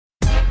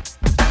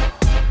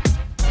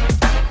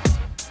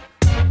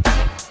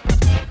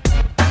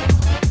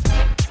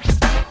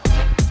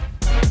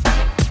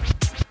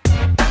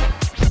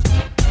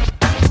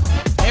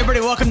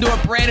welcome to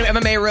a brand new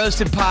MMA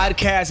Roasted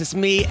podcast. It's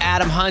me,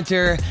 Adam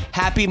Hunter.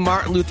 Happy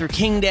Martin Luther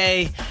King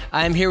Day.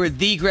 I'm here with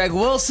the Greg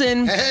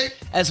Wilson,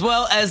 as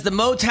well as the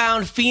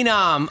Motown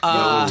Phenom,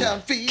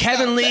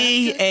 Kevin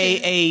Lee,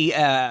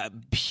 a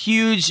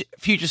huge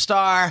future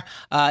star.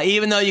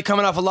 Even though you're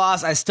coming off a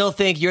loss, I still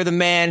think you're the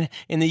man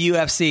in the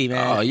UFC,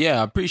 man. Oh,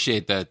 yeah, I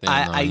appreciate that thing.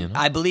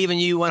 I believe in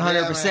you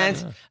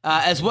 100%.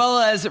 As well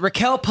as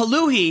Raquel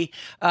Paluhi,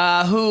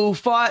 who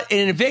fought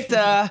in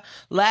Invicta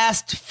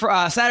last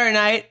Saturday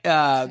night.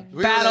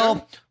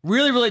 Battle,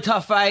 really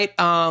tough fight,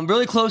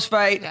 really close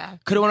fight. Yeah.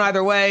 Could have went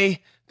either way,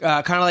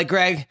 kind of like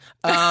Greg.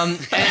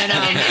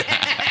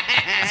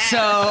 So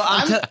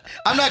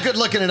I'm not good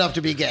looking enough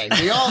to be gay.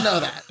 We all know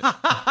that.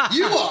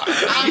 You are.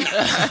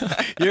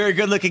 You're a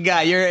good looking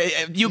guy.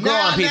 You grow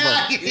on people.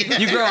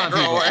 You grow on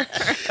people.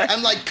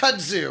 I'm like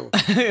kudzu.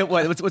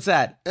 What's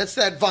that? That's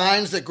that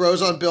vines that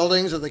grows on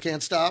buildings that they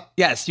can't stop.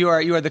 Yes, you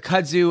are the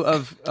kudzu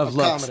of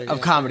looks,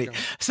 comedy.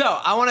 So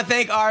I want to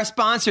thank our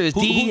sponsors.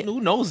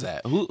 Who knows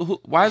that?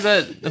 Why is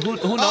that? Who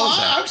knows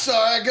that? I'm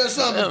sorry. I guess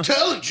I'm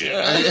intelligent.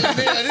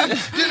 I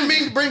didn't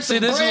mean to bring some. See,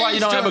 this is why you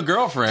don't have a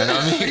girlfriend.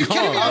 I mean,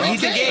 come on.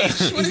 He's engaged.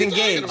 He's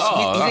engaged.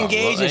 He's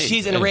engaged, and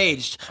she's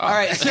enraged. All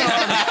right. So now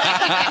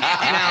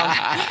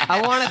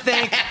I want to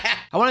thank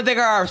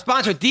our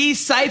sponsor,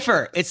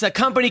 Decipher. It's a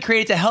company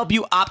created to help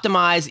you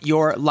optimize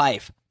your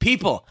life.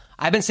 People,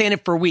 I've been saying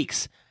it for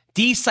weeks.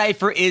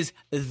 Decipher is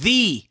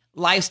the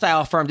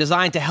lifestyle firm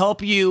designed to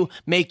help you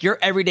make your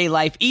everyday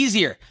life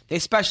easier. They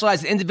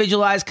specialize in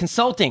individualized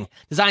consulting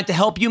designed to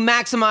help you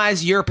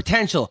maximize your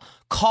potential.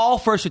 Call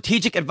for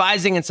strategic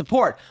advising and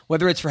support,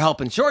 whether it's for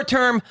help in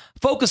short-term,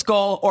 focus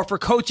goal, or for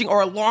coaching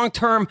or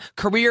long-term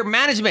career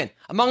management.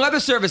 Among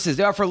other services,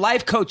 they offer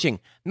life coaching,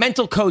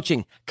 mental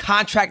coaching,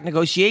 contract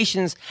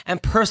negotiations,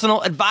 and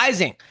personal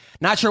advising.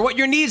 Not sure what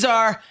your needs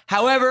are,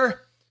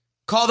 however,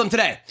 call them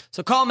today.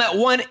 So call them at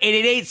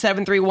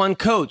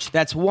 1-888-731-COACH.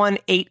 That's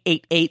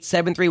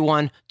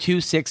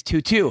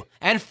 1-888-731-2622.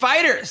 And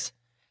fighters,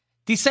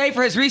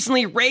 Decipher has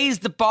recently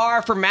raised the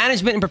bar for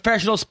management in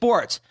professional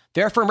sports.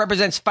 Their firm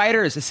represents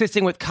fighters,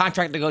 assisting with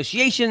contract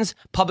negotiations,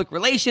 public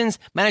relations,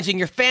 managing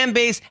your fan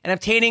base, and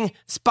obtaining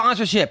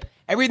sponsorship.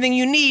 Everything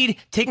you need,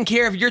 taking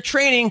care of your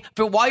training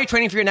while you're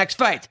training for your next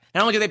fight.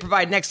 Not only do they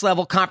provide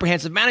next-level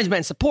comprehensive management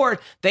and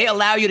support, they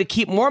allow you to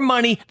keep more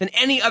money than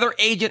any other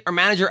agent or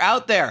manager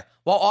out there,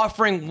 while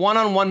offering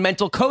one-on-one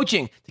mental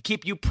coaching to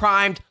keep you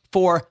primed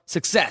for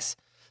success.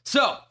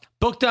 So,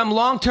 book them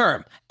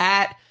long-term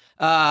at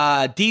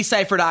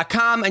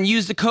Decipher.com and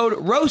use the code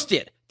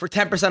ROASTED for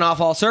 10%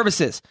 off all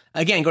services.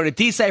 Again, go to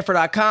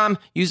Decipher.com,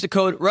 use the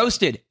code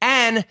ROASTED.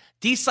 And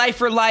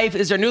Decipher Life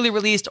is their newly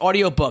released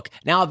audiobook,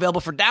 now available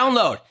for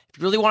download. If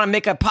you really want to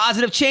make a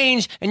positive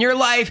change in your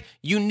life,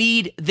 you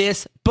need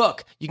this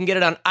book. You can get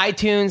it on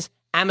iTunes,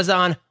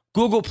 Amazon,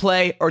 Google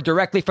Play, or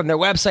directly from their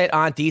website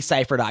on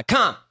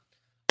Decipher.com.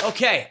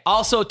 Okay,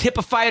 also tip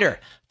a fighter.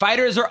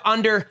 Fighters are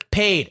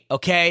underpaid,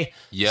 okay?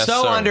 Yes,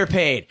 so sir.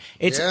 Underpaid.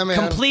 It's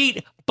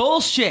complete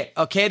bullshit,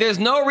 okay? There's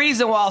no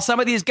reason why some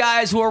of these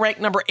guys who are ranked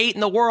number 8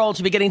 in the world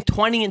should be getting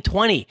 20 and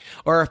 20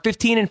 or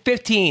 15 and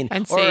 15.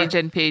 And Sage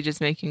and Paige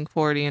is making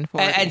 40 and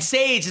 40. And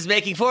Sage is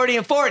making 40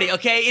 and 40,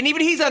 okay? And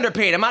even he's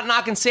underpaid. I'm not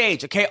knocking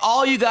Sage, okay?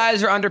 All you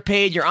guys are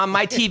underpaid. You're on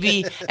my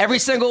TV every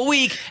single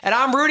week, and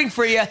I'm rooting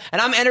for you,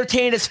 and I'm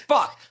entertained as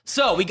fuck.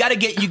 So we got to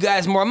get you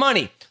guys more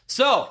money.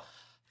 So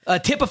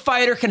Tip a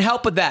Fighter can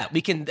help with that.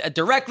 We can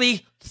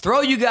directly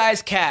throw you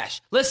guys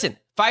cash. Listen,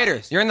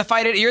 fighters, you're in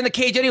the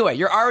cage anyway.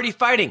 You're already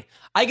fighting.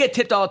 I get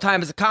tipped all the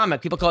time as a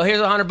comic. People call,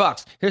 here's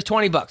 $100, here's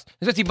 $20,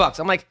 here's $50.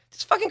 I'm like,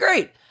 it's fucking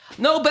great.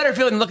 No better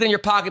feeling than looking in your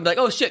pocket and be like,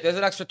 oh shit, there's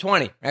an extra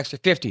 20, extra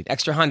 50,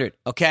 extra 100.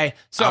 Okay,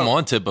 so I'm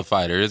on Tip a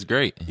Fighter. It's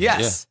great.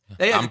 Yes,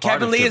 yeah.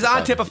 Kevin Lee is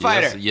on Tip a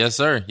Fighter. Yes,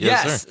 sir.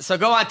 Yes, sir. So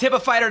go on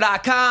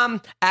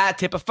tipafighter.com at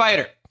Tip a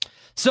Fighter.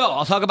 So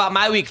I'll talk about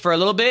my week for a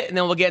little bit, and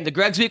then we'll get into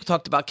Greg's week. We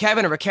talked about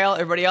Kevin and Raquel,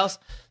 everybody else.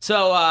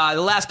 So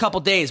the last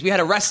couple days, we had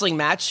a wrestling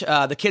match.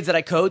 The kids that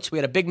I coach, we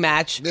had a big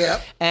match. Yeah.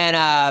 And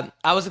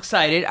I was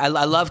excited. I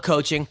love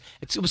coaching.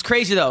 It was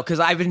crazy, though, because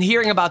I've been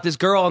hearing about this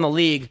girl in the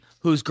league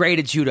who's great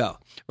at judo,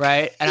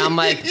 right? And I'm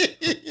like...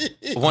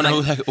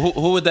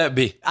 who would that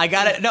be? I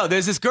got it. No,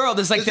 there's this girl.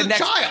 There's like the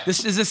next... Child.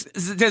 There's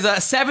a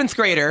 7th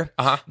grader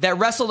that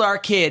wrestled our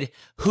kid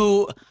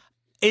who...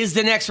 is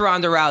the next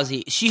Ronda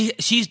Rousey.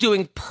 She's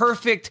doing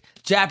perfect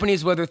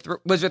Japanese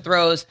wizard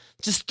throws,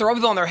 just throw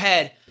them on their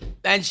head.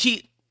 And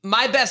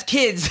my best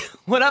kids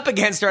went up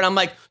against her, and I'm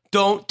like,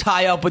 don't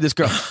tie up with this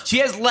girl. She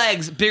has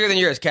legs bigger than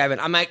yours, Kevin.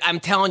 I'm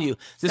telling you.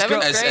 This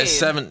girl in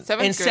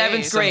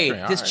 7th grade,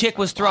 this chick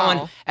was throwing.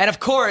 Wow. And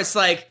of course,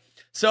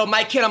 so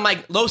my kid, I'm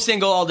like, low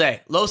single all day.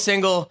 Low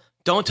single,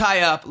 don't tie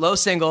up, low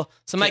single.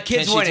 So my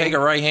kid's winning. Can she take a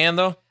right hand,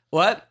 though?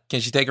 What?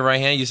 Can she take a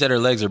right hand? You said her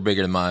legs are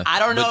bigger than mine. I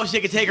don't know if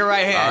she can take a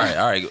right hand.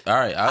 All right.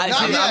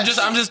 I'm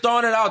just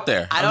throwing it out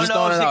there. I don't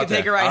know if she can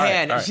take a right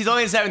hand. Right. She's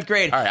only in 7th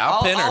grade. All right,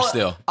 I'll pin her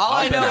still. All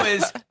I know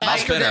is I'll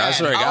spin her. I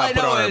swear to God, I'll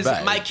put her on her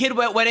back. My kid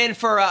went in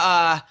for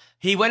a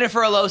He went in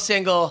for a low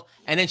single,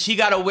 and then she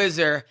got a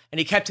whizzer, and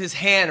he kept his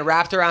hand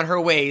wrapped around her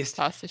waist.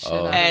 Tossed the shit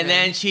out of And him.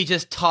 then she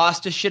just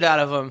tossed the shit out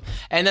of him.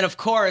 And then, of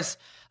course,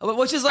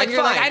 which is like, And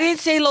you're fine. like, I didn't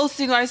say low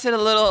single. I said a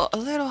little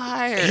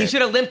higher. He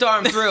should have limped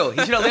arm through. He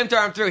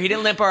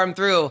didn't limp arm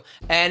through.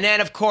 And then,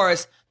 of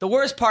course, the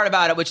worst part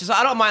about it, which is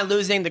I don't mind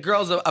losing. The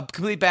girl's a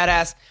complete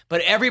badass,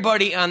 but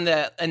everybody in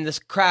this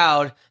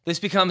crowd, this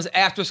becomes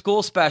after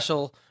school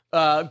special.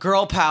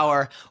 Girl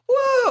power,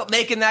 woo,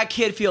 making that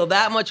kid feel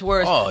that much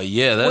worse. Oh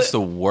yeah, that's the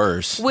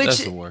worst.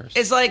 That's the worst.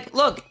 It's like,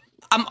 look,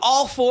 I'm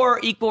all for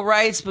equal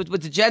rights with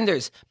the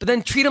genders, but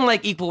then treat them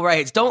like equal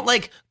rights. Don't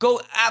like go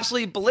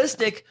absolutely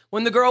ballistic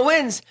when the girl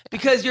wins,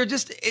 because I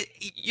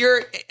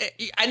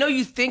know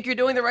you think you're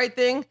doing the right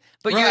thing,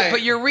 but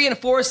you're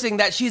reinforcing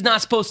that she's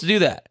not supposed to do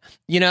that,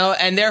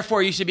 and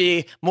therefore you should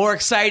be more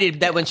excited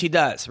that when she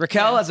does.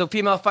 Raquel, as a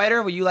female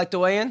fighter, would you like to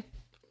weigh in?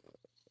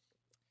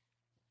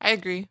 I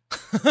agree.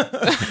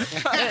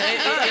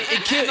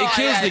 It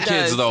kills the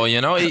kids, though,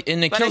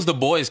 and it kills the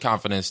boys'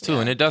 confidence, too.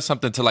 And it does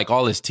something to, like,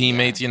 all his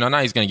teammates, now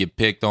he's going to get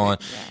picked on,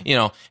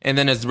 and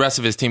then the rest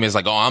of his teammates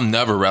like, oh, I'm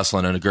never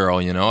wrestling a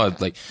girl,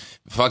 like,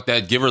 fuck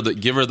that, give her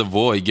the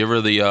void, give her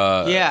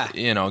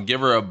the,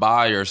 give her a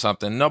bye or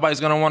something.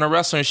 Nobody's going to want to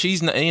wrestle her.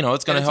 She's,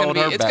 it's going to hold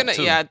her back,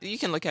 too. Yeah, you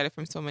can look at it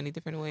from so many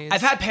different ways.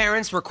 I've had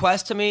parents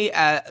request to me,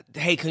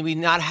 hey, can we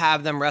not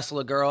have them wrestle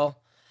a girl?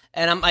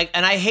 And I'm like,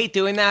 and I hate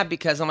doing that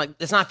because I'm like,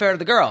 it's not fair to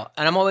the girl.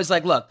 And I'm always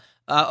like, look,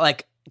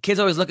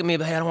 kids always look at me,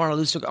 but hey, I don't want to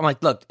lose to. I'm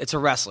like, look, it's a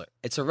wrestler.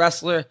 It's a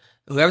wrestler.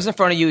 Whoever's in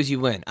front of you is you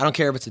win. I don't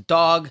care if it's a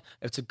dog,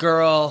 if it's a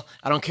girl.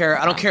 I don't care.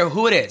 I don't care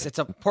who it is. It's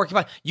a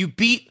porcupine. You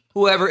beat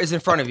whoever is in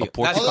front of you. A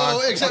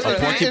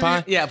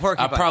porcupine? Yeah,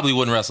 porcupine. I probably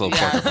wouldn't wrestle a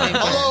porcupine.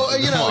 Although,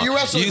 you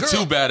wrestle a girl. You're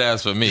too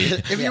badass for me.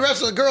 If you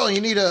wrestle a girl and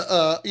you need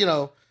a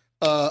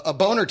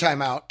boner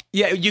timeout.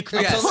 Yeah, It's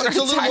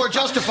a little more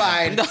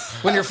justified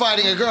when you're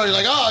fighting a girl. You're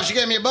like, oh, she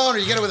gave me a boner.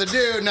 You get it with a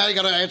dude. Now you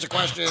got to answer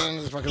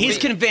questions. He's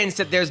convinced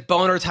that there's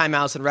boner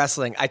timeouts in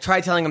wrestling. I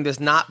tried telling him there's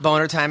not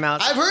boner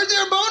timeouts. I've heard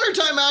there are boner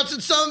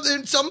timeouts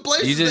in some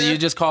places. You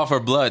just call for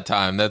blood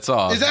time. That's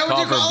all. Is that what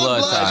you call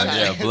it? Blood time.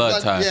 Yeah,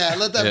 blood time. Yeah,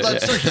 let that blood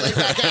circulate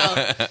back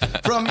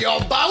out from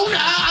your boner.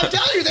 I'm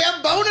telling you, they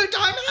have boner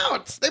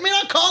timeouts. They may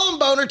not call them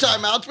boner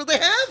timeouts, but they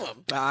have them.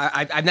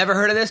 I've never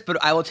heard of this,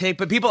 but I will take.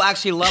 But people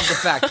actually love the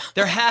fact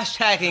they're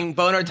hashtagging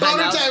boner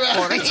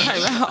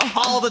timeouts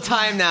all the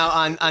time now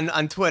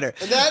on Twitter.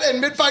 That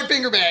and mid-fight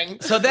finger bang.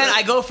 So then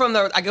I go from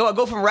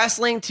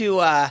wrestling to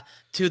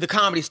the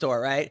Comedy Store,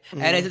 right?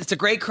 Mm-hmm. And it's a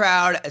great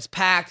crowd. It's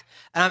packed,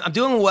 and I'm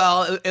doing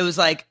well. It was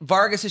like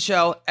Vargas'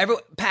 show,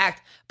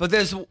 packed, but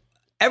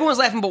everyone's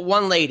laughing but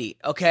one lady.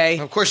 Okay,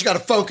 of course you got to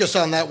focus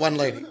on that one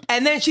lady.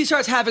 And then she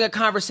starts having a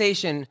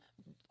conversation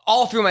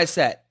all through my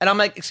set, and I'm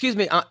like, "Excuse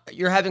me,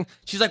 you're having?"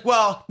 She's like,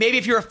 "Well, maybe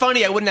if you were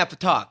funny, I wouldn't have to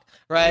talk."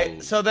 Right? Whoa.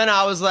 So then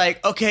I was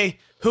like, okay,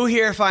 who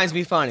here finds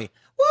me funny?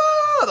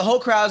 Woo! The whole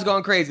crowd's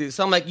going crazy.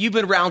 So I'm like, you've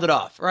been rounded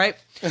off, right?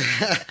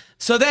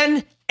 So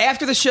then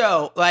after the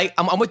show, like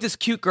I'm with this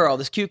cute girl,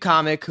 this cute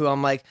comic who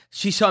I'm like,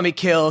 she saw me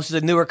kill. She's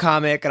a newer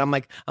comic, and I'm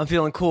like, I'm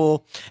feeling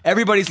cool.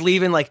 Everybody's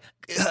leaving, like,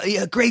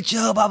 yeah, great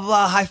show, blah, blah,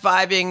 blah,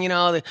 high-fiving,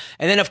 And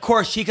then, of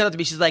course, she comes up to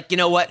me. She's like, you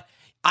know what?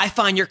 I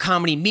find your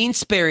comedy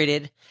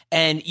mean-spirited.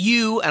 And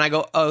I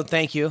go, oh,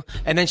 thank you.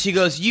 And then she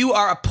goes, you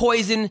are a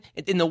poison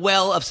in the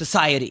well of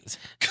society.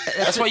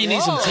 That's why you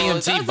need some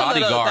TMT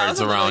bodyguards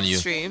around you.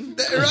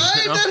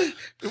 Right?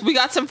 We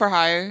got some for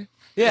hire.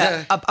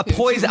 Yeah, a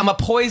poison. I'm a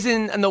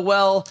poison in the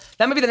well.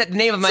 That might be the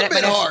name of my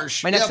next.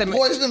 Harsh.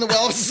 Poison in the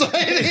well of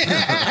society.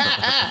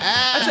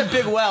 That's a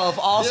big well of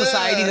all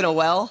societies in a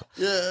well.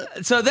 Yeah.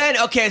 So then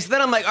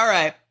I'm like, all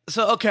right.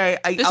 So okay,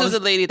 this was a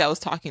lady that was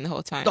talking the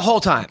whole time. The whole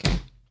time. Okay.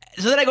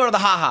 So then I go to the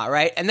haha,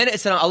 right? And then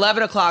it's an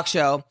 11 o'clock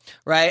show,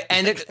 right?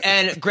 And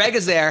Greg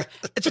is there.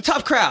 It's a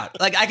tough crowd.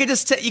 Like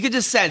you could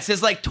just sense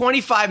there's like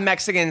 25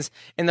 Mexicans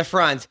in the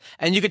front,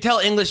 and you could tell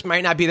English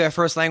might not be their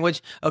first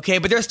language, okay?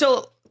 But they're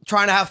still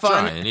trying to have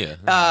fun.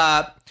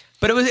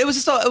 But it was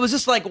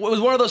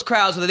one of those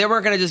crowds where they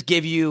weren't going to just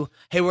give you,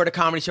 hey, we're at a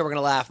comedy show, we're going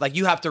to laugh. Like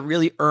you have to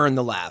really earn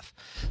the laugh.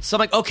 So I'm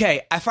like,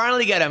 okay, I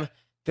finally get him.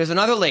 There's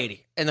another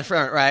lady in the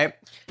front, right?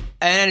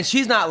 And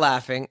she's not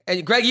laughing.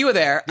 And Greg, you were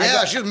there.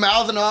 Yeah, she was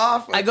mouthing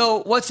off. I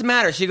go, what's the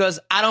matter? She goes,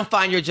 I don't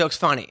find your jokes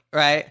funny,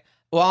 right?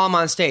 While I'm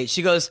on stage.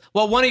 She goes,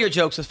 well, one of your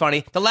jokes was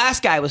funny. The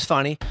last guy was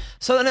funny.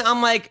 So then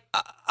I'm like,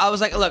 I was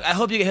like, look, I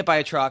hope you get hit by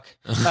a truck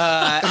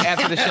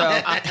after the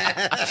show.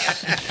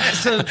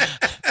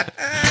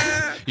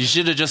 You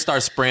should have just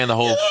started spraying the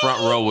whole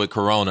front row with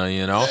Corona,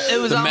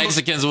 The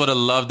Mexicans would have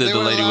loved it. The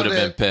lady would have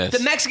been pissed.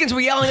 The Mexicans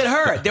were yelling at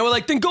her. They were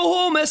like, then go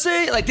home,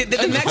 essay. Like, the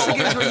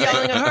Mexicans were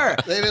yelling at her.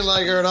 They didn't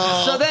like her at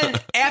all. So then,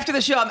 after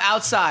the show, I'm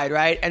outside,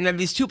 right? And then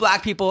these two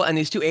black people and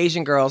these two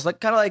Asian girls, like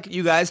kind of like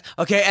you guys,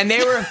 okay? And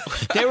they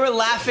were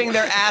laughing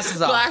their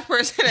asses off. Black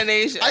person and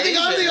Asian. I think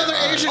I'm the other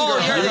Asian girl.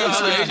 You're the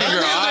other Asian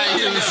girl.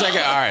 You're the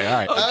second. All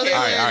right.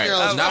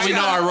 Okay. Now we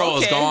know our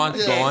roles. Okay.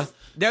 Go on.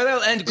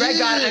 And Greg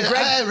got it. And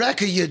Greg, I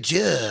reckon you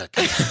jerk.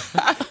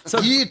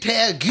 It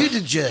had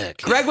good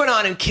jerk. Greg went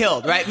on and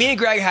killed, right? Me and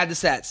Greg had the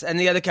sets, and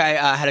the other guy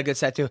had a good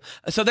set too.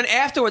 So then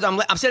afterwards, I'm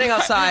sitting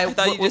outside. I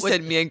thought you just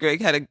said me and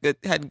Greg had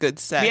good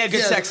sex. We had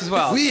good sex as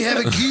well. We have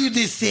a good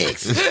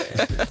sex.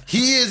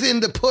 He is in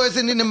the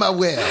poison into my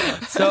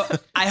well. So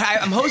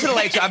I'm hosting a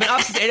late show. I've been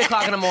up since 8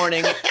 o'clock in the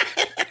morning.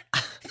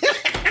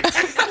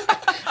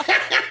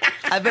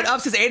 I've been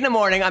up since 8 in the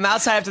morning. I'm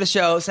outside after the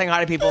show saying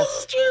hi to people. This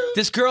is true.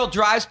 This girl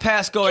drives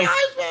past going,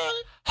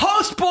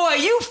 host boy,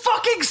 you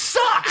fucking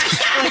suck.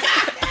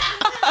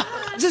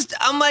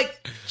 I'm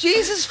like,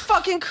 Jesus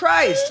fucking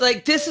Christ.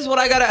 Like, this is what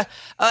I gotta,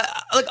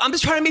 I'm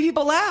just trying to make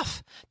people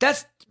laugh.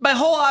 That's my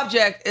whole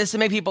object is to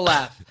make people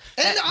laugh.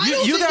 And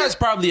You guys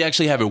probably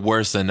actually have it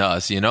worse than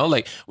us, you know?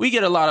 Like, we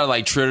get a lot of,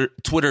 like,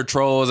 Twitter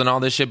trolls and all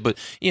this shit, but,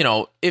 you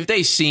know, if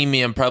they see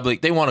me in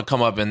public, they want to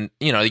come up and,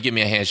 you know, they give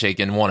me a handshake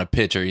and want a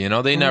picture, you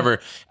know?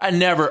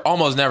 I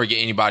almost never get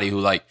anybody who,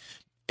 like,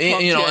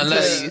 you know,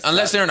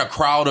 unless they're in a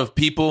crowd of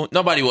people,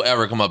 nobody will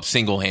ever come up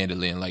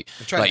single-handedly and like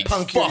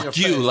fuck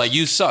you, like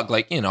you suck,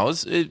 like, you know,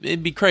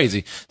 it'd be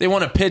crazy. They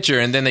want a picture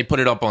and then they put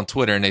it up on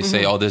Twitter and they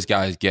say, "Oh, this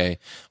guy's gay.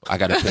 I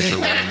got a picture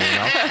with him." You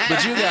know,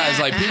 but you guys,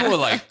 like, people will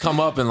like come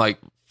up and like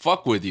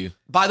fuck with you.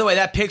 By the way,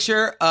 that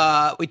picture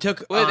we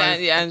took with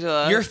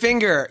Angela. Your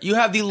finger. You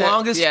have the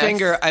longest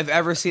finger I've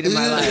ever seen in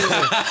my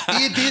life.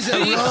 It is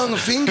a long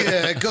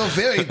finger. Go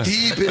very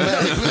deep in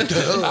my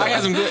window. I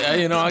got some good,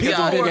 you know, I got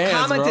some big hands,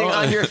 commenting bro.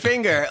 on your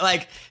finger.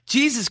 Like,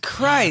 Jesus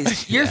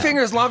Christ. Your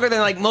finger is longer than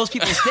like most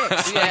people's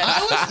dicks.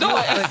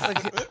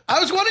 I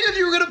was wondering if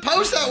you were going to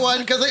post that one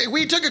because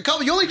we took a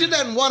couple. You only did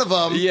that in one of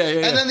them. Yeah.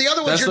 And then the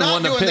other ones, That's you're the not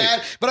one to doing pick.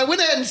 that. But I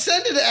went ahead and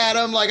sent it to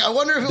Adam. Like, I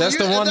wonder if it was That's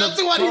the one That's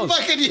to the one he post.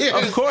 fucking used.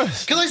 Of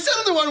course. Because I sent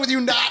him the one with you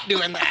not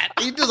doing that.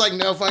 He was like,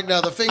 no, fuck no.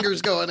 The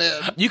finger's going in.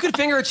 You could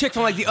finger a chick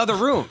from like the other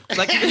room.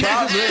 Like,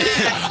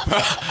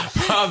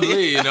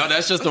 Probably, you know,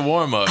 that's just a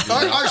warm up.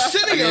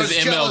 Arsenio's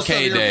It's jealous of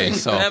MLK your Day,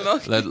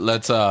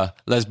 finger. so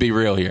let's be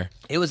real here.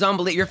 it was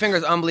unbelievable. Your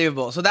finger's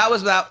unbelievable. So that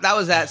was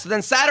that. So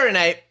then Saturday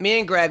night, me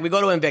and Greg, we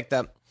go to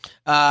Invicta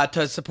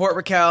to support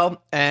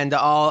Raquel and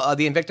all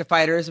the Invicta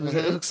fighters. I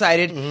was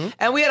excited. And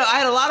I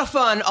had a lot of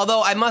fun,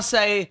 although I must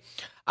say,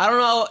 I don't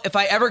know if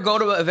I ever go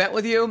to an event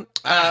with you,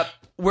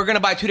 we're going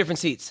to buy 2 different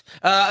seats.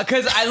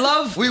 Because I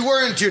love... We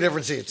were in 2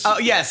 different seats. Oh,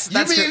 yes.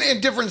 You mean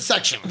in different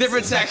sections?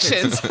 Different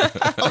sections.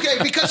 Okay,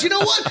 because you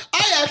know what?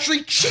 I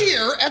actually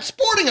cheer at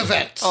sporting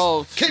events.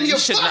 Oh, can you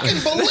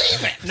fucking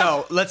believe it?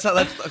 No, let's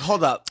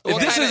hold up.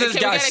 If this is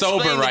this guy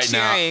sober right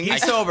now,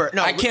 He's sober.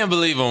 No, I can't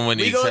believe him when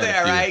we go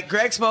there, right?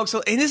 Greg smokes,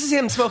 and this is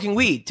him smoking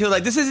weed too.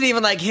 Like, this isn't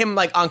even like him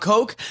like on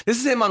coke. This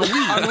is him on weed.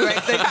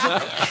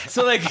 Right?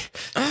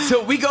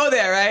 So we go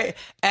there, right?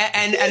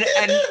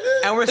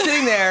 And we're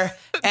sitting there,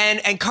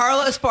 and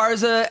Carla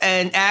Esparza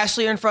and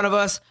Ashley are in front of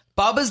us.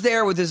 Bubba's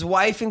there with his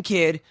wife and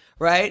kid,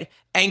 right?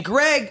 And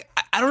Greg,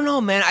 I don't know,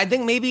 man. I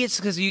think maybe it's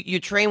because you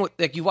train with,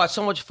 like, you watch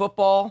so much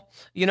football,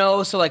 you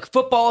know, so like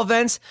football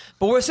events.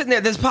 But we're sitting there.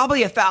 There's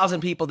probably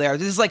 1,000 people there.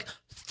 There's like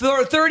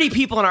 30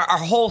 people in our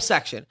whole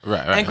section.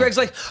 Right. And Greg's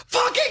like,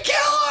 fucking kill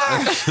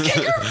her!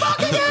 Kick her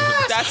fucking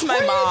ass! That's my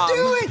what mom. Are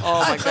you doing?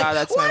 Oh my God,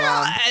 that's my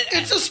mom.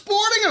 It's a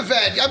sporting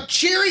event. I'm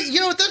cheering.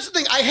 You know, that's the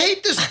thing. I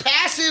hate this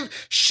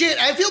passive shit.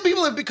 I feel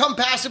people have become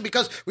passive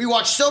because we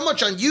watch so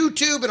much on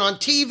YouTube and on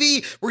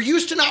TV. We're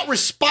used to not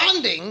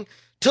responding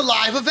to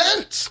live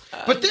events.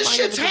 But this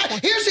shit's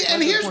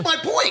here's my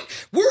point.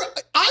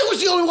 I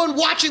was the only one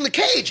watching the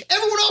cage.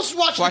 Everyone else is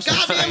watching the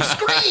goddamn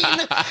screen.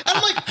 And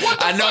I'm like, what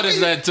the fuck? I noticed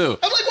that too.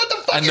 I'm like, what the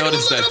fuck? I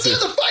noticed that too.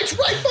 The fight's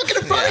right fucking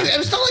in front of you.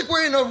 And it's not like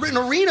we're in an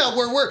arena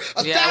where we're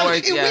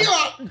 1,000. We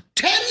are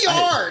 10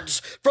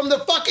 yards from the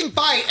fucking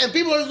fight, and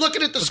people are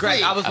looking at the screen.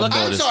 Greg, I was looking.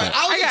 I'm sorry.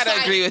 I gotta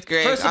agree with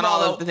Greg First of on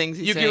all, all of the things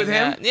he's you saying. agree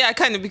with him? Yeah,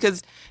 kind of,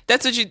 because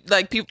that's what you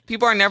like.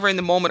 People are never in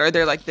the moment, or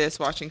they're like this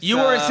watching. You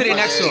stuff, weren't sitting or,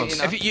 next to him. you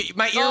know.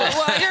 My ear.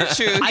 Oh, well, you're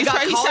true. I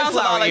got he sounds a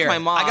lot like my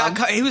mom.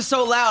 He was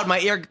so loud, my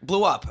ear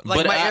blew up. Like,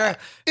 But my ear.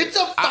 It's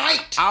a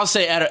fight. I'll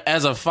say,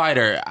 as a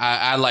fighter,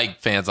 I like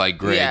fans like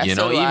Greg. Yeah, you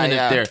know, so do I, even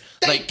if they're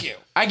Thank you.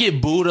 I get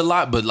booed a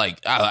lot, but like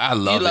I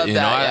love it. You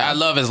know, I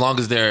love as long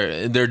as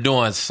they're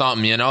doing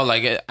something. You know,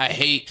 like I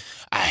hate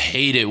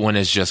it when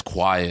it's just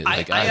quiet.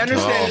 Like, I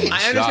understand.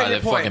 I understand your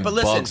point, but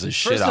listen.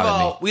 First of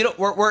all,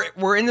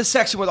 we're in the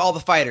section with all the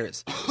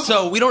fighters,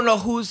 so we don't know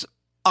who's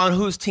on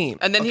whose team.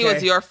 And then he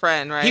was your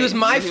friend, right? He was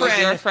my friend. Was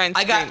your friend's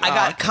I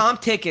got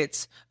comp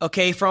tickets,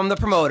 okay, from the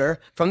promoter,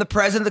 from the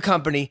president of the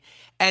company,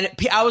 and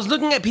I was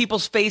looking at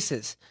people's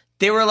faces.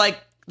 They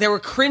were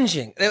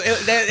cringing.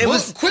 It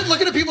was quit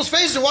looking at people's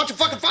faces and watch a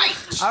fucking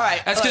fight. all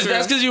right. That's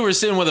because you were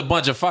sitting with a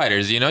bunch of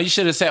fighters. You know, you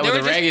should have sat with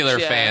the regular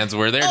fans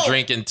where they're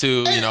drinking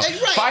too. You know,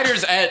 right.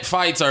 Fighters at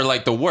fights are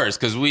like the worst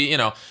because we, you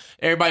know.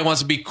 everybody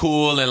wants to be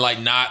cool and like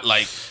not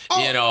like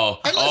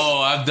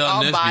I've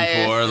done this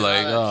before.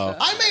 Like,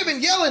 I may have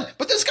been yelling,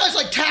 but this guy's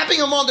like tapping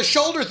him on the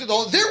shoulder through the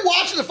whole. They're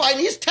watching the fight,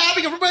 and he's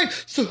tapping everybody.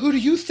 So who do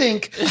you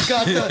think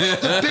got the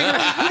bigger?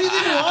 Who do you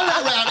think won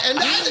that round? And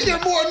I think they're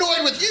more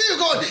annoyed with you,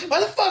 going, why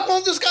the fuck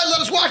won't this guy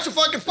let us watch the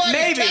fucking fight?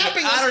 Maybe.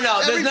 I don't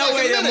know. There's no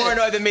way they're more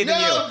annoyed than me than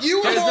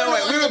you. There's no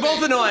way. We were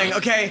both annoying.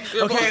 Okay.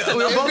 We were both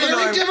annoying. In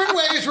very different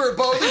ways, we were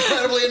both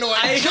incredibly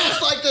annoying,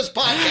 just like this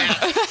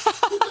podcast.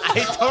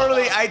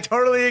 I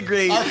totally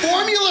agree. Our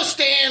formula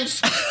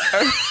stands.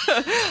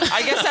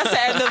 I guess that's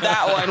the end of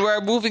that one.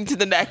 We're moving to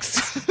the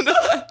next. No,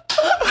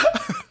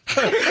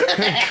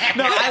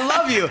 I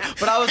love you,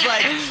 but I was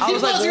like,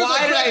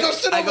 why did I? Go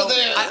sit over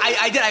there.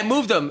 I did. I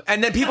moved them,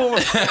 and then people were.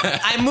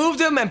 I moved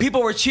them, and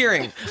people were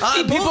cheering.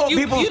 People,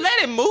 you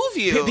let it move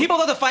you. People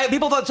thought the fight.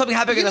 People thought something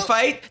happened in the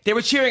fight. They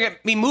were cheering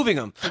at me moving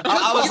them.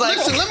 I was like,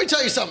 listen, let me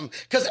tell you something.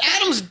 Because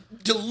Adam's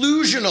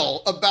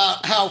delusional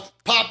about how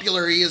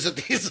popular he is at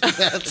these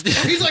events.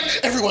 He's like,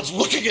 everyone's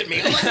looking at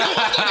me. I'm like, no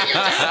one's looking at me.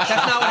 That's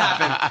not what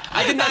happened.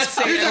 I did not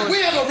say. He's like,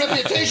 we have a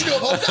reputation to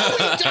uphold. No, we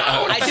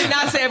don't. I did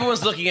not say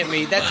everyone's looking at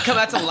me. That's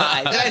a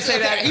lie. Did I say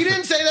that? He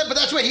didn't say that, but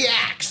that's what he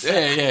acts.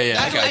 Yeah.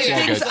 That's what he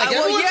thinks.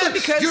 Like,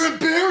 because you're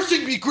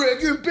embarrassing me,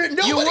 Greg. You're embarrassing.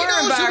 You were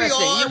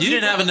embarrassing. You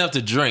didn't have enough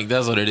to drink.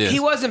 That's what it is. He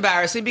was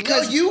embarrassing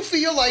because you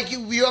feel like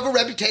you have a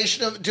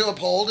reputation to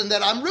uphold, and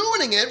that I'm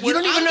ruining it. You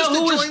don't even know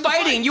who was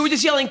fighting. You were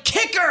just yelling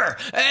 "kicker"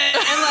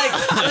 and like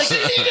she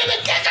needed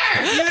a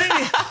kicker. You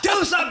didn't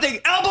do something,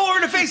 elbow her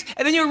in the face,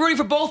 and then you were rooting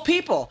for both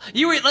people.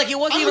 You were like, it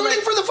wasn't even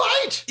rooting for the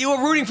fight. You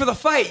were rooting for the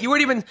fight. You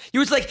weren't even. You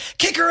were just like,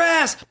 kick her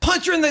ass,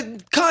 punch her in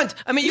the cunt.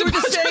 I mean, you were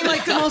just saying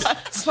like the most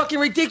fucking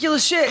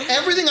ridiculous shit.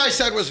 Everything I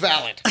said was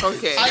valid.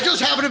 Okay. I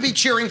just happen to be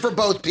cheering for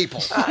both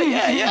people.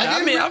 Yeah.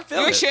 I mean, I feel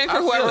you were it. cheering for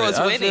whoever was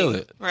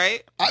winning,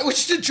 right? I was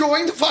just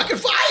enjoying the fucking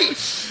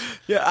fight.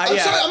 I'm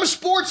sorry, I'm a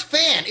sports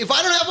fan. If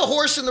I don't have a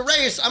horse in the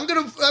race, I'm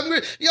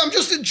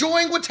just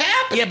enjoying what's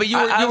happening. Yeah, but you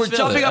were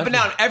jumping up and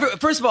down.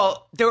 First of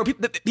all, there were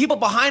people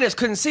behind us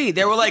couldn't see.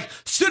 They were like,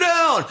 sit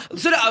down.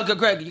 I go,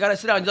 Greg, you gotta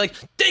sit down. You're like,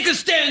 they could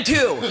stand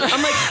too.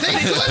 I'm like, they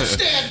could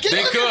stand. Get They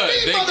on your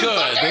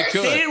feet,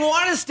 could. They didn't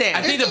want to stand.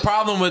 I think the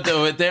problem with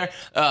there,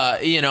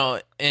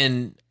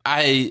 and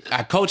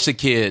I coached a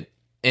kid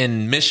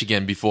in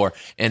Michigan before,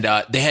 and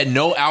they had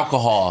no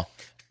alcohol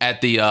at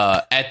the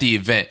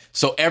event,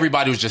 so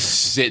everybody was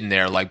just sitting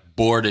there like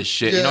bored as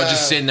shit,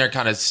 just sitting there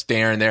kind of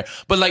staring there.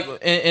 But like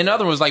in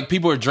other words, like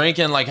people were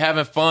drinking, like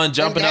having fun,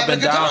 jumping up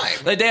and down,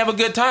 like they have a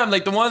good time.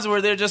 Like the ones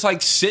where they're just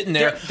like sitting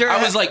there,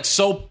 I was like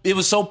it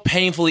was so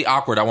painfully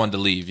awkward. I wanted to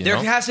leave. There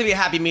has to be a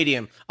happy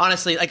medium,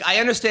 honestly. Like I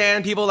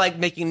understand people like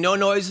making no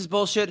noise is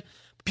bullshit.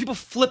 People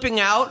flipping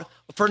out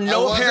for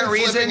no apparent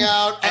reason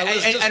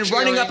and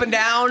running up and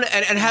down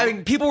and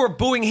having people were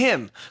booing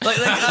him. Like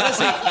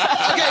honestly.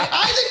 Okay,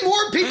 I think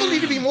more people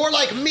need to be more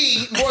like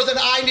me more than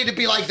I need to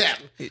be like them.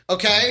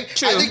 Okay?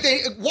 True. I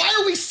think why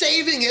are we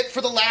saving it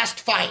for the last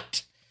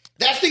fight?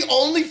 That's the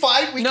only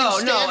fight we can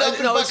stand up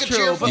and fucking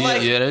cheer for.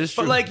 That is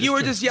true. But like you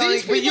were just yelling.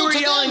 These people, you were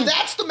yelling.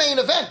 That's the main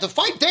event. The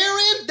fight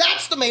they're in,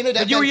 that's the main event.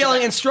 But you were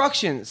yelling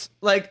instructions,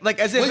 like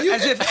as if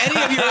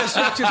any of your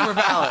instructions were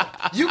valid.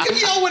 You can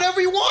yell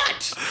whatever you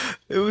want.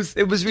 It was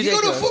ridiculous. You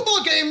go to a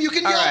football game, you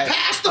can yell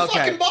past the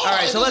fucking ball. All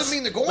right, so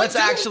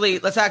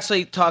let's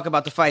actually talk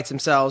about the fights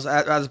themselves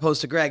as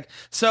opposed to Greg.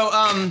 So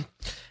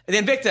the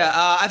Invicta,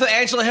 I thought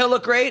Angela Hill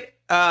looked great.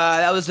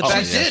 That was the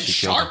best. She did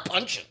sharp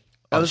punching.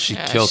 She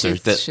killed her.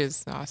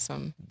 She's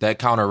awesome. That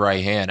counter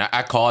right hand,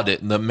 I called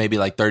it maybe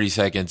like 30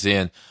 seconds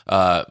in.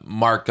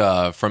 Mark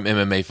from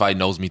MMA Fight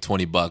knows me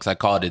 $20. I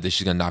called it that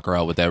she's gonna knock her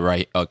out with that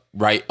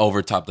right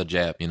over top the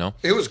jab.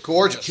 It was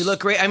gorgeous. She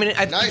looked great. I mean,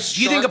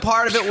 do you think a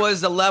part of it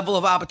was the level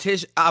of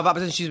opposition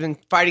she's been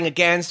fighting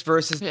against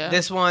versus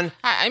this one?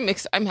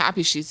 I'm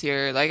happy she's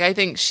here. Like I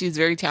think she's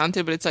very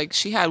talented, but it's like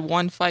she had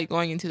one fight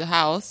going into the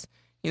house,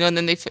 and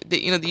then the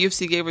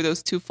UFC gave her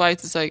those 2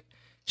 fights. It's like.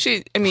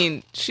 She's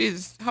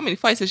how many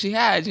fights has she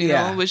had? You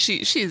know, but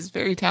she's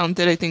very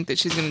talented. I think that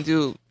she's going to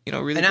do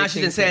really. And now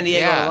she's in San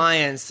Diego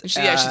Alliance. She's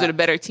with a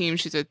better team.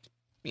 I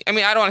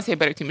don't want to say a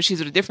better team, but she's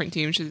with a different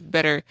team. She's with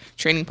better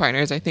training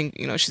partners. I think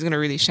she's going to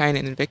really shine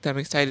in Invicta. I'm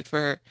excited for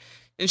her.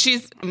 And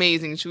she's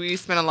amazing. We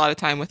spent a lot of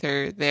time with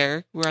her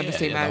there. We're on the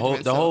same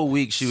management. The whole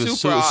week she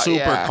was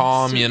super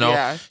calm.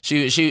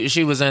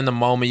 She was in the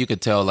moment. You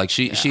could tell like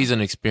she's an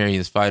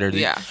experienced fighter.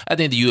 I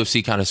think the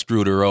UFC kind of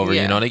screwed her over.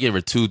 They gave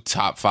her 2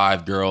 top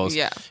 5 girls.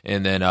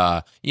 And then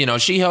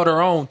she held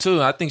her own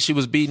too. I think she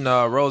was beating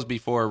Rose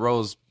before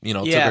Rose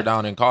took her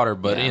down and caught her.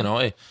 But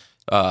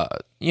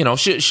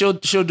she'll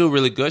do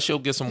really good. She'll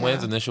get some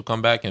wins and then she'll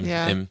come back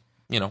and.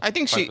 I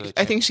think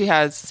she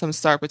has some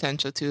star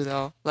potential too,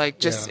 though. Like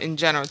just in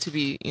general to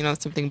be,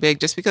 something big.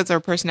 Just because of her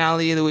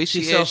personality, the way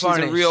she's so is,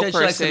 funny. She's a real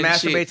person. She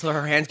likes to masturbate till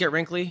her hands get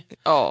wrinkly.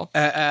 Oh,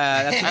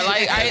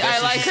 I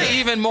like her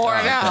even more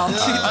now.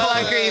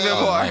 I like her even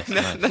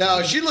more.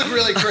 No, she looked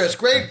really crisp.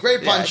 Great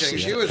punching.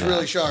 She was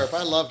really sharp.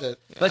 I loved it.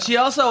 But she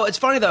also, it's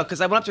funny though,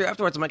 because I went up to her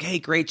afterwards. I'm like, hey,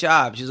 great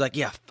job. She's like,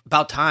 yeah,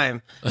 about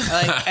time.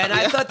 And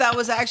I thought that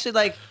was actually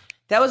like.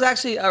 that was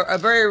actually a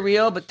very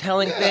real but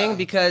telling thing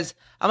because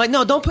I'm like,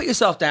 no, don't put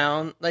yourself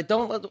down. Like,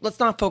 let's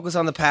not focus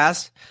on the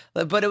past.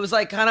 But it was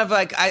like kind of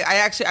like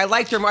I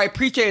liked her more. I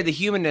appreciated the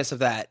humanness of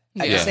that.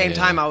 At the same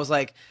time, I was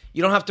like,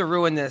 you don't have to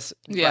ruin this.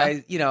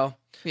 By,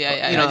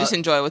 just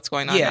enjoy what's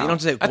going on. Yeah, now. you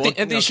don't say. I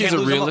think she's a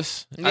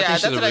realist.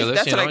 That's what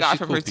I got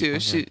from her too.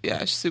 She's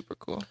super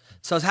cool.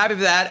 So I was happy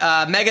for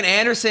that. Megan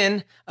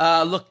Anderson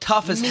looked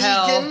tough as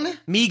hell.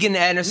 Megan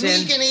Anderson.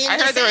 I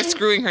heard they were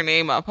screwing her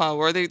name up,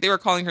 huh? They were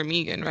calling her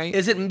Megan, right?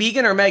 Is it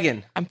Megan or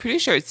Megan? I'm pretty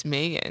sure it's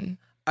Megan.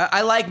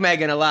 I like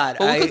Megan a lot.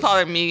 But we could call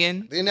her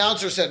Megan. The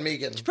announcer said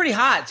Megan. She's pretty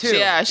hot too.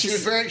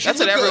 She's very. That's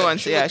what everyone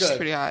says. Yeah, she's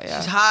pretty hot.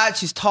 Yeah, she's hot.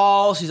 She's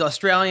tall. She's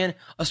Australian.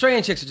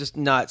 Australian chicks are just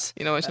nuts.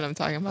 You know what I'm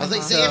talking about? I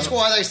think that's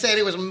why they said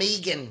it was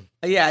Megan.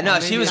 Yeah, no,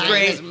 she was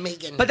great.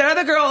 But that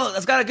other girl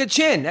has got a good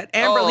chin. That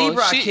Amber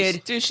Lebrock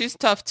kid. Dude, she's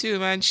tough too,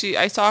 man.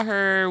 I saw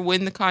her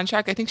win the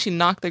contract. I think she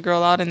knocked the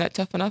girl out in that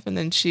Tough Enough, and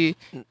then she,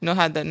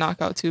 had that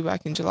knockout too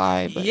back in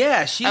July. But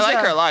yeah, I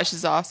like her a lot.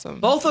 She's awesome.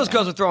 Both those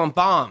girls were throwing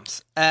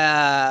bombs,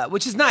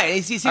 which is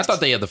nice. I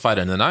thought they had the fight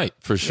in the night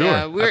for sure.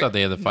 Yeah, I thought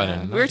they had the fight in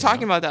the night. We were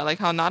talking about that, like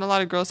how not a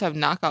lot of girls have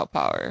knockout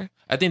power.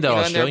 I think that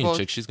Australian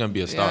chick, she's going to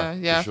be a star.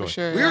 Yeah, for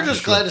sure. We were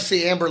just glad to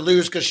see Amber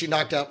lose because she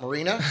knocked out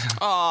Marina.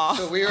 Aww.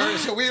 So we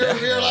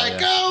were like,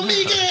 go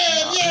Megan!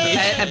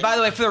 Yay! And by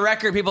the way, for the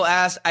record, people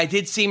asked, I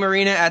did see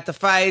Marina at the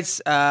fights.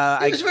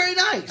 It was very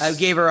nice. I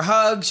gave her a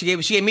hug. She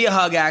gave me a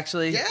hug,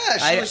 actually. Yeah,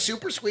 she was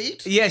super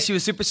sweet. Yeah, she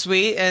was super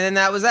sweet, and then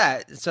that was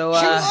that. So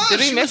she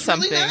did we miss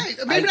something? Really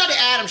nice. Maybe not to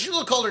Adam. She was a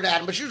little colder to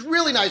Adam, but she was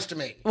really nice to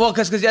me. Well,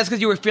 that's because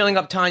you were feeling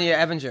up Tanya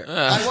Evinger.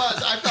 I felt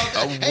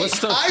that. What's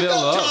the fill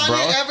up,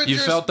 bro? You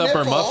felt up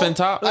her muffin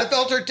top? I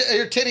felt her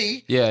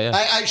titty.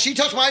 Yeah. She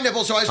touched my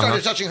nipple, so I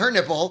started touching her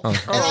nipple, and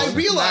I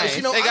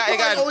realized, nice. I felt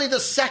like only the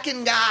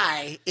second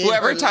guy in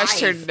whoever her touched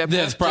her life nipple.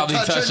 That's probably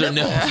touched her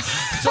nipple.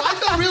 So I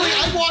felt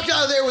I walked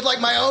out of there with like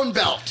my own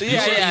belt. You should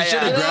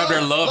have grabbed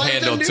her love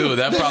handle too.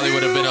 That probably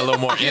would have been a little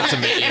more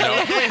intimate,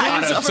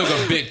 I'd have took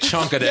a big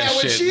chunk of that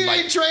when shit. she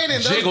ain't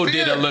training, Jiggle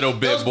did a little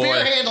bit, boy.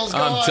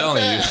 I'm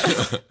telling you.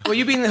 Well,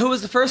 who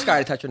was the first guy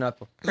to touch her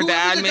nipple? Her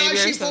dad, maybe.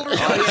 She tried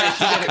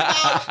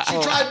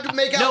to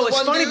make out. No, with it's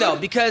one funny dude. though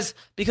because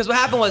what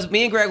happened was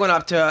me and Greg went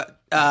up to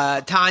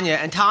Tanya,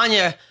 and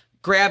Tanya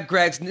grabbed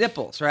Greg's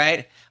nipples,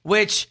 right?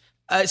 Which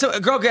so a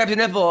girl grabs your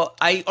nipple,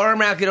 I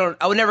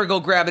would never go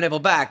grab a nipple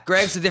back.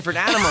 Greg's a different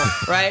animal,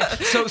 right?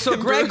 So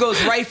Greg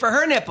goes right for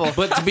her nipple.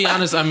 But to be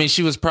honest, I mean,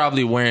 she was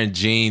probably wearing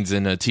jeans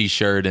and a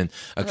t-shirt and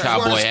a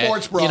cowboy hat.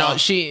 Sports bra.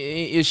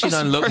 She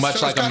doesn't look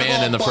much like a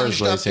man in the first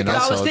place, But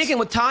I was thinking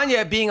with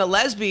Tanya being a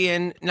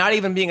lesbian, not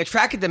even being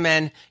attracted to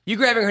men, you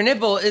grabbing her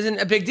nipple isn't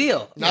a big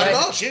deal. Not at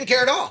all. She didn't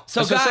care at all.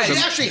 So guys, she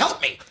actually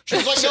helped me. She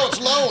was like, "No,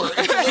 it's lower.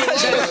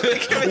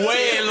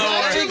 way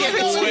lower.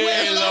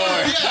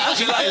 Yeah.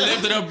 She like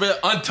lifted up,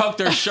 untucked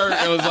her shirt,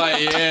 and was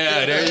like,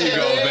 "Yeah, there you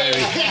go, baby.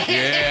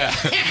 Yeah,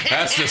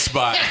 that's the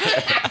spot."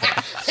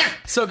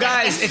 So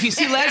guys, if you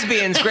see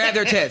lesbians, grab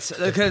their tits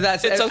because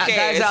it's okay.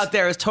 Guys out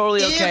there is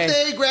totally okay. If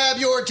they grab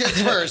your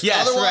tits first,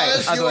 Yes,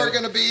 otherwise right. you are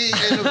going to be.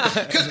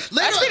 That's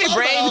That's pretty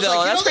brave,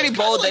 though. That's pretty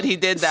bold that he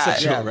did that.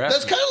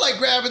 That's kind of like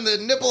grabbing the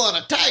nipple on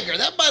a tiger.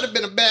 That might have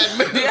been a bad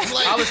move.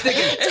 Like, I was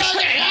thinking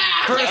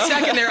for a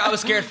second there, I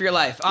was scared for your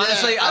life.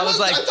 Honestly, I was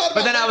like,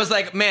 but then I was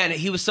like, man,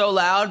 he was so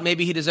loud.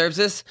 Maybe he deserves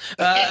this.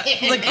 But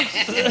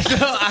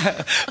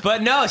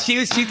no,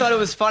 she thought it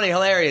was funny,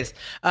 hilarious.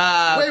 Wait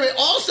a minute.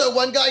 Also,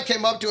 one guy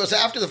came up to us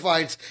after the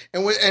fights,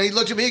 and he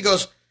looked at me. He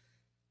goes,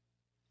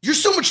 "You're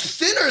so much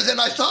thinner than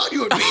I thought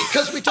you would be,"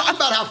 because we talk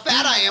about how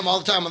fat I am all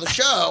the time on the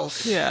show.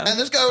 Yeah. And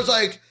this guy was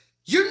like,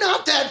 "You're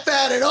not that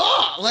fat at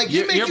all. Like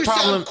you make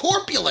yourself sound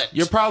corpulent."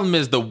 Your problem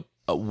is the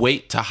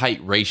weight to height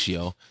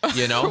ratio.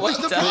 The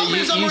problem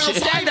is I'm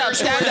stand up,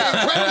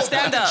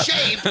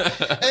 shape,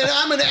 and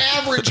I'm an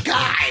average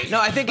guy.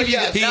 No, I think if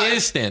he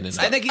is standing.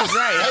 I think he's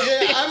right.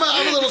 Yeah, I'm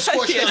a little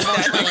squished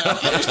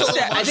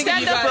out.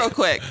 Stand up real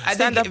quick.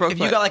 Stand up real quick.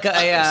 If you got like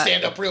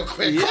stand up real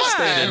quick. You're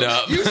standing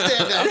up. You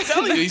stand up. I'm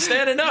telling you, he's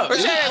standing up. We're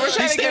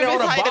trying to get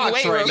his height and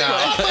weight real quick.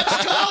 How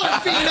much taller,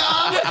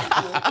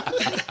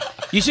 Phenom?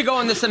 You should go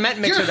on the cement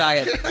mixer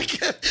diet.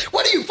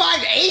 What are you,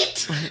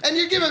 5'8"? And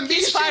you're giving me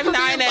He's shit for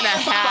 5'9" being and a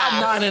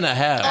half. 5'9" and a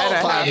half. Oh,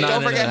 5'9"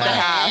 Don't forget the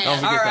half. Don't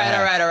forget the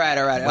half.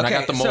 All right. When Okay, I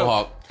got the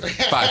mohawk,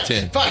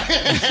 5'10".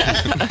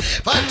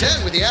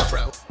 5'10" with the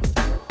afro.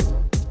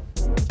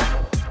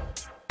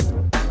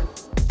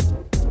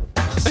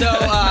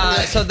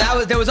 So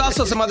there was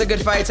also some other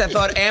good fights. I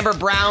thought Amber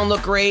Brown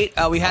looked great.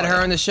 We had her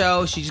on the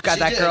show. She just got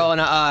that girl in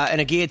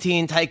a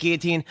guillotine, tight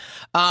guillotine.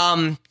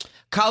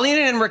 Colleen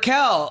and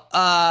Raquel,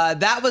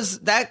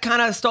 that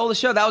kind of stole the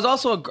show. That was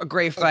also a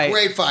great fight.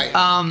 Great fight.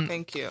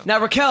 Thank you. Now,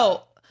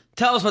 Raquel,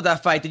 tell us about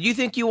that fight. Did you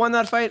think you won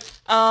that fight?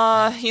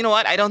 You know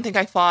what? I don't think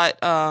I fought.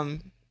 I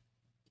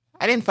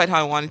didn't fight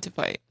how I wanted to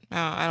fight.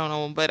 I don't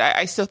know, but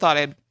I still thought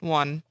I'd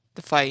won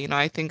the fight.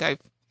 I think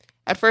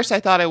at first I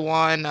thought I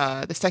won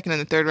the second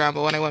and the third round,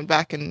 but when I went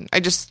back and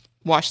I just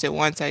watched it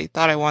once, I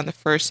thought I won the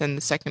first and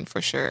the second for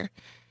sure.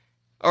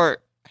 Or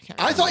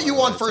I thought you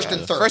won first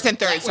and third. First and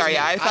third. Sorry,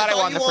 I thought I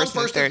won the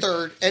first and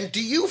third. And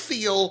do you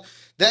feel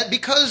that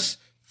because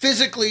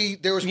physically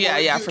there was more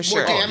damage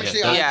to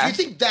the eye? Do you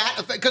think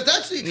that because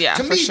that's to me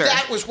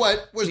that was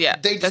what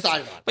they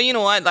decided on. But you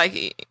know what? Like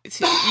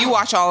you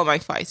watch all of my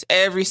fights,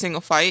 every single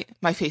fight,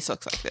 my face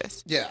looks like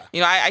this. Yeah. You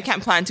know, I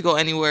can't plan to go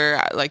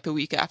anywhere like the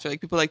week after.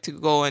 Like people like to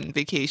go on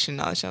vacation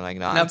and all that shit. Like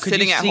no, now, I'm could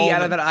sitting you at see home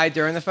out of that eye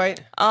during the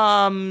fight?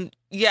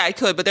 Yeah, I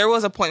could, but there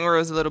was a point where it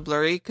was a little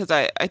blurry because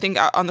I think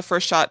on the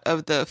first shot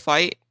of the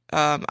fight,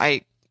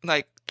 I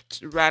like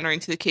ran her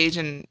into the cage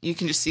and you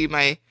can just see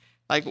my.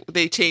 Like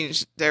they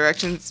changed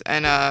directions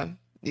and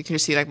you can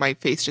just see like my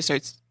face just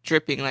starts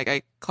dripping. Like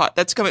I caught,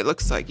 that's how it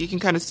looks like. You can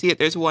kind of see it.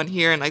 There's one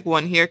here and like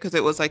one here because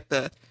it was like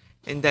the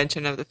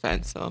indentation of the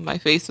fence. So my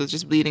face was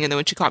just bleeding. And then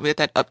when she caught me with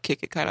that up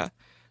kick, it kind of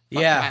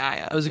my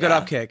eye up. It was a good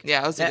up kick.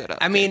 Yeah, it was a good up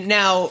I mean,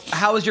 now,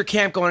 how was your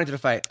camp going into the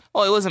fight?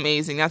 Oh, it was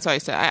amazing. That's why I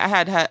said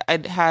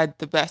I'd had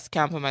the best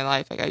camp of my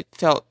life. Like I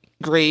felt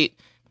great.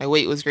 My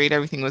weight was great.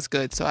 Everything was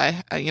good. So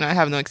I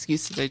have no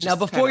excuses. Now,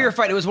 before your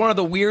fight, it was one of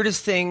the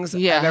weirdest things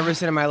I've ever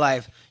seen in my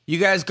life. You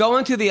guys go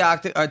into the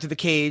to the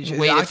cage,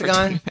 the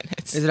octagon. For 20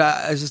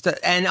 minutes.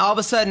 And all of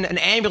a sudden, an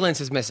ambulance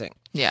is missing.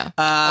 Yeah.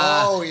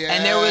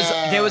 And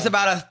there was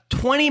about a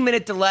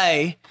 20-minute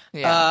delay.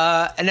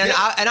 Yeah. And then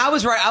I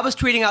was right. I was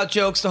tweeting out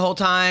jokes the whole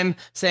time,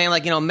 saying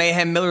like,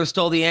 Mayhem Miller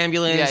stole the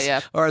ambulance,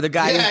 or the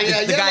guy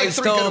the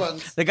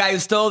guy who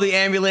stole the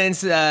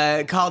ambulance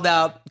called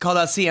out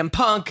CM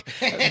Punk.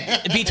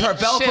 Vitor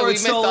Belfort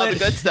stole all it. the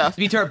good stuff.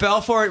 Vitor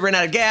Belfort ran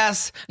out of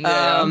gas.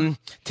 Yeah.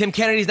 Tim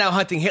Kennedy's now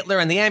hunting Hitler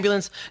and the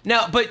ambulance.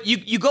 Now, but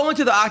you go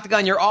into the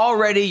octagon, you're all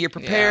ready, you're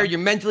prepared, you're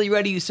mentally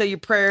ready, you say your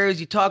prayers,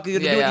 you talk, you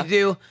do what you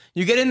do.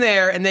 You get in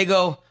there and they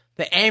go,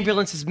 the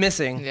ambulance is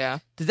missing. Yeah.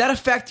 Did that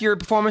affect your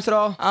performance at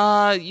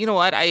all? You know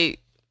what?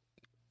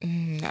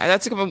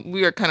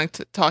 We were kind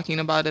of talking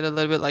about it a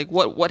little bit. Like,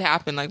 what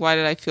happened? Like, why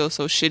did I feel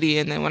so shitty?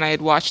 And then when I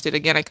had watched it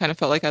again, I kind of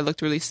felt like I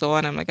looked really slow.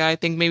 And I'm like, I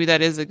think maybe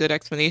that is a good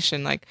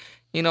explanation. Like,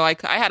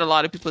 I had a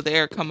lot of people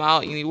there come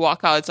out. You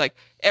walk out, it's like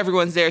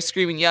everyone's there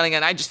screaming, yelling,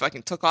 and I just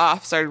fucking took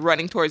off, started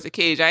running towards the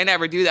cage. I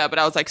never do that, but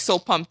I was like so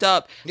pumped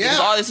up. Because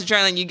all this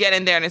adrenaline, you get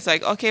in there and it's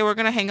like, okay, we're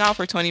going to hang out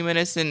for 20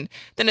 minutes. And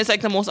then it's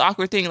like the most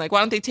awkward thing. Like, why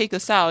don't they take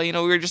us out? We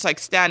were just like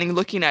standing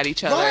looking at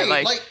each other.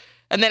 Right,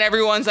 and then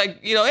everyone's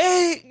like,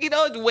 hey,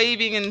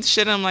 waving and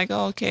shit. And I'm like,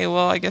 oh, okay,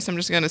 well, I guess I'm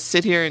just going to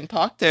sit here and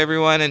talk to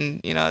everyone.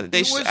 And,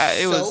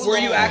 Were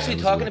you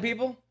actually talking to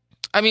people?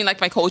 I mean,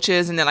 like my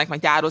coaches, and then like my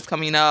dad was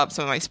coming up,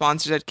 some of my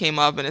sponsors that came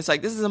up, and it's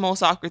like, this is the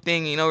most awkward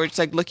thing, we're just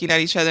like looking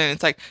at each other, and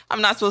it's like, I'm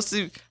not supposed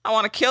to, I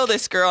want to kill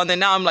this girl, and then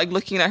now I'm like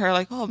looking at her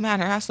like, oh man,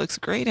 her ass looks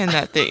great in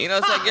that thing,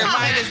 it's like your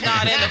mind is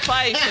not in the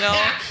fight,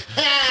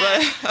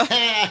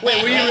 But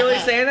wait, were you really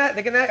saying that,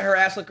 thinking that her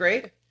ass looked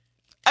great?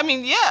 I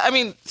mean,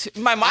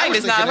 my mind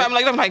is not. I'm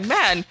like,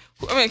 man.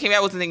 I mean, I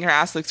wasn't thinking her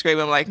ass looks great,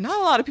 but I'm like, not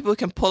a lot of people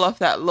can pull off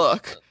that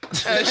look.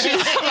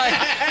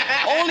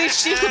 Only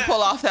she could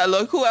pull off that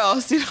look. Who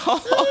else?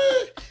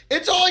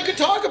 It's all I could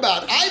talk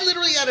about. I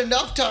literally had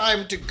enough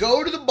time to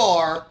go to the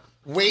bar,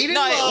 wait in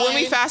line. When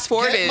we fast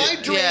forwarded, get my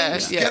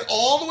drinks, get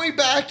all the way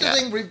back to the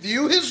thing,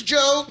 review his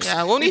jokes.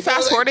 Yeah, when we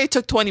fast forwarded, it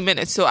took 20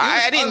 minutes. So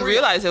I didn't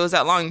realize it was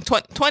that long.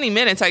 20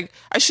 minutes. I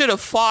should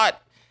have fought.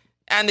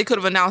 And they could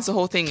have announced the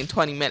whole thing in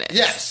 20 minutes.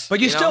 Yes. But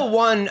you still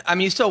won. I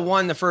mean, you still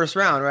won the first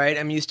round, right?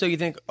 I mean, you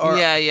think...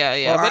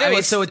 Yeah.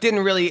 But so it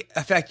didn't really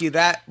affect you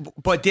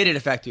but did it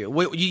affect you?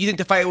 You think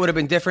the fight would have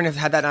been different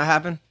had that not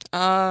happened?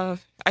 I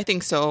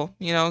think so.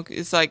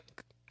 It's like...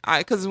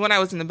 Because when I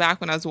was in the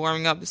back, when I was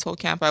warming up this whole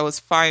camp, I was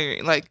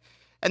firing.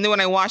 And then when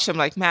I watched, I'm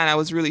like, man, I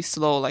was really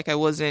slow. Like,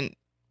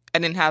 I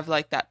didn't have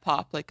like that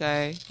pop like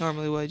I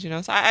normally would,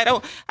 So I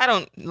don't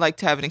like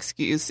to have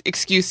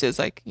excuses.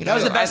 Like, that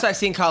was the best I've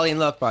seen Colleen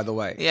look, by the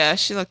way. Yeah,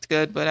 she looked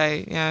good, but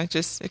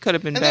it could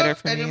have been better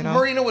for me.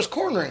 Marina was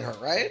cornering her,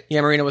 right?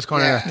 Yeah, Marina was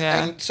cornering her.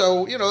 Yeah. And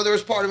so there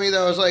was part of me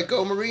that was like,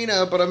 go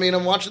Marina, but I mean,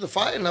 I'm watching the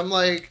fight and I'm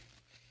like,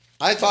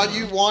 I thought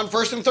you won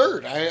first and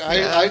third.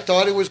 I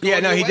thought it was going Yeah,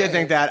 no, he way. did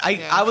think that.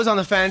 I was on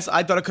the fence.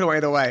 I thought it could have went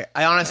either way.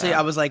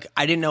 I was like,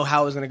 I didn't know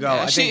how it was going to go.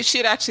 Yeah,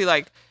 she'd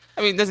actually I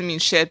mean, it doesn't mean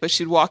shit, but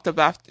she'd walked up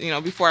after,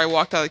 before I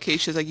walked out of the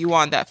cage, she was like, you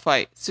won that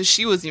fight. So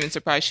she was even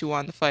surprised she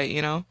won the fight, So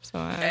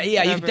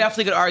you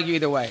definitely could argue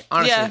either way,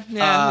 honestly. Yeah, it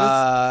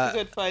was a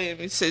good fight. I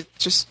mean, it's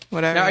just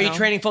whatever. Now, are you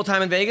training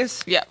full-time in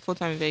Vegas? Yeah,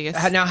 full-time in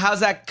Vegas. Now,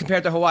 how's that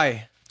compared to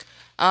Hawaii?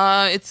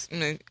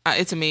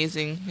 It's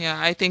amazing. Yeah,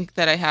 I think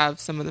that I have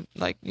some of the,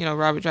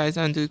 Robert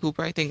Dryzell and Dewey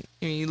Cooper, I think,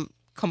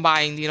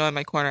 combined, in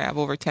my corner, I have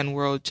over 10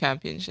 world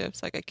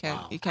championships. Like, you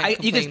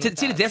can't you can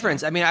see the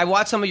difference. I mean, I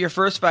watched some of your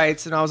first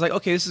fights, and I was like,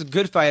 okay, this is a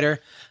good fighter.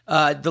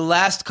 The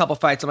last couple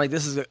fights, I'm like,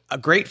 this is a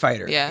great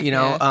fighter. Yeah,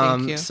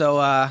 thank you.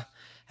 So,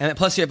 and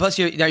plus you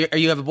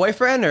have a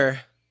boyfriend, or?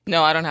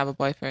 No, I don't have a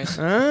boyfriend.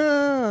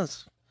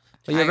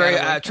 You're a very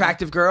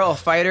attractive girl, a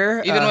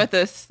fighter. Even with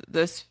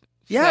this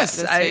Yes,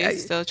 This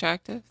face still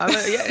attractive.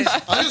 Yeah.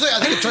 Honestly, I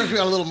think it turns me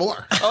on a little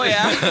more. Oh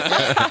yeah.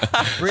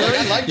 Really?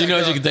 I like that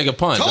girl. She can take a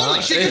punch. Totally,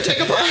 huh? she can take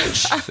a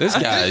punch. This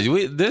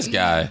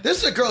guy. This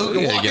is a girl who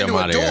can walk get him into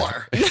a outta here.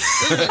 door.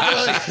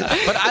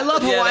 But I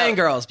love Hawaiian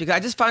girls because I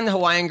just find the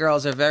Hawaiian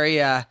girls are very,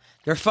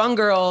 they're fun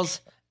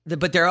girls,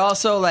 but they're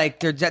also like,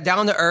 they're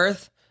down to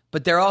earth,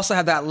 but they also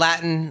have that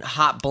Latin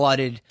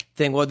hot-blooded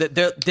thing. Well,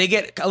 they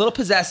get a little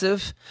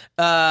possessive,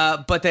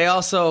 but they're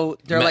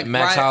like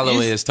Max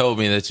Holloway has told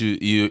me that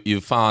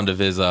you fond of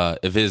his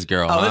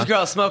girl. Oh, huh? his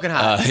girl's smoking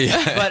hot.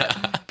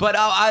 Yeah. But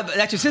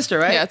that's your sister,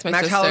 right? Yeah, it's my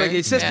Max sister. Holloway's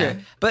your sister. Yeah.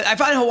 But I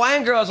find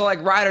Hawaiian girls are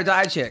like ride or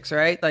die chicks,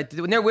 right? Like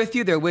when they're with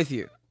you, they're with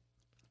you.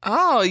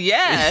 Oh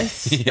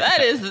yes,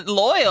 that is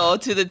loyal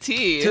to the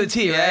T. To the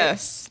T, right?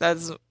 Yes,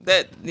 that's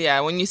that. Yeah,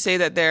 when you say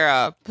that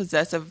they're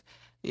possessive,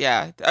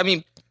 yeah, I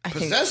mean, I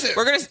think Possessive?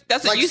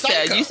 that's what Like you psycho.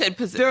 said. You said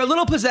possessive, They're a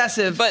little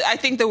possessive, but I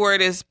think the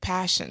word is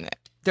passionate,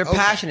 they're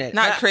passionate.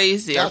 not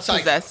crazy or Not psycho,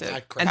 possessive.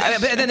 not crazy.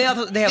 And then they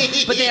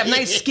have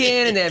nice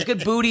skin and they have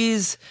good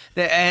booties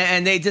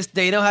and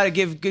they know how to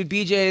give good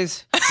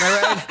BJs. Am I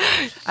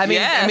right?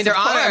 Yes, they're of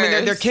honor. I mean,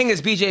 their course. king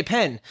is BJ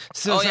Penn.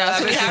 So, Oh yeah,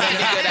 so we have to be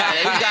good at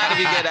it. We got to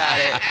be good at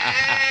it.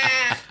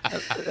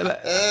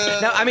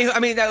 now,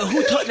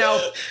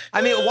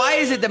 why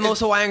is it that most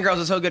Hawaiian girls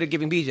are so good at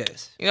giving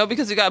BJs? You know,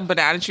 because we got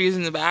banana trees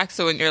in the back.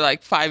 So when you're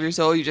like 5 years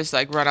old, you just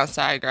like run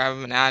outside, grab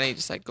a banana, you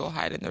just like go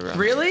hide in the room.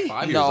 Really?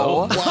 5 years No.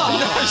 old.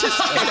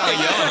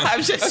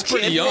 I'm just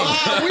Pretty kidding. young. Wow,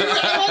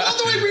 I love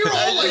the way we were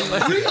all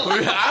like,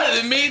 really? I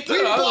didn't mean to.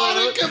 We bought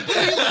it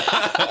completely.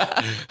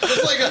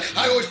 It's like,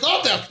 I always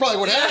thought that's probably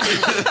what happened.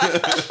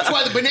 That's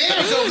why the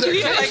bananas over there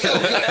taste so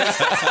good.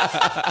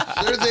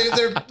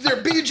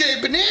 They're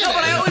BJ bananas. No,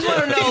 but I always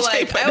want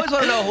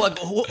to know,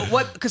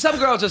 what, because some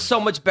girls are so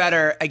much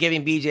better at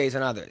giving BJs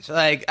than others.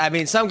 Like, I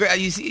mean, some girls,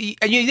 you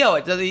know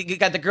it. You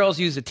got the girls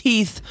use the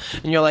teeth,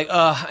 and you're like,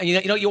 and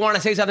you want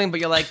to say something, but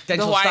you're like, then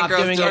The she'll Hawaiian stop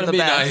girls doing do it. it the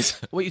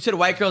best. What you said,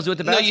 white girls do it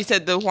the No, best. you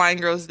said the Hawaiian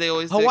girls, they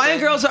always do Hawaiian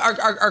good. girls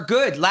are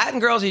good. Latin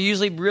girls are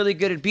usually really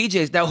good at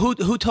BJs. Now,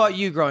 who taught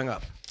you growing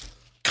up?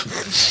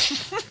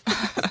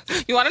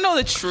 You want to know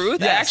the truth?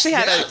 Yes, I actually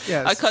had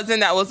yes. a cousin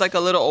that was like a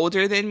little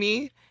older than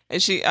me.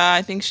 And she,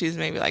 I think she's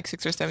maybe like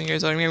 6 or 7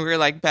 years older. I mean, we were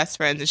like best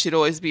friends, and she'd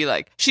always be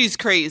like, she's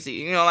crazy.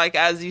 You know, like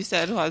as you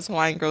said, as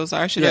Hawaiian girls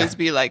are, she'd always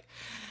be like,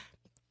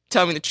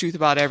 tell me the truth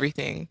about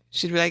everything.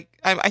 She'd be like,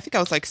 I think I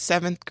was like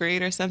 7th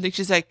grade or something.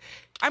 She's like,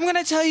 I'm going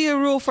to tell you a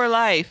rule for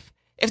life.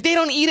 If they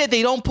don't eat it,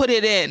 they don't put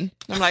it in.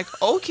 I'm like,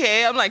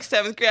 okay. I'm like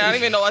 7th grade. I don't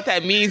even know what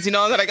that means. You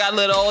know, and then I got a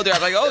little older.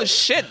 I'm like, oh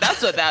shit,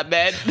 that's what that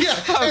meant. Yeah.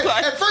 I'm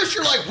like, At first,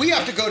 you're like, we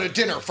have to go to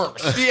dinner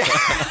first. yeah.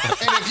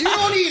 And if you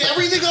don't eat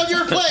everything on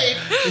your plate,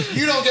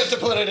 you don't get to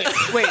put it in.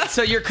 Wait,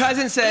 so your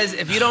cousin says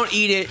if you don't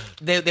eat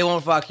it, they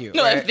won't fuck you.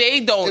 No, right? if they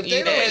don't If eat they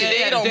it, don't eat if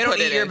it, they don't if put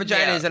eat it your in, vaginas,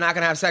 yeah. they're not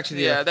gonna have sex with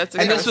you. Yeah, that's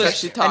and exactly this what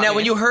she taught And now, me.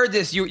 when you heard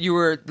this, you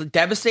were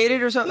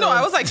devastated or something? No,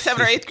 I was like 7th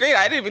or 8th grade.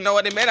 I didn't even know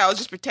what it meant. I was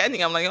just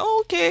pretending. I'm like, oh,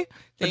 okay.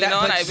 But, You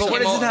know, and I but what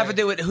became does this have over. to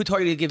do with who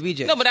taught you to give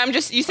BJ? No, but I'm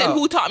just, you said Oh.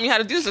 who taught me how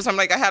to do this? So I'm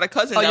like, I had a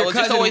cousin Oh, that your was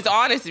just cousin- always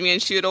honest with me,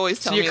 and she would always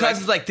tell your me,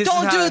 cousin's like, this is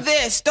don't how- do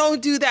this,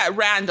 don't do that,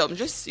 random.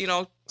 Just, you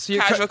know, So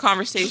your casual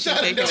conversation,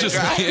 taking a Just-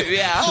 drive.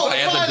 Yeah. Oh,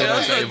 At the by the dinner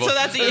way, table. So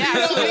that's, yeah,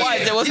 that's what it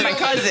was. It was my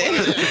cousin.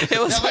 It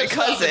was Now my let's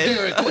stop and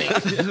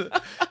cousin. do it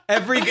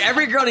quick.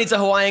 Every girl needs a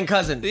Hawaiian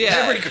cousin.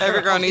 Yeah,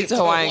 every girl needs a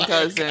Hawaiian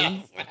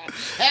cousin.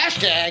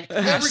 Hashtag,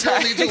 every girl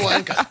needs a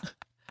Hawaiian cousin.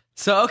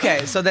 So all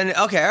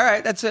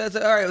right, that's all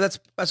right.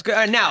 That's good.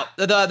 All right, now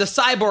the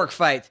cyborg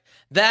fight,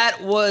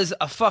 that was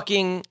a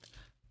fucking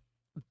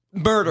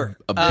murder,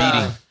 A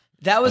beating.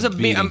 That was a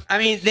beating. I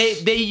mean,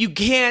 they you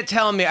can't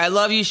tell me. I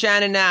love you,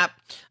 Shannon Knapp.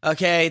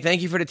 Okay,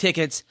 thank you for the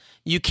tickets.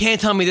 You can't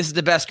tell me this is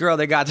the best girl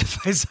they got to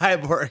fight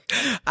Cyborg.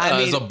 I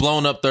mean, it's a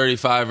blown up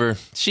 35er.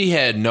 She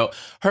had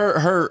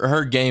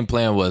her game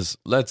plan was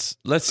let's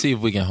see if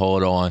we can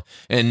hold on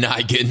and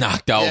not get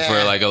knocked out for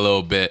Yeah. like a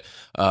little bit.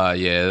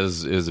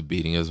 It was a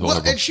beating. It was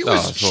horrible. Well, and she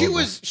horrible.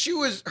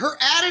 was her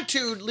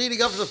attitude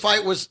leading up to the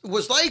fight was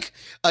like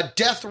a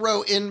death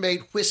row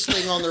inmate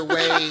whistling on their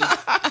way.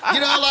 You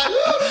know, like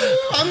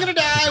I'm gonna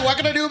die. What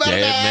can I do about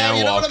it? Dead man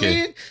You know what I walking.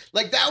 mean?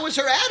 Like that was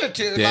her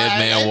attitude. Dead like,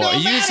 man it walk. don't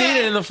You matter. seen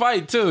it in the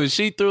fight too.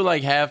 She threw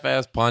like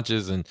half-ass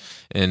punches and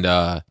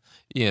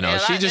you know,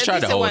 she just tried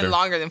to It hold went her.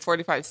 longer than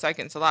 45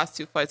 seconds. The last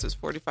 2 fights was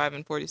 45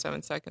 and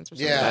 47 seconds or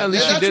something. Yeah, At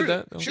least she that's did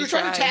what- that. She was She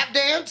trying to tried. tap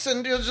dance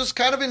and just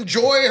kind of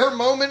enjoy her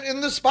moment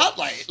in the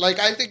spotlight. Like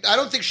I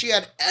don't think she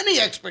had any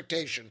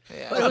expectation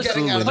of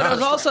getting out of but it the was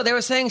first also round. they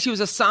were saying she was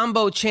a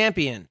sambo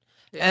champion,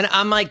 and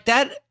I'm like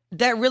that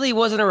really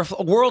wasn't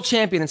a world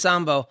champion in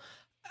sambo.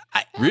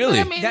 Really?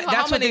 I mean, That's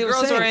how what many they were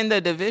girls saying. were in the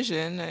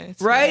division?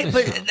 It's- Right,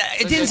 but it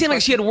good didn't seem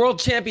like she question. had world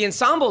champion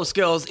sambo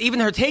skills. Even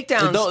her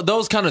takedowns.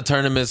 Those kind of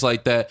tournaments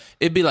like that,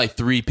 it'd be like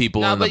 3 people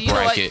No, in the but you know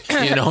what?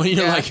 bracket. You know,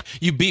 you're Yeah. like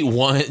you beat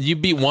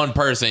one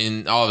person,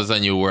 and all of a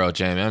sudden you're world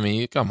champion. I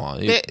mean, come on.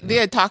 They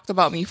had talked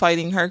about me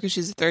fighting her because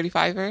she's a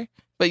 35er.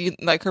 But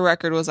like her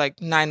record was like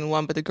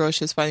 9-1, but the girl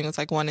she was fighting was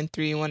like 1-3,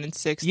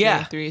 1-6,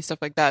 Yeah. 3-3, stuff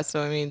like that.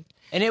 So I mean,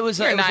 And it was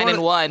You're it was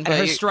 9-1, and but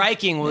her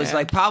striking was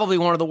like probably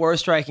one of the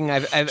worst striking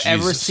I've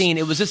ever seen.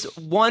 It was just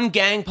one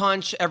gang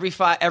punch every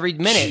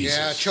minute.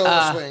 Yeah,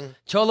 cholo swing.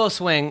 Cholo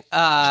swing.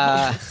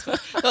 No,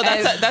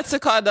 that's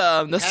called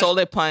the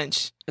Sole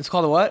punch. It's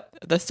called a what?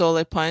 The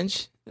Sole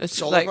punch. It's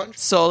Sole like punch?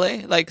 Sole,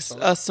 like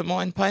a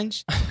Samoan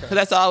punch. But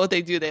that's all what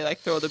they do. They like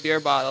throw the beer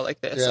bottle like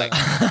this. Yeah.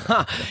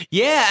 Like,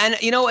 Yeah, and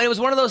it was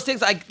one of those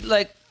things.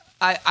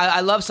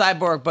 I love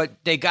Cyborg, but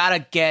they gotta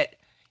get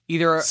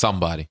either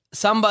Somebody.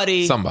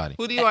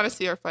 who do you want to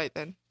see her fight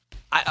then?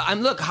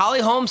 I'm look.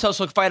 Holly Holmes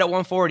also fight at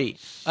 140.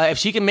 If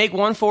she can make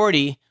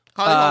 140,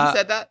 Holly Holmes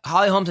said that?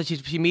 Holly Holmes said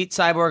she meets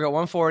Cyborg at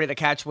 140 at a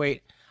catch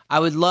weight. I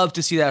would love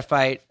to see that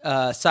fight.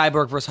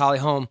 Cyborg versus Holly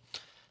Holm.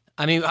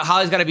 I mean,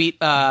 Holly's got to beat.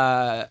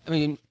 Holly's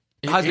going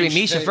to beat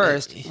Misha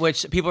first,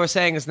 which people are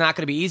saying is not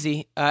going to be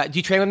easy. Do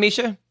you train with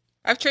Misha?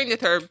 I've trained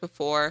with her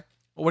before.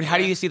 How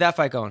do you see that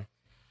fight going?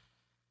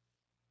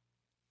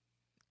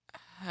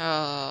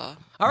 Oh.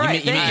 All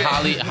right, You mean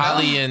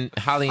Holly and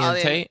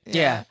Tate?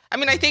 Yeah. I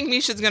mean, I think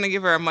Misha's going to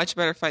give her a much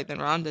better fight than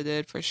Ronda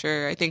did, for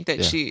sure. I think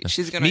that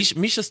she's going to...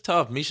 Misha's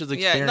tough. Misha's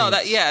experienced.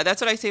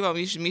 That's what I say about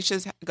Misha.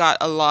 Misha's got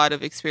a lot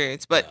of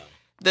experience, but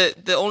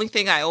the only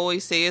thing I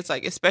always say is,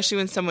 like, especially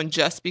when someone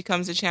just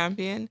becomes a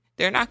champion,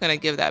 they're not going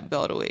to give that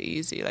belt away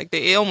easy. Like,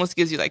 it almost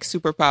gives you, like,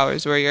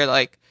 superpowers where you're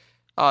like,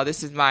 oh,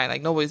 this is mine.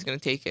 Like, nobody's going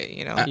to take it,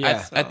 you know?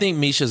 I think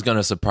Misha's going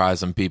to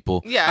surprise some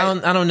people. Yeah.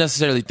 I don't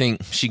necessarily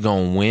think she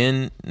going to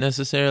win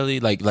necessarily,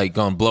 like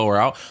going to blow her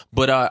out.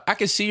 But I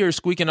could see her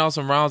squeaking out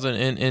some rounds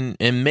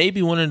and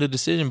maybe winning the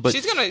decision. But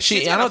she's gonna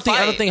I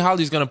don't think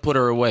Holly's going to put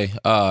her away.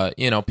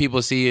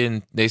 People see it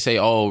and they say,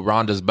 oh,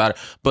 Ronda's better.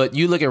 But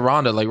you look at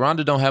Ronda, like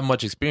Ronda don't have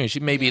much experience. She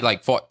maybe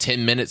like fought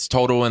 10 minutes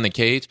total in the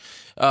cage.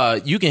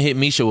 You can hit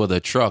Misha with a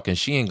truck and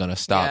she ain't going to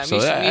stop.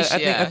 Yeah,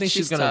 I think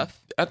she's going to...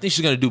 I think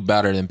she's going to do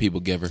better than people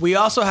give her. We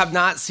also have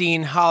not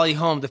seen Holly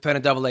Holm defend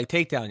a double leg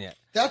takedown yet.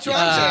 That's what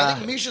I'm saying. I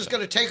think Misha's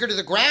going to take her to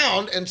the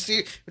ground and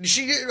see.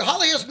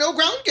 Holly has no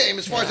ground game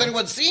as far as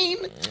anyone's seen.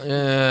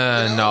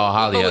 No,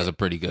 Holly has a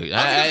pretty good.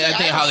 I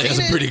think Holly has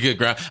a pretty good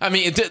ground. I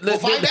mean, We'll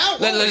find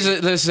out.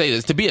 Let's say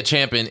this: to be a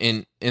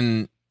champion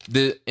in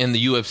the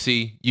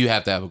UFC, you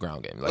have to have a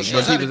ground game. Like She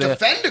knows how to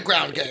defend a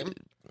ground game.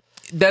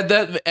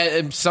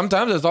 That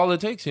sometimes that's all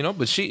it takes,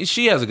 But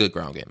she has a good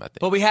ground game, I think.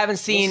 But we haven't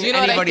seen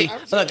anybody.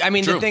 Look, I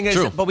mean, the thing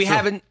is, but we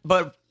haven't.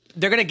 But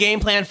they're going to game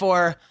plan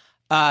for.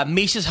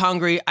 Misha's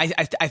hungry. I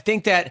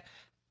think that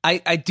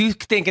I do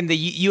think in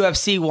the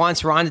UFC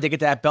wants Ronda to get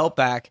that belt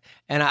back,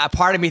 and a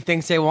part of me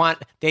thinks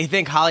they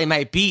think Holly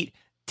might beat.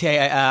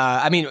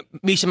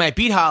 Misha might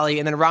beat Holly,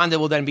 and then Ronda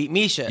will then beat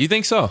Misha. You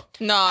think so?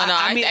 No.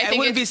 I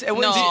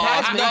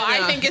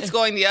think it's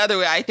going the other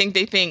way. I think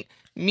they think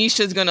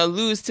Misha's gonna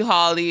lose to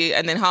Holly,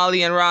 and then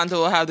Holly and Ronda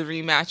will have the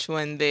rematch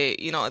when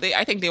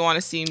I think they want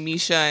to see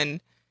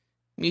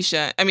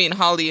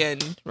Holly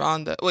and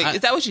Ronda. Wait,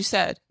 is that what you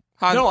said?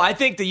 No, I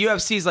think the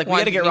UFC's like, we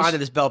got to get Ronda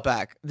this belt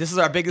back. This is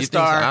our biggest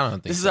star. So? I don't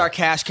think this so. is our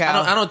cash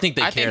cow. I don't think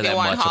they care that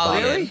much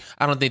about it.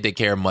 I don't think they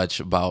care much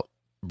about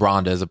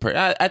Ronda as a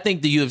person. I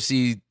think the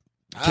UFC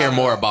care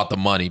more about the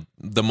money.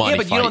 The money. Yeah,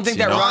 but you don't think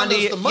that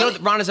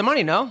Ronda's the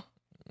money? No.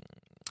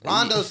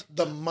 Ronda's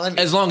the money.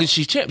 As long as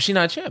she's champ, she's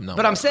not champ. No,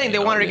 but I'm saying they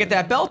want her to get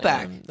that belt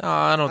back. No,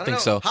 I don't think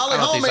so.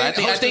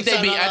 I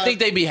think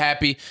they'd be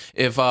happy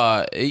if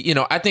I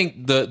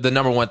think the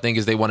number one thing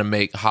is they want to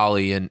make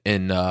Holly and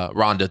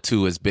Ronda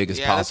 2 as big as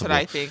possible. That's what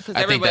I think.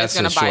 Because everybody's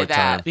going to buy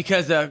that.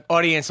 Because the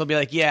audience will be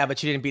like, yeah, but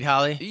she didn't beat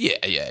Holly.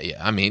 Yeah.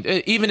 I mean,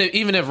 even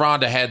if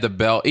Ronda had the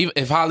belt, even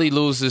if Holly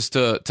loses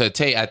to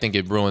Tate, I think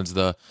it ruins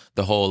the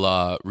whole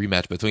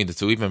rematch between the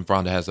two. Even if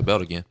Ronda has the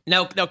belt again.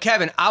 Now,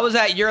 Kevin, I was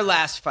at your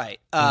last fight.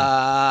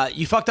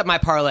 You fucked up my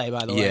parlay,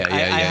 by the way. I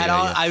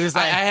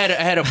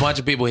had a bunch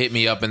of people hit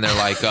me up, and they're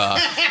like,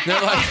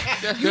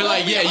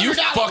 you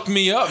fucked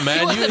me up,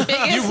 man.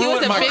 You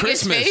ruined my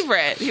Christmas.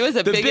 He was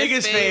the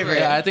biggest favorite.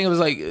 Yeah, I think it was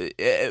like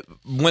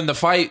when the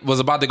fight was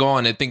about to go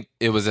on. I think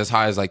it was as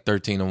high as like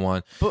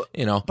 13-1.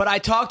 But I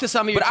talked to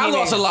some of your. But I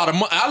lost a lot of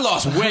money. I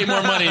lost way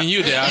more money than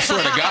you did. I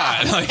swear to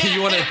God. Like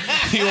you want to.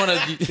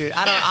 Dude,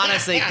 I don't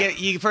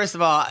honestly. First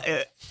of all.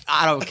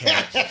 I don't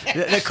care.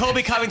 The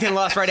Kobe Covington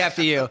lost right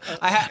after you. He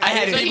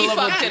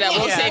fucked it up.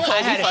 We'll say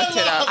Kobe fucked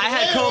it up. I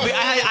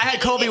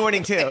had Kobe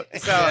winning too.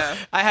 So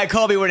I had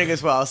Kobe winning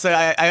as well. So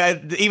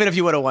I even if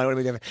you would have won, it would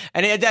have been different.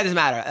 And that doesn't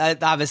matter.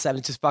 Obviously,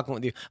 I'm just fucking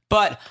with you.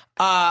 But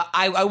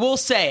I will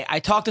say, I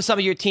talked to some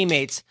of your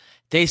teammates.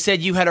 They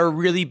said you had a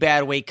really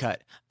bad weight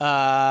cut.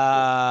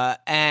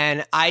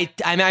 And I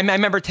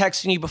remember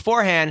texting you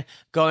beforehand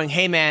going,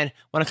 hey man,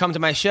 want to come to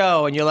my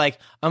show? And you're like,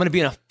 I'm going to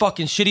be in a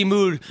fucking shitty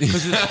mood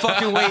because of this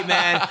fucking weight,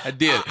 man. I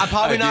did. I'm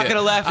probably not going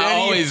to laugh at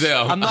any of you.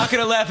 I'm not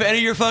going to laugh at any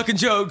of your fucking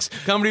jokes.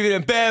 I'm going to be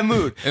in a bad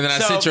mood. And then I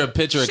sent you a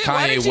picture of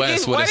Kanye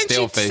West with a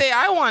stale face. Why didn't you say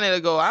I wanted to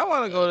go? I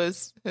want to go to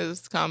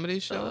his comedy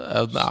show.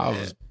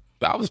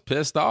 I was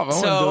pissed off. I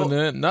wasn't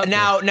doing nothing.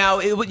 Now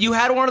you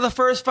had one of the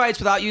first fights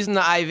without using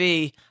the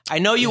IV. I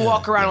know you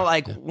walk around at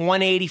like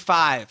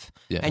 185,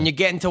 and you're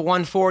getting to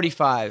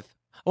 145,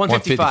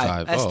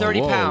 155. That's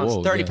 30 pounds.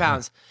 30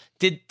 pounds.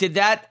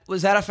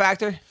 Was that a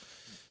factor?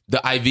 The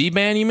IV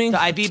band, you mean?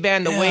 The IV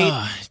band, the weight.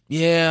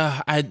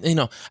 Yeah, I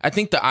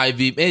think the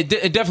IV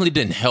it definitely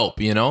didn't help.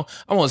 I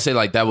won't say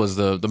like that was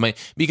the main,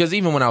 because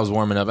even when I was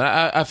warming up,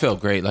 I felt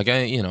great. Like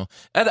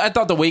I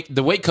thought the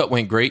weight cut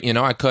went great.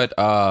 I cut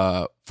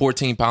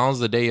 14 pounds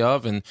the day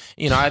of, and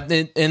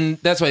and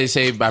that's why they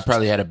say I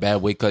probably had a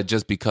bad weight cut,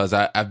 just because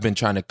I've been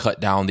trying to cut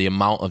down the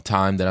amount of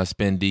time that I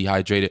spend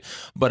dehydrated.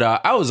 But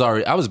I was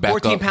back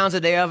 14 up. pounds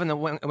a day of, and it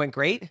went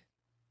great.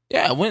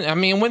 Yeah, it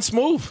went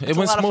smooth. It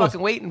went smooth. A lot of fucking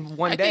weight in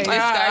one day.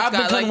 I've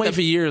been cutting weight for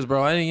years,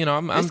 bro.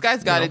 This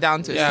guy's got it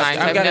down to a science.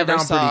 I got it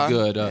down pretty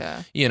good.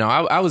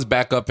 I was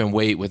back up in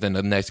weight within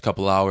the next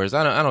couple hours.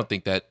 I don't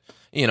think that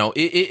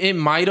it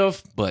might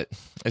have, but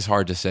it's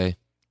hard to say.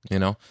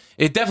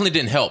 It definitely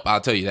didn't help.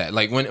 I'll tell you that.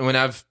 Like when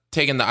I've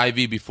taken the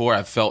IV before,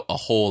 I felt a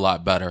whole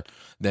lot better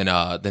than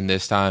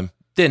this time.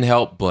 Didn't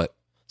help, but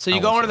so you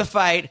go into the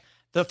fight.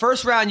 The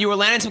first round, you were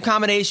landing some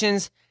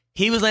combinations.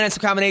 He was landing some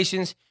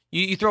combinations.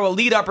 You throw a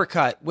lead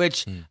uppercut,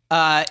 which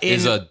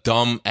is a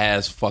dumb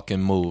ass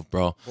fucking move,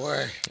 bro.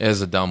 Boy,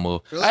 it's a dumb move.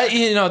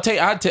 Really? I'll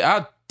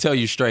tell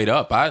you straight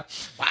up. When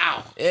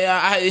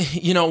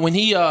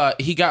he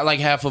got like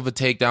half of a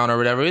takedown or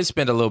whatever, it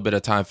spent a little bit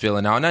of time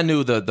feeling out, and I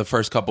knew the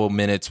first couple of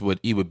minutes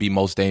he would be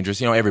most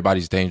dangerous.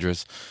 Everybody's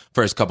dangerous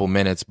first couple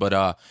minutes,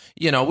 but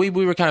we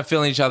were kind of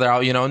feeling each other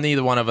out.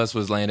 Neither one of us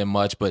was landing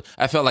much, but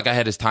I felt like I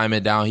had his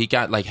timing down. He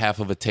got like half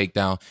of a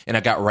takedown, and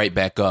I got right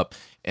back up.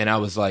 And I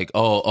was like,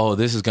 oh,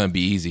 this is gonna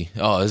be easy.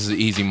 Oh, this is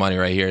easy money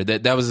right here.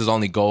 That was his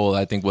only goal,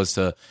 I think, was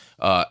to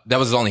that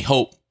was his only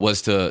hope,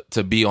 was to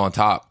be on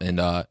top and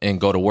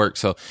go to work.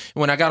 So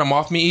when I got him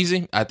off me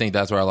easy, I think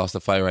that's where I lost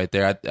the fight right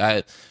there.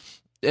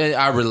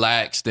 I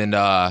relaxed, and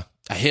I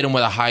hit him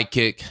with a high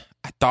kick.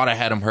 I thought I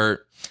had him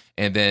hurt.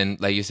 And then,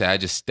 like you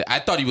said, I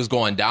thought he was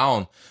going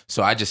down,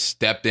 so I just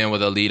stepped in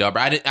with a lead up.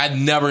 I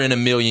never in a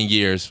million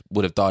years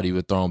would have thought he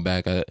would throw him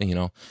back.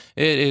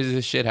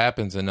 Shit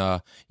happens, and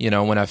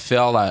when I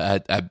fell,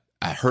 I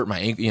hurt my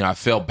ankle. I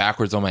fell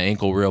backwards on my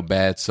ankle real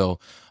bad. So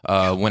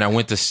when I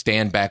went to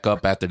stand back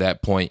up after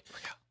that point,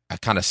 I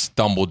kind of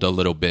stumbled a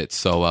little bit.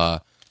 So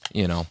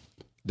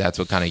that's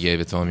what kind of gave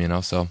it to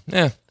him. So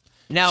yeah.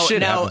 Now,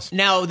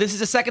 this is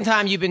the second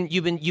time you've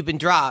been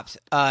dropped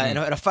in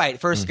a fight.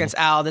 First against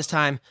Al, this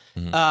time.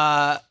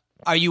 Are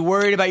you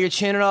worried about your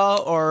chin at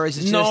all, or is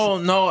it just...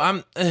 No?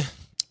 I'm.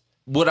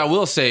 What I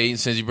will say,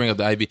 since you bring up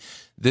the IV,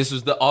 this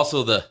was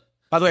also the.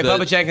 By the way,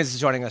 Bubba Jenkins is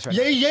joining us right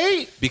now.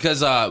 Yay!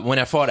 Because when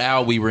I fought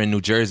Al, we were in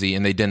New Jersey,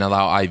 and they didn't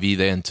allow IV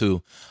then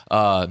too.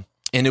 And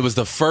it was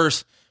the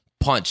first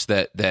punch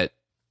that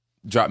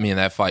dropped me in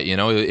that fight.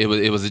 It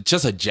was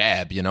just a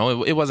jab.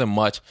 It wasn't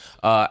much.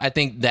 I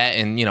think that,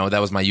 and that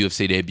was my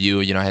UFC debut.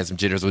 I had some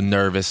jitters, was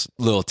nervous, a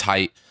little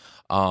tight.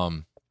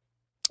 Am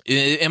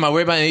I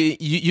worried about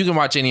it? You can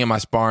watch any of my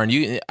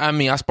sparring.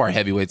 I spar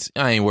heavyweights.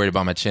 I ain't worried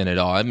about my chin at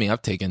all.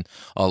 I've taken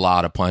a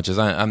lot of punches.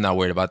 I'm not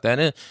worried about that.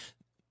 And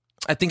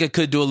I think I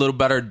could do a little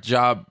better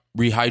job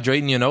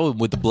rehydrating,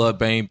 with the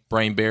blood-brain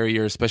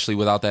barrier, especially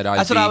without that IV.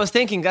 That's what I was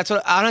thinking.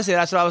 Honestly,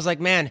 that's what I was like,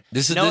 man.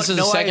 This is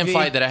the second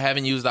fight that I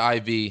haven't used the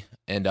IV.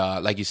 And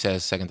like you said,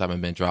 second time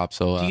I've been dropped.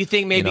 So do you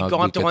think maybe going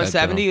up to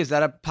 170, is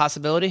that a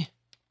possibility?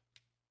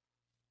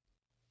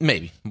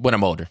 Maybe when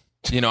I'm older.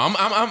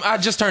 I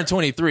just turned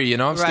 23.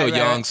 I'm still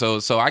young,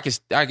 so I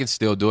can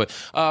still do it.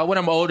 When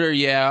I'm older,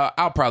 yeah,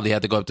 I'll probably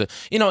have to go up to.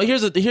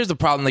 Here's the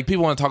problem. Like,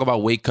 people want to talk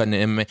about weight cutting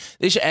in MMA.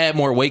 They should add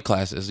more weight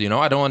classes.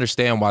 I don't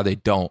understand why they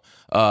don't.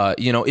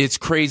 It's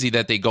crazy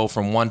that they go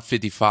from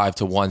 155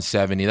 to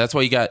 170. That's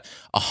why you got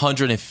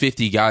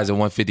 150 guys at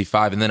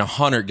 155 and then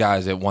 100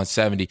 guys at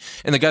 170.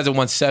 And the guys at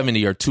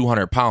 170 are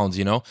 200 pounds.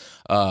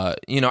 I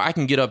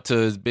can get up to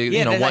as big,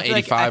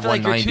 185, I feel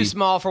like 190. you're too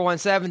small for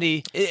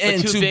 170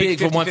 and too big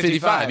for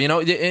 155.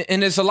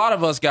 And there's a lot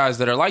of us guys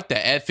that are like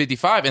that at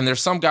 55, and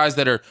there's some guys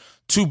that are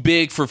too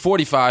big for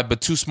 45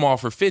 but too small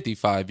for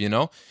 55.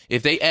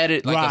 If they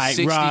added like a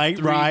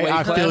 63 right. weight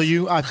I class, feel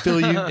you.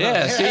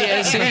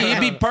 yeah, see, he'd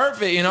be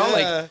perfect.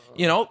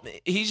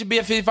 He should be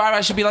a 55.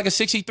 I should be like a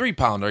 63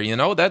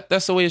 pounder.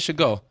 That's the way it should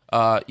go.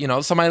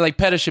 Somebody like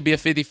Pettis should be a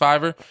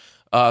 55er.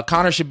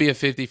 Connor should be a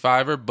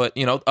 55er, but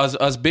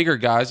us bigger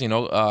guys,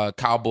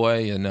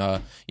 Cowboy and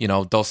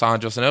Dos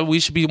Anjos, and we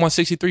should be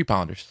 163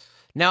 pounders.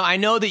 Now, I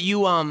know that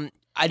you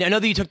I know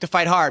that you took the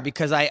fight hard,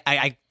 because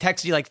I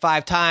texted you like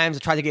 5 times. I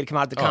tried to get to come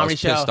out to the comedy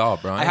show. I was pissed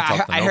off, bro.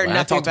 I heard nothing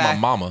I talked back. to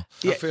my mama.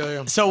 I feel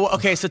you. So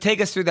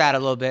take us through that a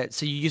little bit.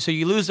 So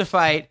you lose the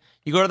fight.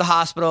 You go to the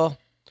hospital,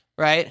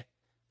 right?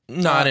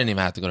 No, I didn't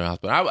even have to go to the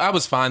hospital. I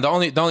was fine. The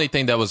only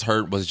thing that was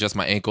hurt was just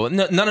my ankle.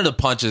 None of the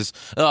punches.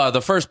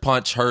 The first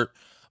punch hurt.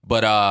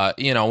 But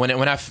when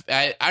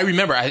I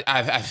remember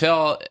I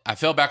fell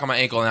back on my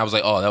ankle, and I was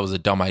like, oh, that was a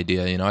dumb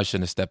idea. I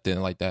shouldn't have stepped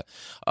in like that.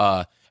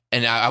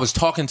 And I was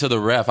talking to the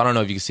ref. I don't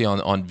know if you can see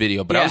on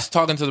video, but I was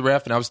talking to the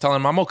ref, and I was telling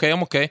him I'm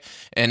okay.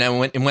 And then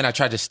when I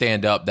tried to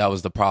stand up, that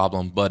was the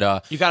problem. But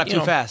you got up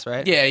too fast,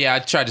 right? Yeah. I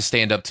tried to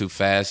stand up too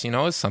fast.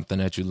 It's something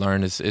that you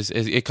learn.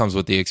 It comes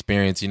with the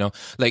experience.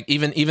 Like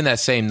even that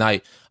same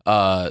night,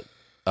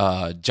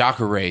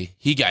 Jacare,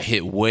 he got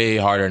hit way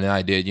harder than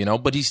I did,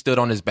 but he stood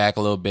on his back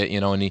a little bit,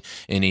 and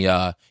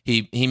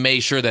he made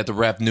sure that the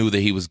ref knew that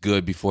he was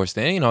good before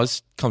standing.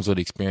 It comes with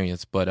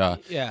experience, but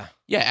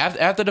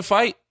after the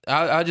fight,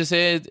 I just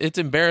said it's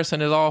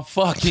embarrassing as all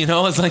fuck.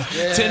 It's like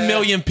 10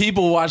 million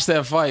people watch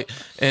that fight,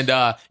 and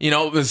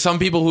some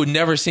people who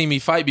never seen me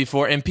fight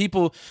before, and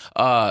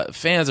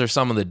fans are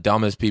some of the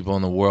dumbest people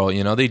in the world.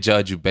 They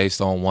judge you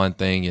based on one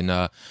thing,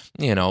 and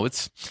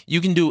it's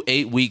you can do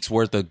 8 weeks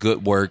worth of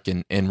good work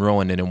and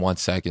ruin it in 1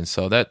 second.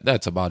 So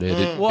that's about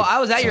it. Well, I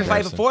was at your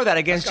fight before that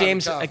against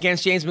James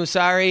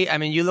Musari. I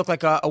mean, you look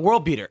like a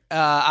world beater.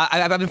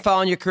 I've been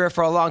following your career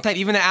for a long time.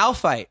 Even the Al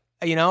fight.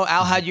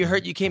 Al had you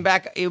hurt, you came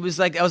back. It was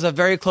a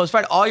very close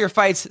fight. All your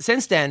fights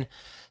since then.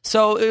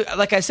 So,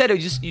 like I said, you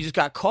just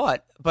got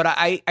caught. But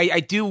I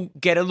do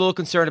get a little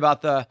concerned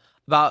about the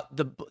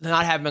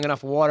not having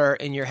enough water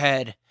in your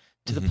head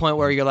to the point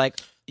where you're like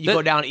you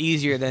go down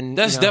easier than.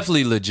 That's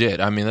definitely legit.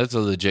 I mean, that's a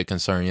legit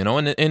concern,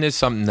 and it's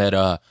something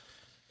that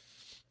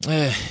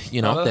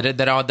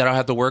that I'll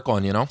have to work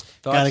on.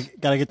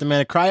 Gotta get the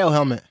man a cryo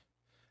helmet.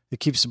 It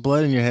keeps the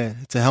blood in your head.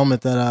 It's a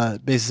helmet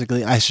that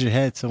basically ices your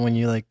head. So when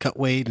you cut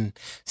weight and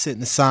sit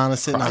in the sauna,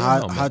 sit in a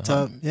hot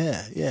tub,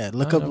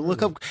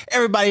 look up.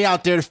 Everybody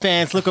out there, the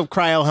fans, look up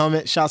cryo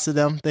helmet. Shouts to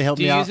them. They help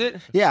me out. Do you use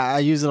it? Yeah, I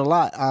use it a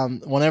lot.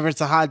 Whenever it's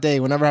a hot day,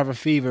 whenever I have a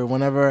fever,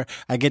 whenever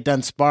I get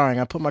done sparring,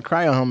 I put my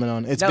cryo helmet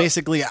on. It's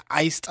basically an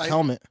iced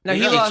helmet. Now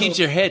it keeps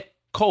your head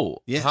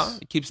cold. Yes,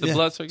 it keeps the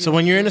blood circulating. So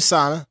when you're in a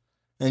sauna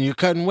and you're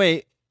cutting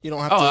weight. You don't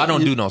have to. I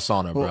don't do no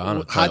sauna, bro. I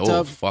don't hot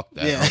tub. Fuck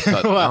that. Yeah.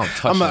 I don't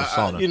touch no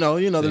sauna. You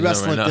know the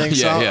wrestling thing.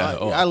 So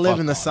I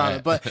live in the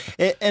sauna. That. But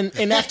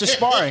and after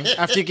sparring,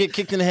 after you get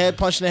kicked in the head,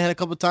 punched in the head a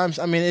couple of times,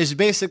 I mean, it's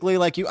basically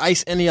like you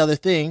ice any other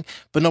thing,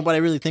 but nobody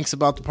really thinks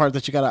about the part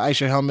that you got to ice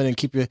your helmet and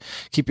keep your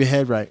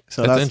head right.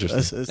 So that's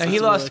interesting. Now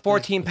he lost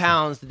 14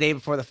 pounds the day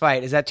before the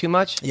fight. Is that too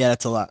much? Yeah,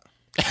 that's a lot.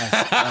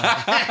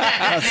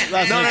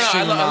 That's no.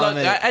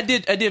 I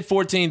did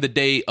 14 the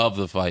day of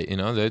the fight.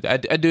 I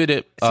did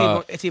it.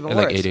 It's even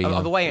like worse. 8 a.m.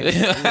 Of the weigh-in.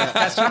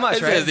 That's too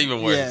much, right? It's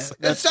even worse. Yeah,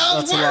 that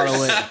sounds worse. A lot of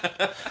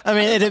weight. I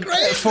mean,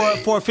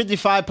 for a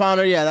 55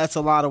 pounder, that's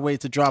a lot of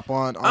weight to drop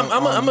on.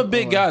 I'm a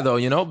big guy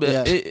though,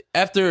 but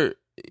after.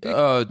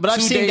 But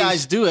I've seen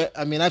guys do it.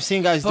 I mean, I've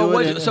seen guys do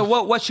it. So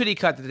what should he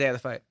cut the day of the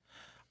fight?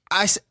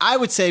 I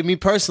would say, me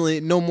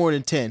personally, no more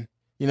than 10.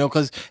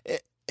 Because.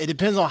 It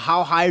depends on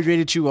how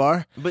hydrated you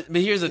are. But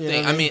here's the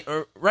thing. I mean,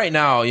 right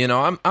now,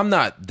 I'm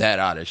not that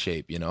out of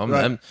shape.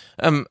 Right.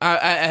 I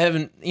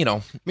haven't.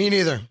 Me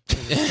neither. But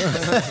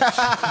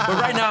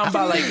right now I'm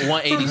about like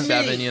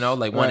 187.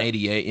 Like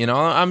 188.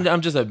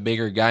 I'm just a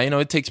bigger guy.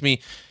 It takes me.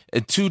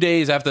 2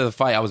 days after the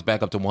fight, I was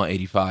back up to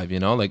 185.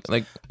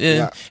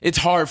 It's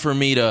hard for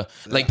me to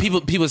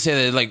people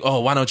say that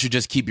why don't you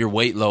just keep your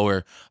weight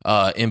lower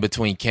in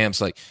between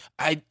camps?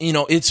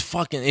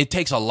 It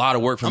takes a lot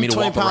of work for me to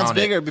walk around. 20 pounds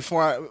bigger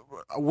before I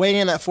weigh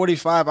in at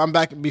 45. I'm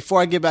back before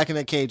I get back in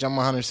that cage. I'm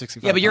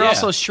 165. Yeah, but you're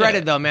also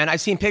shredded though, man.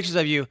 I've seen pictures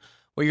of you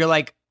where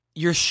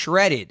you're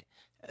shredded.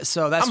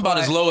 So that's I'm about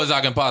as low as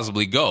I can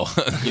possibly go.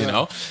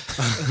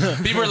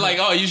 People are like,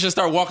 "Oh, you should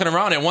start walking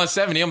around at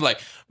 170." I'm like,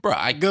 bro,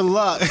 good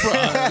luck. Bro,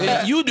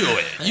 you do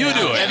it. You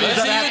do it.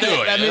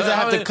 That means I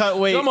have to cut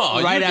weight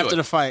right after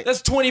the fight.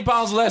 That's 20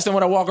 pounds less than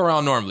what I walk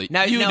around normally.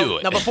 Now you do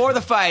it. Now, before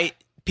the fight,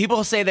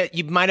 people say that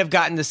you might have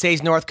gotten the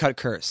Sage Northcutt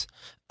curse.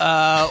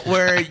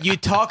 Where you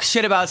talk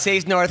shit about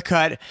Sage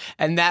Northcutt,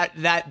 and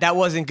that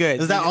wasn't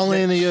good. Is that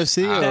only in the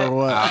UFC or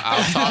what?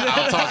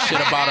 I'll talk shit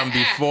about him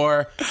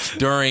before,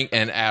 during,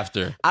 and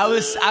after. I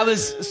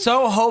was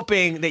so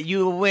hoping that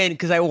you would win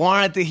because I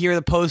wanted to hear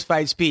the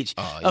post-fight speech.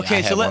 Okay,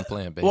 I had one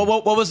plan, baby.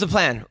 What was the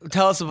plan?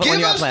 Tell us what you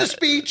had planned. Give us the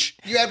speech.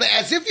 You had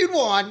as if you'd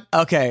won.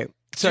 Okay.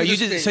 So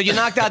you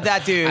knocked out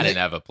that dude. I didn't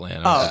have a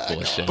plan. That was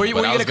bullshit. Were you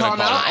going to call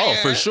him out? Oh,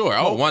 for sure.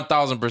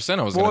 1,000%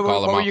 I was going to call him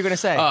out. What were you going to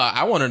say?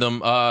 I wanted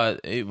him.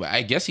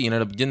 I guess he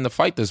ended up getting the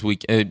fight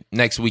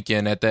next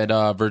weekend at that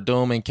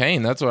Verdum and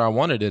Kane. That's where I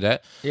wanted it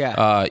at. Yeah.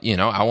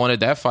 I wanted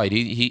that fight.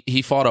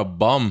 He fought a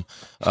bum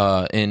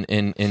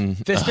in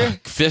Pfister.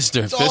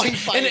 Pfister.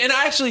 And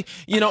I actually,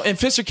 and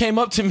Pfister came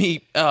up to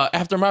me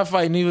after my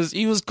fight, and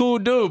he was cool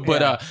dude.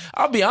 But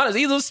I'll be honest,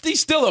 he's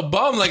still a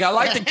bum. Like, I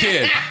like the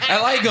kid.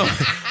 I like him,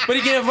 but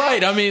he can't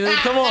fight. I mean,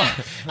 come on.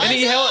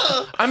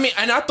 And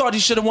and I thought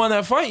he should have won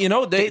that fight.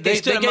 They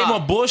gave him a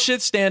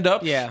bullshit stand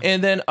up. Yeah.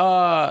 And then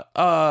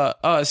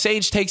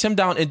Sage takes him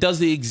down and does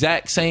the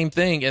exact same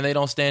thing, and they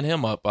don't stand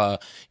him up.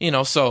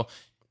 So.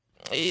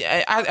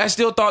 I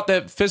still thought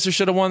that Pfister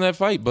should have won that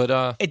fight,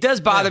 but it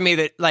does bother me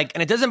that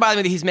and it doesn't bother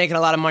me that he's making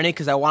a lot of money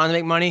because I want him to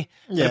make money.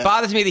 Yeah. It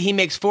bothers me that he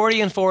makes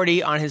 40 and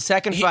 40 on his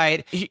second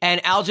fight,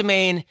 and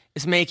Aljamain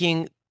is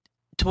making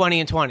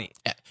 20 and 20.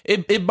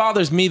 It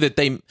bothers me that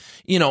they,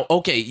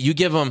 okay, you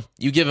give him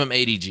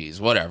 80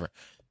 G's, whatever.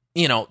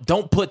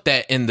 don't put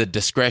that in the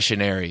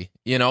discretionary.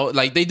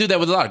 Like they do that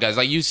with a lot of guys.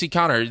 Like you see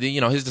Connor,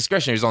 his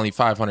discretionary is only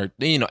 500.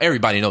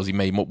 Everybody knows he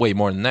made way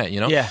more than that.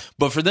 Yeah.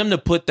 But for them to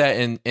put that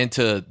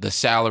into the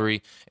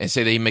salary and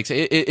say that he makes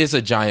it's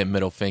a giant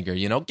middle finger.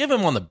 Give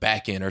him on the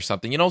back end or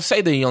something.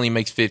 Say that he only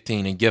makes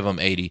 15 and give him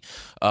 80.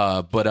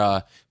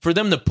 But for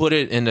them to put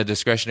it in the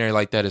discretionary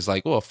like that is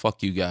like, well,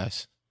 fuck you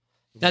guys.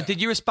 Now,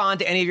 did you respond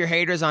to any of your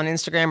haters on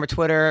Instagram or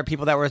Twitter?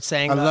 People that were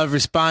saying, I love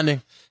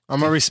responding.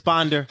 I'm a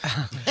responder.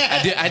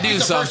 I do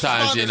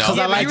sometimes, Because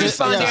I like to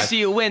respond after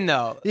you win,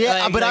 though.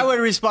 Yeah, but I would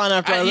respond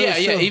after I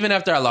lose. Yeah. Even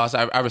after I lost,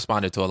 I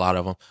responded to a lot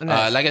of them.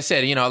 Nice. Like I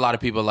said, a lot of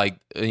people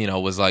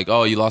was like,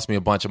 oh, you lost me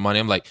a bunch of money.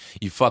 I'm like,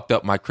 you fucked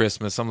up my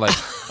Christmas. I'm like,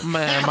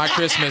 man, my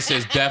Christmas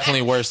is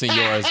definitely worse than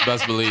yours.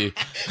 Best believe.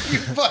 You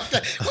fucked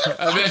up.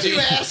 What you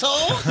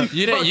asshole?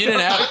 You didn't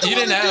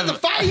have the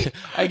fight.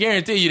 I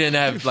guarantee you didn't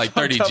have like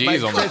 30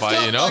 G's on the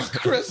fight.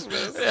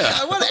 Christmas.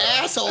 Yeah. What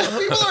assholes.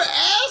 People are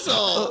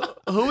assholes.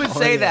 Who would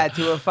say that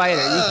to a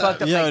fighter? You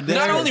fucked up.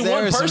 Not only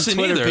one person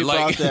either.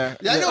 Like,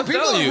 I know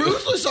people are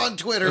ruthless on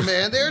Twitter,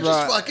 man. They're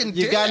just fucking.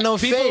 You got no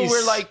face. People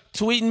were like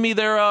tweeting me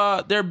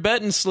their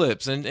betting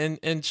slips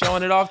and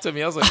showing it off to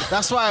me. I was like,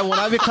 that's why when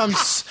I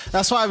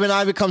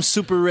become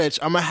super rich,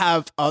 I'm gonna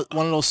have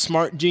one of those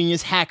smart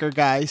genius hacker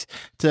guys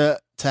to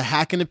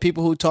hack into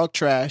people who talk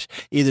trash,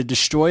 either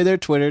destroy their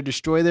Twitter,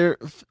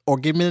 or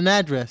give me an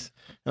address.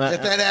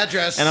 Get that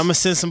address. And I'm gonna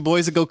send some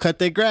boys to go cut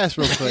their grass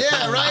real quick.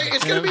 Yeah, right?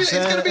 It's gonna be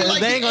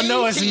like they ain't gonna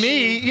know it's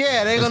me.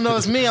 Yeah, they ain't gonna know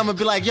it's me. I'm gonna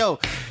be like, yo,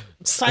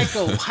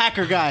 psycho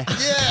hacker guy.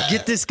 Yeah.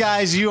 Get this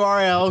guy's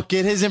URL,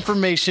 get his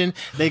information.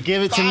 They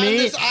give it to me.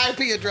 This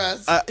IP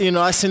address.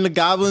 I send the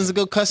goblins to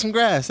go cut some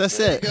grass. That's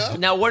it.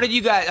 Now, what did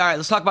you guys? All right,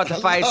 let's talk about the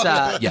fights.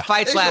 The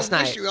fights last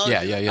night.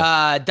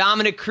 Yeah.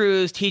 Dominic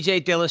Cruz,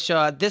 TJ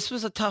Dillashaw. This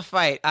was a tough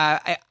fight.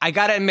 I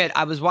gotta admit,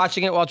 I was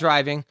watching it while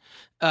driving.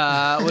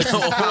 Which is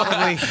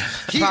probably,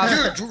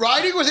 Dude,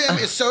 riding with him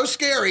is so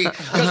scary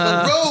because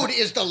the road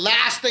is the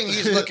last thing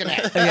he's looking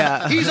at.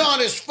 Yeah. He's on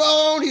his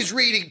phone. He's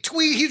reading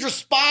tweets. He's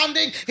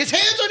responding. His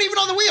hands aren't even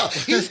on the wheel.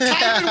 He's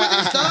typing with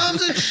his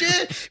thumbs and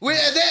shit.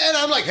 And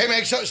I'm like, hey,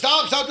 man,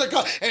 stop the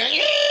car.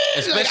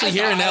 Especially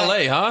here in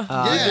LA, huh?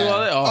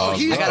 Yeah.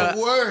 He's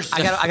the worst.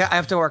 I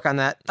have to work on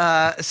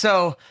that.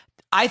 So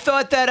I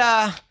thought that,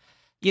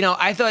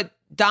 I thought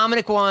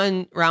Dominic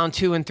won round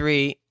 2 and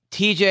 3.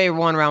 TJ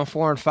won round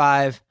 4 and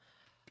 5.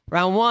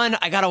 Round 1,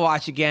 I got to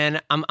watch again.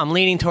 I'm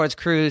leaning towards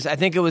Cruz. I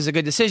think it was a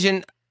good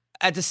decision.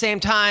 At the same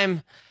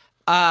time,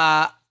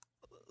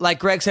 like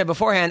Greg said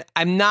beforehand,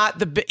 I'm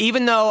not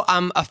even though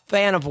I'm a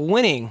fan of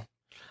winning,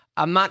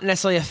 I'm not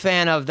necessarily a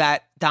fan of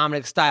that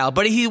Dominic style.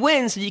 But he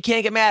wins, so you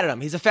can't get mad at him.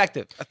 He's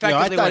effectively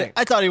winning.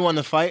 I thought he won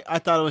the fight. I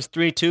thought it was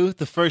 3-2.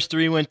 The first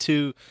 3 went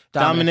to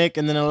Dominic,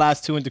 and then the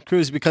last 2 went to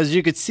Cruz, because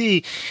you could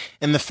see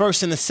in the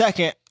first and the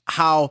second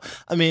how,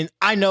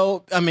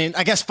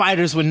 I guess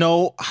fighters would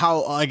know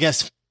how,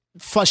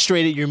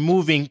 frustrated you're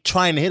moving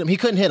trying to hit him. He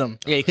couldn't hit him.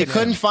 Yeah, he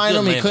couldn't find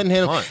him. He couldn't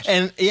hit him. Punch.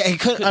 And he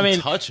couldn't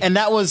touch him. And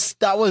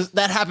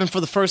that happened for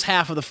the first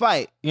half of the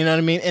fight. You know what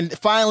I mean? And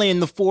finally in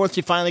the fourth,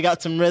 he finally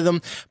got some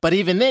rhythm. But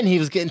even then, he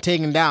was getting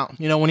taken down.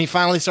 When he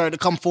finally started to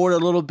come forward a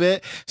little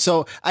bit.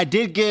 So I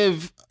did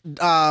give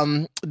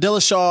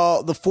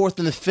Dillashaw the 4th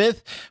and the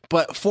 5th,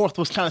 but 4th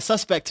was kind of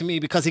suspect to me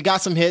because he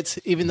got some hits,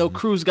 even though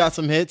Cruz got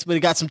some hits, but he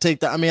got some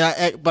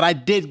takedown. But I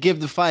did give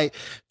the fight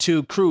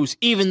to Cruz,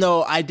 even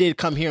though I did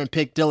come here and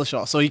pick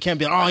Dillashaw. So you can't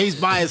be like, oh, he's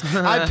biased.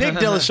 I picked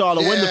Dillashaw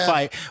to win the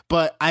fight,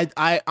 but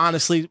I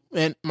honestly,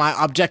 in my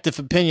objective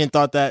opinion,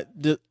 thought that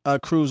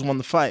Cruz won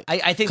the fight.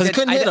 I think he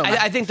couldn't hit him.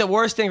 I think the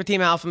worst thing for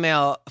Team Alpha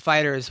Male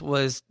fighters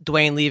was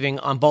Dwayne leaving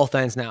on both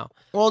ends now.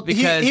 Well,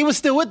 because he was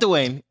still with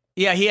Dwayne.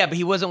 Yeah, but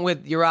he wasn't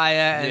with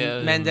Uriah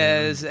and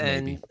Mendez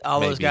and all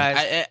those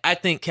guys. I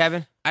think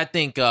Kevin. I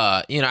think,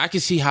 I can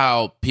see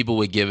how people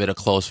would give it a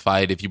close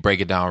fight if you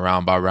break it down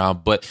round by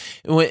round. But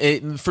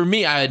for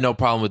me, I had no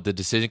problem with the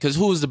decision because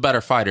who was the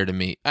better fighter to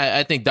me?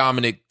 I think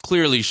Dominic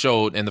clearly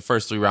showed in the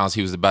first 3 rounds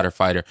he was the better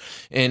fighter.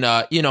 And,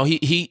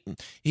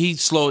 he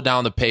slowed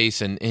down the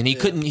pace and he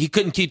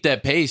couldn't keep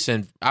that pace.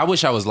 And I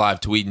wish I was live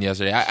tweeting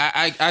yesterday.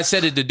 I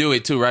said it to do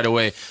it too right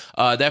away.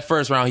 That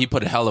first round, he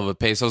put a hell of a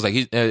pace. I was like,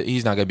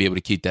 he's not going to be able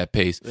to keep that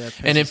pace.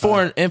 And in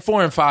 4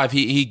 and 5,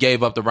 he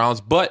gave up the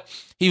rounds, but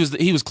he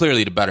was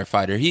clearly the better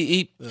fighter.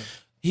 He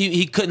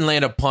couldn't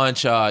land a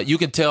punch. You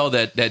can tell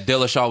that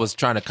Dillashaw was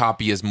trying to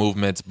copy his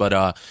movements,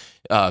 but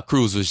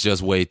Cruz was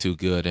just way too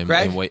good and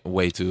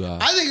way too.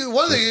 I think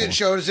one thing it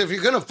showed is if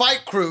you're going to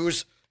fight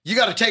Cruz, you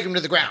got to take him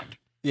to the ground.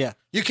 Yeah.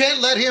 You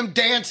can't let him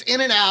dance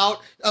in and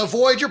out,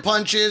 avoid your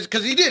punches,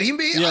 because he did.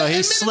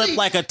 He slipped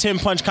like a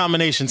 10-punch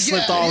combination,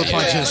 slipped all the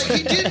punches. Like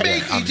he did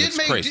make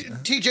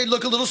TJ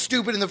look a little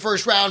stupid in the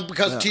first round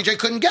because TJ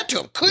couldn't get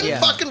to him.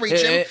 Couldn't fucking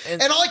reach him.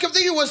 And all I kept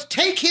thinking was,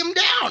 take him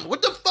down.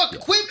 What the fuck?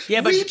 Quit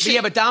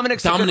reaching. But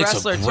Dominic's a good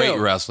wrestler, too. Great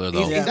wrestler,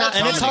 though. He's not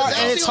and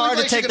it's hard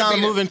to take down a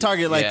moving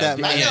target like that,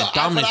 man.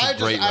 Dominic's a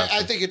great wrestler.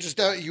 I think it just,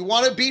 you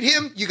want to beat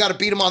him, you got to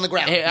beat him on the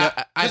ground.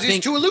 Because he's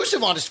too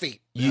elusive on his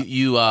feet.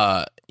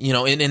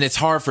 And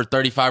it's hard for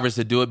 35ers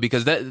to do it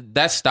because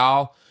that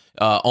style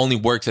only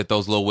works at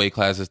those low weight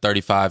classes,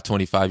 35,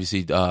 25. You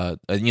see, the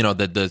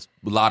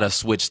lot of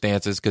switch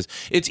stances because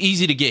it's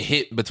easy to get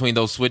hit between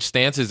those switch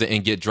stances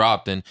and get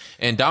dropped. And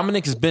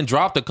Dominic has been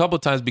dropped a couple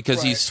times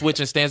because he's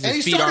switching stances. And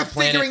he feet started aren't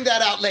planted. figuring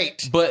that out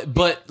late.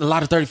 But a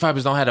lot of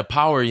 35ers don't have the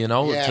power,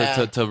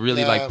 to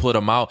really like put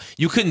them out.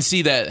 You couldn't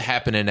see that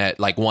happening at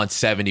like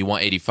 170,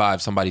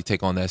 185. Somebody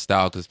take on that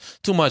style because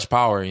too much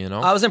power.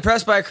 I was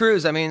impressed by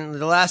Cruz. I mean,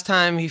 the last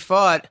time he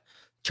fought,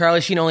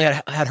 Charlie Sheen only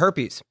had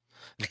herpes.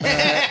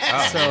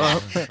 That's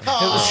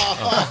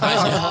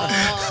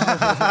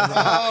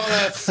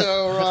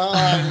so wrong,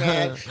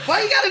 man.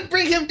 Why you gotta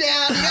bring him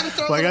down? You gotta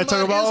throw. Why you gotta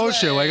talk about old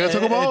shit? Why you gotta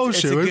talk about old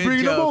shit? We're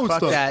bringing up old Fuck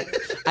stuff. that.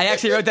 I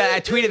actually wrote that. I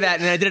tweeted that,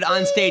 and I did it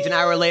on stage an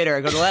hour later.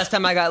 I go, the last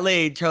time I got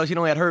laid, Charlie Sheen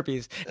only had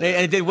herpes, and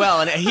it did well.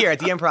 And here at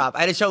the Improv, I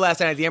had a show last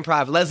night at the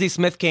Improv. Leslie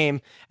Smith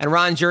came, and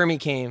Ron Jeremy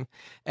came,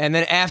 and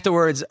then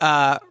afterwards,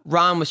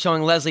 Ron was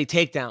showing Leslie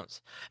takedowns.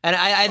 And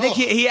I think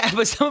he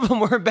but some of them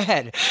weren't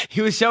bad.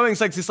 He was showing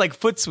this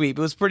foot sweep.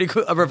 It was pretty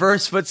cool, a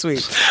reverse foot sweep.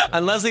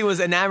 And Leslie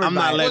was enamored. I'm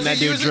not letting that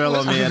dude drill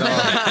on me at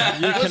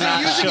all. You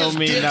cannot show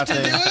me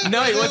nothing.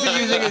 No, he wasn't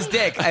using his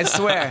dick. I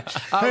swear.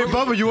 Hey,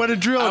 Bubba, you want to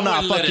drill?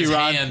 Nah, fuck you,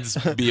 Ron. Hands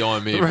be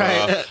on me,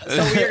 Right. bro.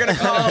 So we are gonna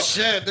call. Oh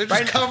shit! They're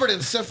just covered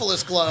in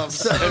syphilis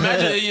gloves.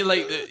 Imagine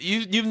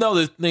you know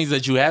the things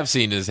that you have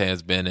seen his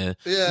hands been in.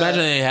 Yeah.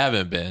 Imagine they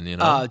haven't been.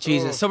 Oh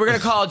Jesus! So we're gonna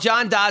call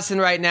John Dodson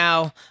right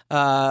now.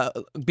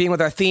 Being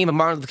with our theme of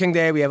Martin Luther King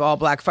Day, we have all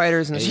black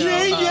fighters in the show.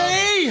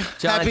 Yay!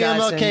 John Happy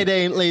Dodson. MLK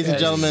Day, ladies and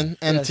gentlemen,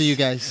 and Yes. to you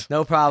guys.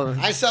 No problem.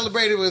 I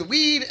celebrated with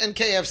weed and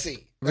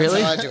KFC. That's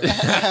Really? how I do it.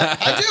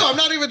 I do. I'm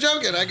not even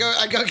joking. I go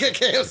get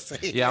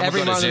KFC. Yeah, I'm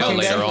Every going to jail Martin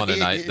Luther later King on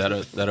tonight.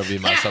 That'll be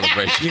my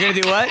celebration. You're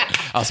gonna do what?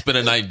 I'll spend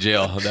a night in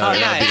jail. That'll be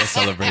the nice.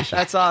 celebration.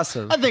 That's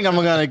awesome. I think I'm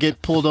gonna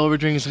get pulled over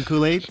drinking some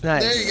Kool-Aid.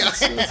 Nice. There you go.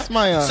 That's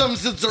my Some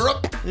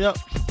syrup. Yep.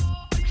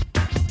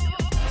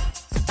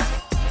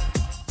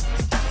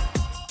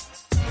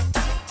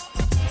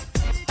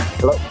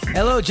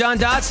 Hello, John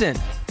Dodson.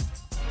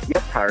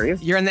 Yep, how are you?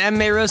 You're on the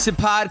MMA Roasted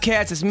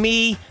podcast. It's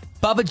me,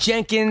 Bubba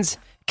Jenkins,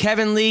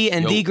 Kevin Lee,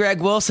 and Yo. D.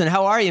 Greg Wilson.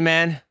 How are you,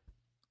 man?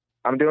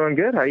 I'm doing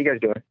good. How are you guys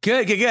doing?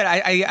 Good.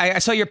 I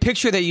saw your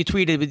picture that you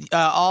tweeted with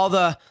all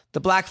the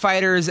black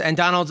fighters and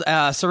Donald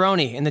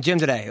Cerrone in the gym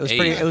today. It was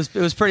pretty. Hey. It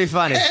was pretty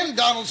funny. And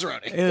Donald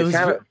Cerrone. It was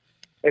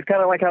It's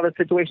kind of like how the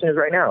situation is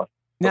right now.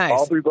 nice.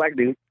 All three black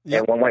dudes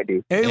and one white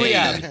dude.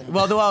 Yeah.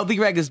 Well, D.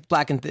 Greg is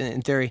black in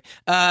theory.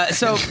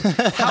 So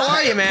how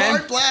are you, man?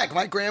 Part black.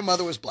 My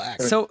grandmother was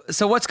black. So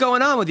what's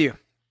going on with you?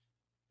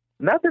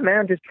 Nothing,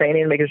 man. Just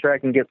training, making sure I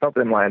can get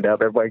something lined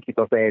up. Everybody keeps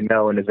on saying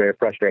no, and it's very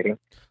frustrating.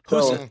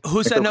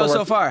 Who said no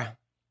so far?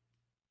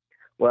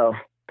 Well,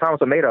 Thomas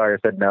Almeida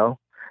said no,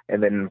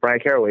 and then Brian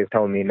Caraway is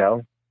telling me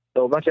no.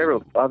 So a bunch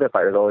of other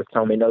fighters always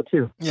tell me no,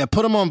 too. Yeah,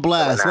 put them on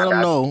blast. Nah, Let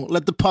them nah. know.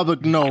 Let the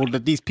public know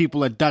that these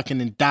people are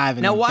ducking and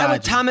diving. Now, and why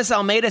would dodging. Thomas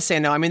Almeida say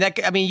no? I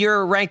mean,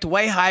 you're ranked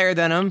way higher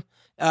than him.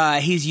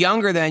 He's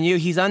younger than you.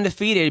 He's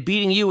undefeated.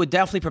 Beating you would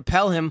definitely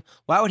propel him.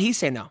 Why would he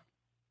say no?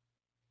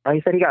 He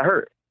said he got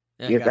hurt.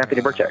 Yeah, He was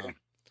Anthony Burchak.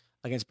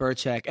 Against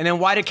Burchak. And then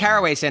why did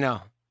Caraway say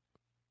no?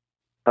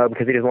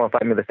 Because he doesn't want to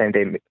fight me the same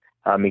day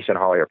Misha and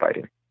Holly are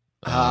fighting.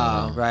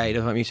 Oh, right.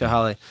 Misha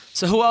Holly.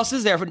 So who else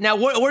is there? Now,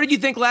 what did you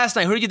think last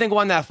night? Who did you think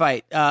won that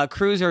fight?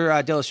 Cruz or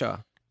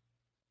Dillashaw?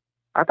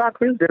 I thought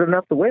Cruz did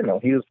enough to win, though.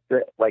 He was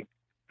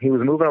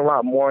moving a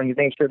lot more, and he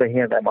made sure that he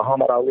had that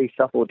Muhammad Ali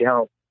shuffle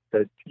down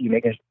the T,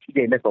 making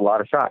TJ missed a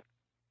lot of shots.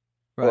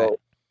 Right. So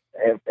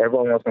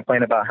everyone was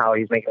complaining about how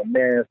he's making a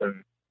miss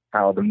and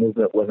how the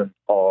movement wasn't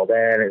all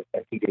that,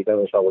 and TJ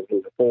Dillashaw was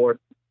moving forward.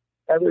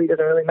 That really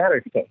doesn't really matter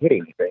if you can't hit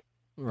anything.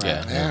 Right.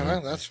 Yeah,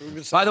 well, that's what we've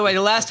been saying. By the way,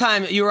 the last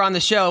time you were on the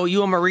show,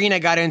 you and Marina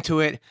got into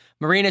it.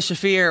 Marina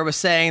Shafir was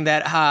saying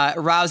that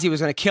Rousey was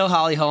going to kill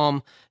Holly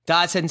Holm.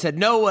 Dodson said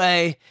no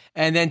way,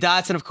 and then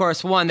Dodson, of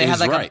course, won. They had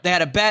right. they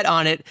had a bet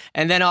on it,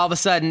 and then all of a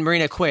sudden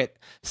Marina quit.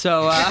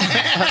 So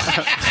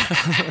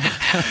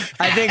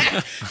I think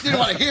You don't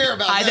want to hear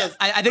about that.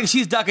 I think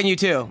she's ducking you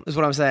too. Is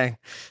what I'm saying.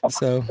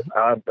 So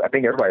I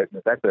think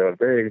that's a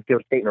very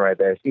good statement right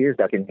there. She is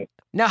ducking me.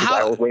 now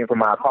I was waiting for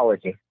my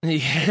apology.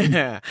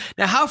 Yeah.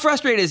 Now, how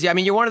frustrated is you? I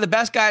mean, you're one of the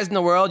best guys in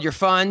the world. You're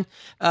fun.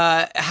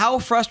 How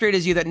frustrated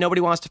is you that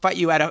nobody wants to fight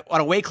you on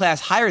a weight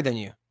class higher than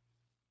you?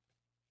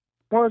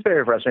 Well, it's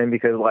very frustrating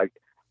because,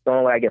 the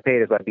only way I get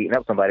paid is by beating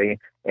up somebody,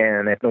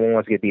 and if no one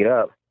wants to get beat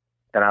up,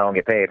 then I don't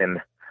get paid,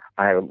 and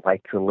I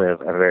like to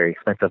live a very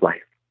expensive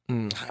life.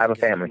 I have a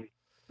family.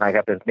 I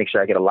have to make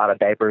sure I get a lot of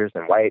diapers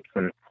and wipes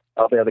and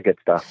all the other good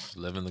stuff.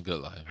 Living the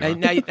good life.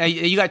 Now,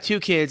 you got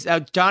two kids.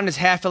 John is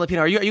half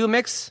Filipino. Are you a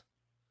mix?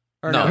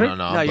 Or No.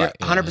 No, I'm you're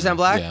black. 100%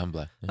 black? Yeah, I'm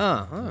black.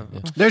 Yeah. Oh.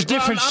 There's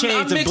different I'm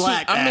shades of mixed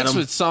black. I'm mixed Adam.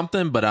 with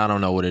something, but I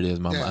don't know what it is.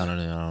 I Yeah.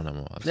 don't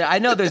know. Yeah, I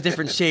know there's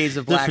different shades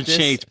of blackness.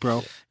 Different shades,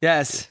 bro.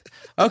 Yes.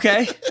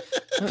 Okay.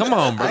 Come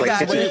on, bro. I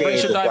got Where's you.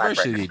 your Black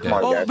diversity? right now. Come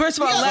on, Well, guys. first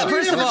of all, Yeah,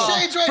 three different shades right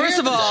here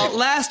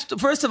today.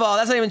 first of all,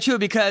 that's not even true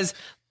because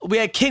we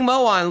had King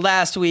Mo on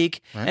last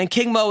week, and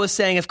King Mo was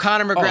saying if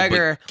Conor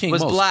McGregor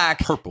was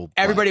black,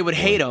 everybody would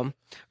hate him,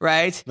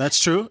 right? That's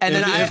true. And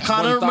then if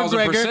Conor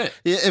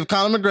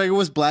McGregor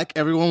was black,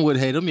 everyone would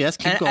hate him. Yes,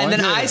 keep going. And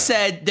then I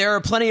said there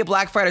are plenty of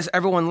black fighters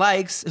everyone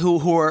likes who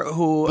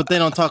but they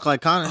don't talk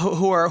like Conor.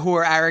 Who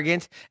are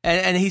arrogant.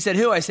 And he said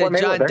who? I said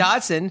John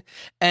Dodson.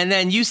 And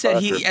then you said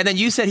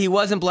he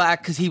wasn't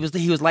black because he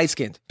was light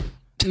skinned.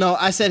 No,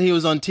 I said he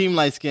was on Team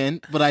Light Skin,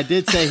 but I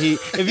did say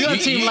if you're on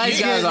Team Light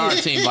Skin, you guys are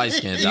Team Light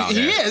Skin down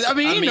there. He is. I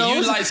mean, he knows.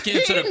 You light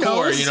skin to the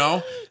core, you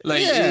know.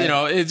 Like you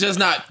know, it's just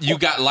not you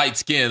got light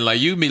skin. Like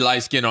you be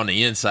light skin on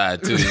the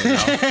inside too. You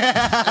know?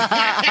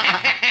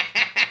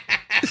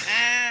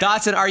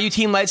 Dodson, are you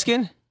Team Light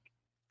Skin?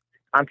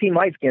 I'm Team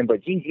Light Skin,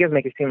 but geez, you guys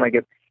make it seem like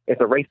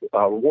it's a race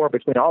war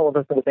between all of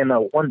us within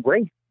one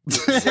race.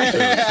 True,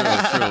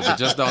 but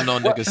just don't know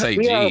niggas say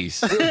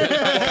geez. It's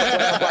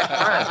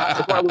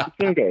Martin Luther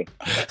King Day.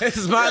 This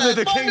is Martin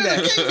Luther King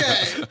Day.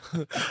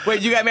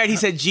 Wait, you got married? He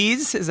said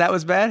geez? Is that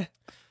what's bad?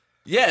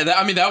 Yeah,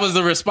 that was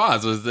the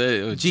response. Was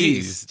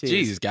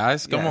geez,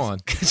 guys, come on,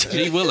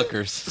 G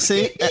Willikers.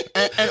 See,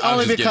 and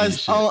only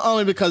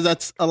because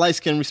that's a light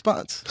skin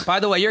response. By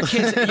the way, your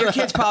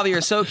kids probably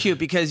are so cute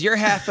because you're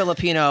half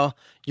Filipino.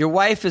 Your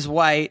wife is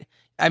white.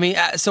 I mean,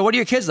 so what do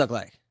your kids look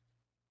like?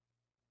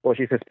 Well,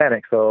 she's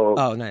Hispanic, so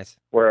nice.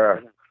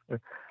 We're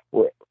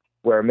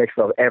a mix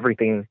of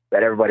everything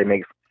that everybody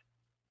makes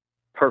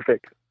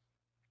perfect,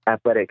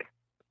 athletic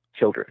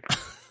children.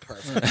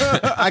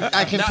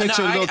 I can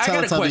picture little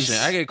Teletubbies.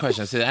 I got a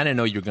question. I didn't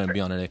know you were going to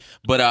be on today,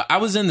 but I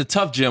was in the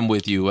Tough Gym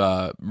with you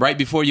right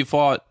before you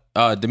fought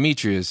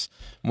Demetrius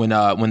when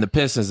the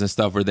Pistons and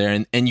stuff were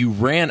there, and you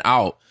ran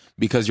out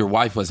because your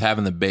wife was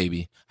having the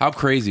baby. How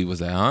crazy was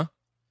that, huh?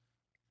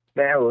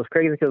 Man, it was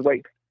crazy because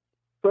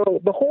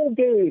so the whole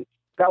game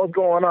that was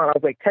going on, I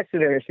was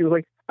texting her, and she was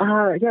like,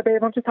 yeah,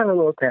 babe, I'm just having a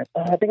little cramp.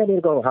 I think I need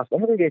to go to the hospital.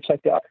 I'm going to get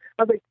checked out.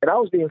 I was like, and I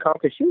was being calm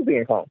because she was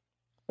being calm.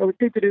 I was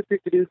like, do.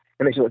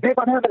 And then she was like, babe,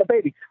 I'm having a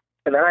baby.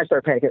 And then I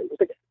started panicking. I was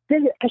like,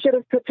 dang it, I should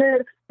have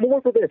prepared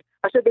more for this.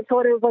 I should have been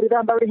telling everybody that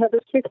I'm about to have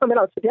this kid coming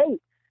out today.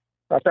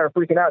 I started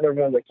freaking out, and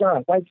everyone was like,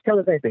 John, why'd you tell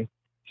us anything?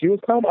 She was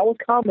calm, I was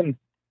calm, and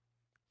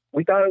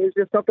we thought it was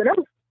just something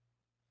else.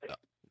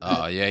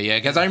 Oh, yeah.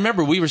 Because I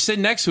remember we were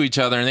sitting next to each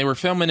other and they were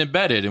filming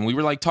embedded and we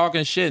were like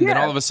talking shit. And then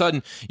all of a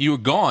sudden you were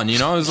gone, you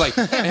know? It was like,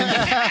 and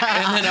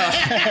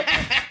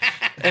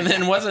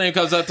then wasn't it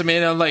comes up to me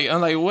and I'm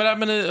like, what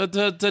happened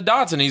to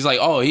Dodson? He's like,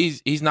 oh,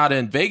 he's not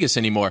in Vegas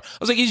anymore. I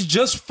was like, he's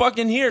just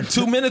fucking here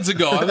 2 minutes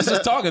ago. I was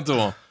just talking to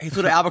him. He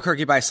flew to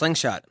Albuquerque by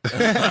slingshot.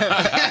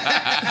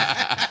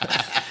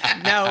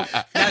 Now,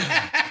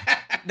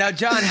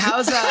 John, how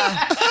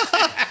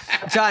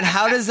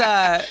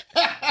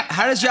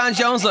does John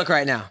Jones look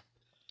right now?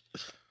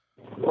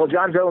 Well,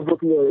 John Jones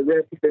looking really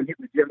good. He's been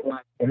hitting the gym a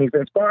lot, and he's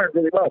been sparring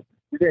really well.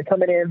 He's been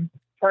coming in,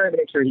 trying to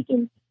make sure he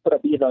can put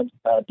up beat on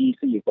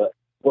DC, but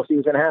we'll see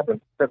what's going to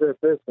happen. Because this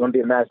is going to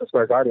be a Madison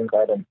Square Garden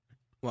card, and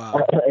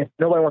if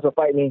nobody wants to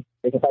fight me,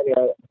 they can fight me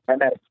at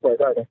Madison Square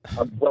Garden.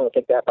 I'm willing to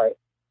take that fight.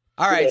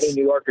 All right, any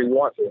New Yorker you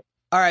want to.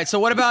 All right, so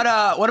what about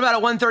a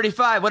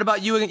 135? What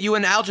about you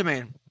and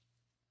Aljamain?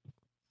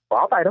 Well,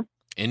 I'll fight him.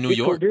 In New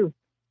York? Cool.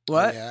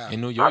 What? Yeah.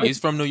 In New York? He's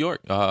from New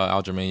York,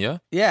 Aljamain, yeah?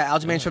 Yeah,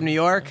 Aljamain's from New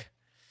York.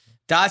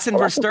 Dodson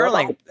versus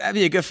Sterling. That'd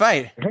be a good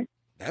fight. Mm-hmm.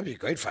 That'd be a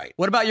great fight.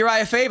 What about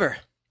Uriah Faber?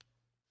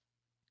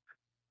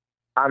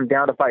 I'm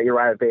down to fight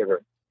Uriah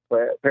Faber.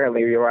 But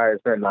apparently Uriah's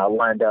been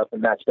lined up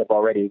and matched up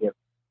already against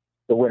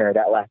the winner of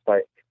that last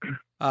fight.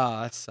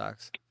 Oh, that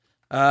sucks.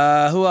 Who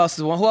else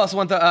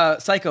won the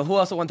Psycho? Who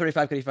else at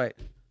 135 could he fight?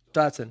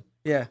 Dodson.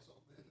 Yeah.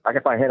 I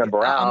can fight him and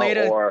Barao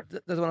Almeida or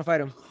doesn't want to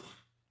fight him.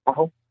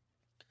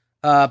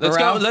 Let's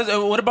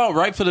go. What about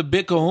right for the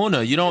big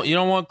kahuna? You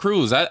don't want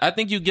Cruz. I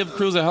think you give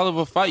Cruz a hell of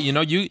a fight. You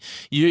know,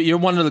 you're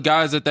one of the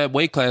guys at that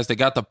weight class that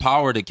got the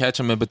power to catch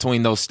him in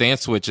between those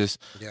stance switches.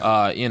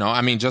 Yeah. You know,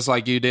 I mean, just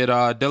like you did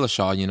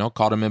Dillashaw. You know,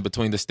 caught him in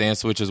between the stance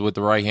switches with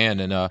the right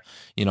hand and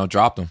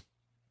dropped him.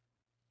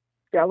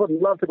 Yeah, I would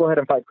love to go ahead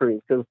and fight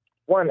Cruz because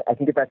one, I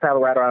can get that title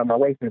right out of my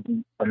waist and it'd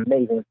be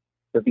amazing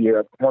to be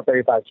a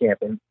 135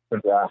 champion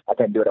since I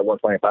can't do it at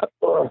 125.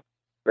 Oh,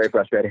 very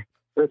frustrating.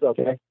 But it's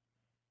okay.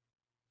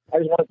 I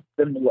just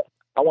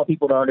want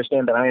people to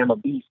understand that I am a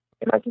beast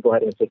and I can go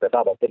ahead and take that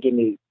title. If they give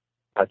me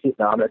I'm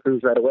going to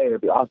Cruz right away,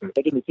 it'd be awesome. If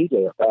they give me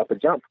TJ for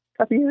jump,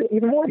 that'd be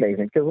even more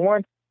amazing because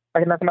one, I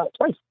can knock him out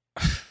twice.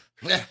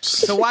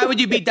 So why would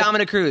you beat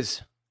Dominic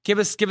Cruz? Give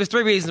us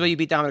 3 reasons why you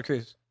beat Dominic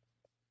Cruz.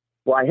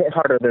 Well, I hit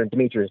harder than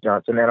Demetrius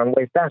Johnson, and I'm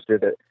way faster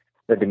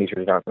than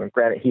Demetrius Johnson.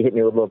 Granted, he hit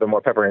me with a little bit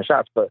more pepper and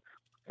shots, but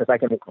since I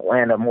can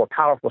land a more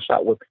powerful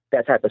shot with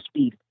that type of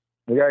speed,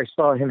 we already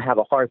saw him have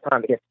a hard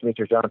time against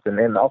Demetrius Johnson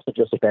and also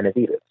Joseph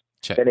Benavidez.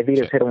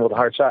 Benavidez hit him with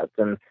hard shots,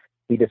 and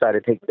he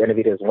decided to take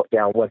Benavidez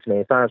down once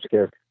many times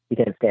because he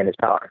didn't stand his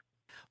power.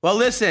 Well,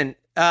 listen,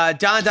 Don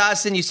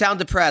Dodson, you sound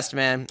depressed,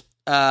 man.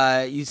 You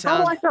How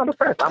sound. do I sound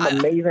depressed? I'm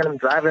amazing. I'm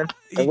driving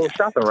and we're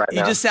shopping right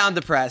now. You just sound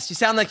depressed. You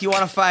sound like you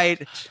want to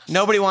fight.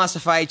 Nobody wants to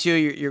fight you.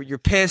 You're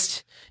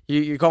pissed.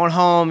 You're going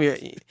home. You're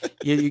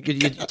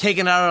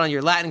taking it out on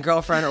your Latin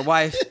girlfriend or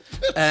wife,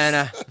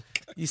 and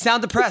you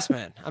sound depressed,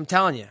 man. I'm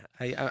telling you.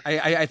 You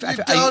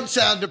don't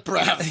sound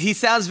depressed. He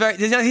sounds very.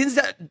 He's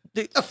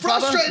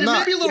Frustrated,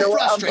 maybe a little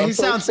frustrated. He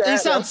sounds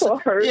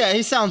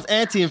he sounds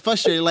anti and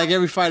frustrated, like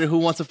every fighter who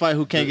wants to fight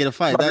who can't get a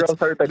fight.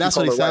 That's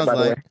what he sounds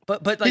like.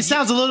 But like, he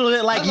sounds a little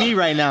bit like me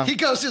right now. He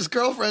goes, his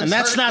girlfriend's and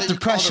that's hurt not that you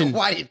depression.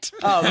 called her white.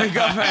 Oh, my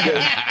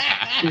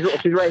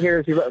girlfriend. She's right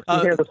here. She's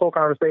hearing this whole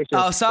conversation.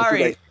 Oh,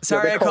 sorry, like,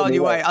 sorry, I called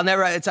you white.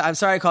 I'm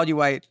sorry I called you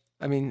white.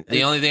 I mean,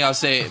 the only thing I'll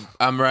say,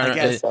 I'm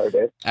running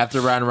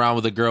after riding around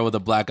with a girl with a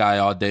black eye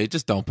all day.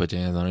 Just don't put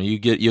your hands on her.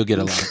 You'll get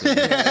a lot.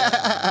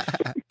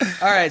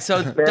 All right,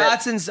 so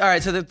Dodson's. All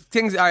right, so the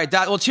things. All right,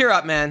 well, cheer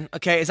up, man.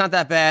 Okay, it's not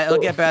that bad. It'll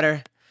get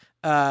better.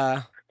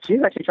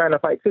 She's actually trying to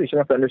fight too. She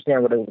wants to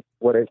understand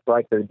what it's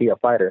like to be a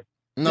fighter.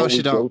 No,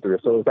 she don't.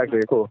 So it's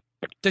actually cool.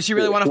 Does she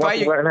really want to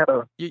fight you?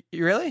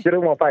 You really? She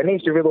doesn't want to fight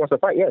me. She really wants to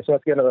fight. Yeah, she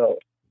wants to get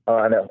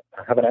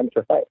have an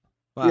amateur fight.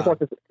 Wow. She just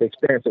wants to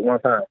experience it one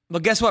time.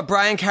 Well, guess what?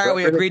 Brian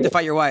Caraway agreed to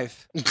fight your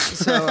wife.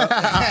 So,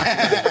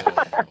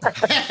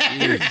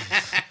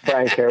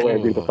 Brian Caraway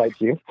agreed to fight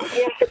you.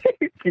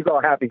 She's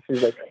all happy.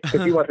 She's like,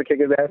 because he wants to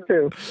kick his ass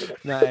too.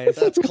 Nice.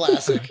 That's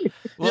classic.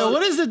 Yo,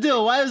 what is the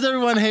deal? Why does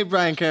everyone hate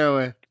Brian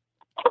Caraway?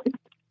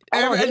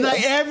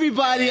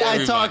 Everybody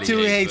I talk to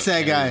hates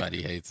that guy.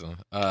 Everybody hates him.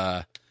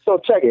 So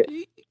check it.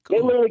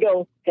 They literally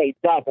go, "Hey,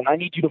 Dodson, I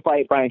need you to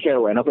fight Brian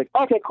Caraway." And I was like,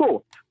 "Okay,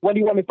 cool. When do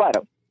you want me to fight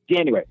him?"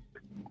 January.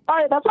 All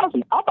right, that's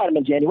awesome. I'll fight him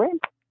in January.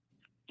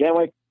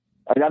 I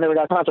never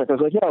got a contract. I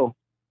was like, "Yo,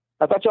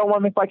 I thought y'all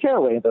wanted me to fight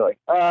Caraway." And they're like,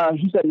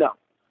 he said no.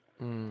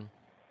 I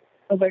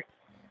was like,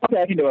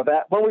 "Okay, I can deal with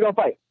that. When are we going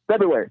to fight?"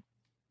 February.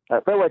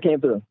 February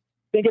came through.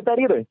 Didn't get that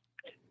either.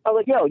 I was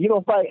like, "Yo, you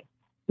going to fight?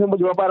 Then we're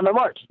going to fight him in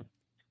March."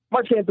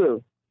 March came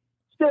through.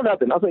 Still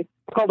nothing. I was like,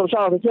 I called him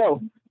Sean. I was like,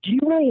 "Yo, do you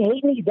really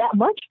hate me that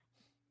much?"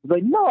 He's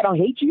like, "No, I don't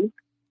hate you."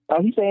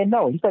 He's saying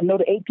no. He said no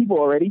to 8 people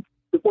already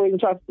before I even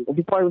tried to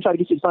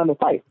get you to sign the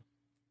fight.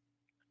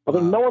 I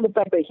was like, knowing the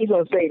fact that he's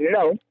going to say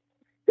no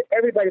to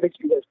everybody that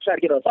you try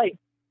to get on a fight,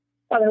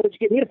 how the hell would you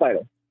get me to fight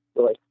him?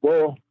 They're like,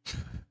 "Well,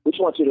 we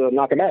just want you to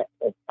knock him out."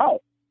 Like,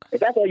 oh, if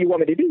that's all you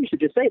want me to do, you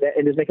should just say that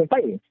and just make him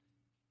fight me.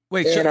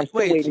 Wait, I'm still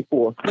waiting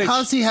for. How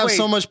does he have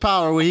so much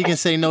power where he can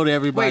say no to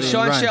everybody? Wait,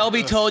 Sean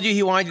Shelby told you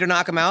he wanted you to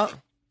knock him out?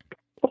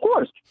 Of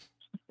course.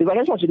 He's like,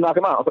 "I just want you to knock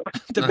him out."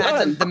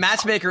 The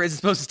matchmaker isn't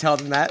supposed to tell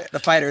them that. The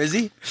fighter, is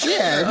he?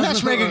 Yeah, the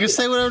matchmaker can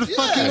say whatever the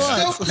fuck he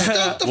wants.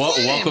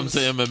 Welcome to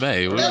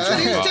MMA. That's what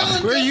he's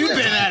telling. Where you been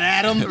at,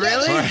 Adam?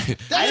 Really?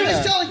 That's what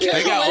he's telling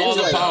Caraway. They got all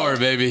the power,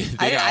 baby.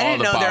 I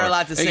didn't know they were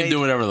allowed to They say. can do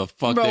whatever the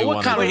fuck they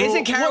want.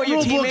 Isn't Caraway your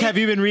what book teammate? have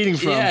you been reading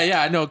from?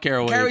 Yeah, I know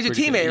Caraway. Caraway's your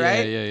teammate,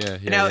 right?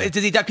 Yeah. Now,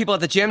 does he duck people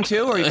at the gym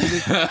too, or are you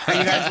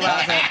guys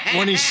allowed to?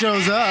 When he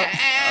shows up.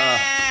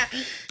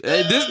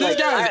 Hey, this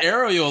guy is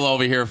aerial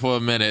over here for a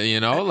minute,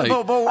 you know. Like,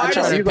 but why I'm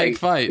trying to pick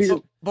fights.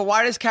 But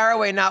why does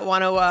Caraway not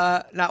want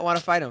to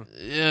fight him?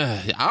 Yeah,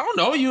 I don't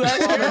know. You ask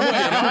me.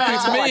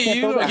 Ask me.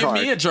 You gonna get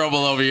me in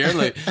trouble over here?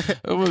 Like,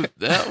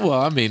 well,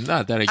 I mean,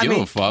 not that I give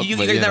a fuck. You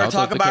but, guys never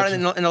talk about it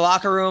in in the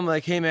locker room.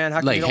 Like, hey man, how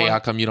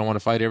come you don't want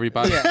to fight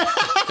everybody?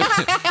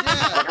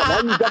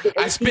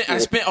 I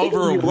spent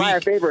over a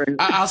week.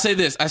 I'll say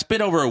this: I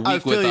spent over a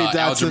week with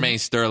Aljamain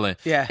Sterling.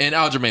 Yeah, and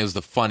Aljamain was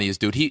the funniest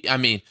dude.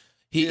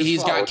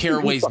 He's got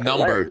Caraway's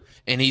number,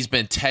 and he's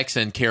been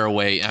texting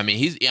Caraway.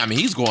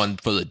 He's going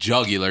for the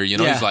jugular. You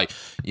know, he's like,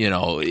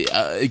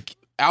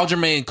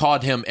 Aljamain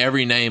called him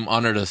every name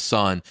under the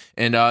sun,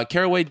 and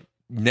Caraway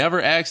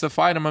never asked to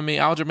fight him.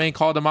 Aljamain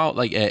called him out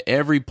like at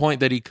every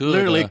point that he could.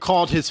 Literally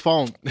called his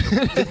phone. He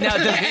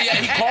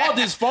called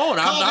his phone.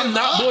 I'm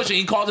not bullshitting.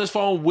 He called his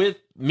phone with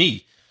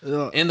me.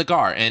 In the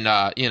car, and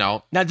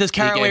Now, does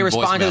Caraway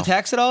respond to the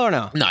text at all, or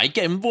no? No, he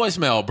gave him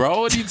voicemail, bro.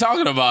 What are you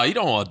talking about? You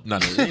don't want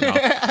none of you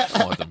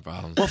don't want them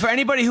problems. Well, for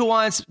anybody who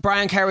wants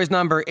Brian Caraway's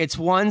number, it's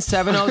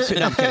 1-702.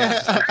 No, I'm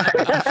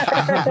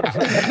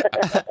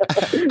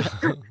kidding.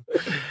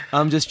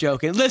 I'm just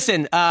joking.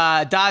 Listen,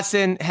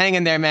 Dodson, hang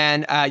in there,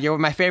 man. You're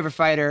my favorite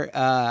fighter.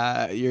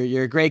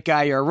 You're a great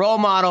guy. You're a role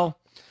model.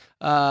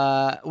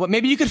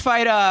 Maybe you could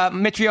fight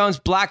Mitrione's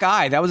black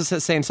eye. That was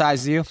the same size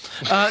as you.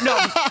 No.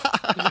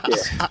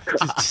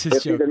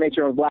 If either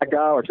Mitrione's black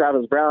eye or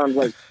Travis Brown,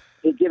 like,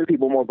 he's giving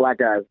people more black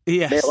eyes.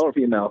 Yes. Male or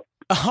female.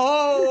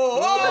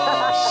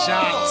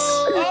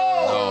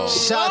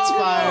 Shots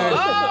fired.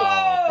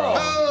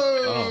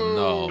 Oh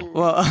no.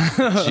 Well,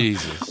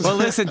 Jesus. Well,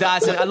 listen,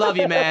 Dodson, I love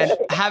you, man.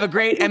 Have a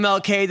great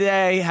MLK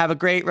day. Have a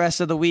great rest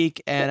of the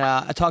week, and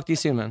I'll talk to you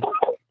soon, man.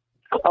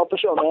 Oh, for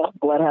sure, man.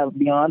 Glad to have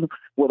beyond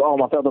with all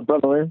my fellow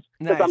brothers.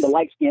 Nice. Since I'm the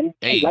light skin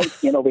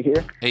over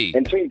here. Hey.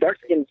 And three dark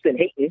skins still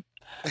hate me.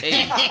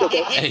 Hey,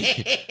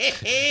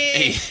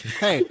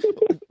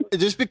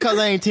 just because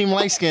I ain't team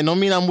light skin don't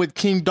mean I'm with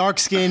Team dark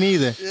skin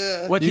either.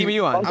 Yeah. What team are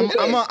you on?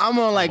 I'm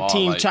on like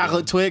Team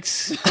Chocolate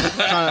Twix.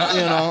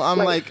 I'm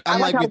like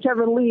how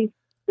Kevin Lee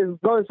is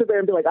going to sit there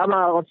and be like, I'm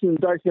not on team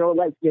dark skin or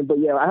light skin, but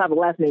yeah, I have a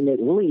last name named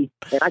Lee,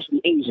 and I should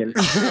be Asian.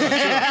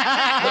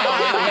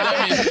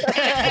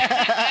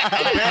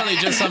 Apparently,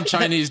 just some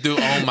Chinese dude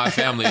owned my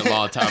family a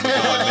long time ago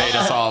and made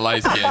us all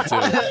light skinned too.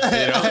 You know,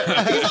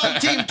 He's on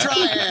Team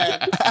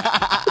Triad.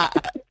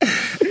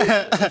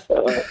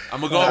 I'm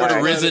gonna go over to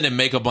Risen and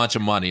make a bunch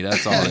of money.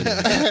 That's all it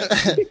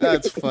is.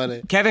 That's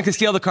funny. Kevin can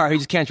steal the car. He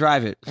just can't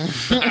drive it.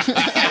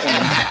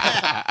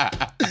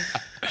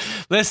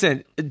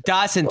 Listen,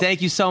 Dodson,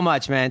 thank you so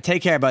much, man.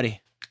 Take care, buddy.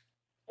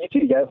 Thank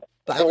you, guys.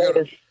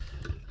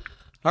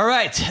 All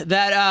right,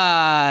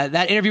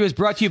 that interview was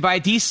brought to you by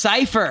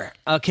Decipher.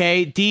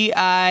 Okay,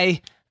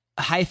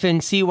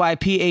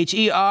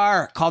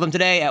 DI-CYPHER. Call them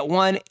today at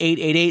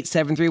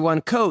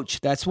 1-888-731-COACH.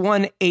 That's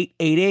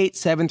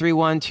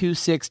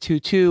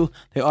 1-888-731-2622.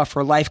 They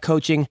offer life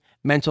coaching,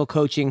 mental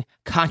coaching,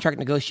 contract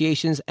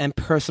negotiations, and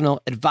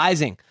personal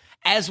advising,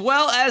 as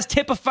well as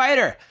Tip a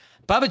Fighter.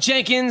 Bubba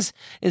Jenkins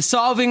is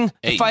solving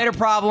the fighter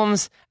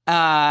problems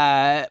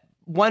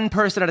one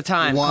person at a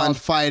time. One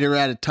fighter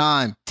at a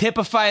time. Tip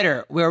a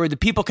Fighter, where the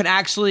people can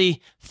actually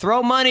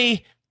throw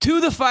money to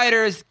the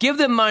fighters, give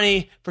them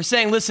money for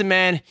saying, listen,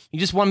 man, you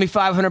just won me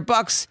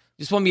 $500.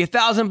 You just won me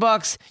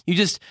 $1,000. You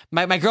just,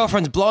 my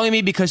girlfriend's blowing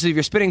me because of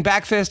your spinning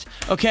back fist.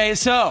 Okay,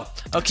 so,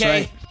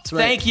 okay, That's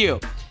right. Thank you.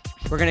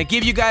 We're going to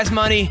give you guys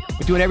money.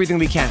 We're doing everything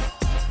we can.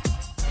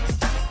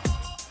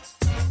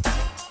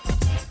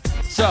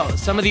 So,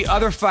 some of the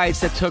other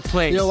fights that took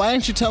place. Yo, why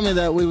didn't you tell me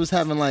that we was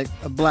having like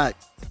a Black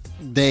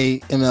Day,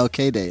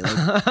 MLK Day?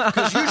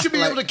 Because you should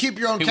be able to keep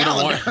your own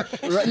calendar.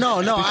 No,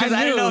 because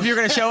I didn't know if you were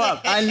going to show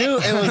up. I knew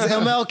it was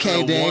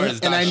MLK Day,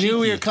 and I knew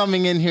we were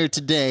coming in here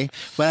today,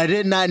 but I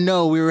did not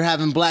know we were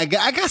having black.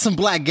 I got some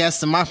black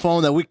guests in my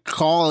phone that we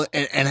call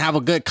and have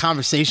a good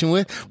conversation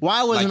with.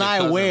 Why wasn't I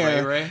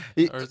aware? Ray?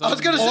 I was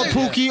going to Or say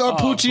Pookie, or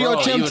Poochie,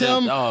 or Tim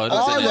Tim, all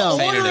of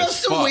them. order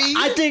us some weed.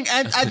 I think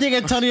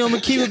Antonio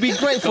McKee would be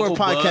great for a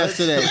podcast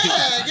today.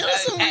 Yeah, get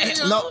us some weed.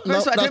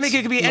 First of all, I think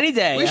it could be any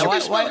day. We should be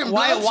smoking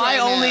blunts Why right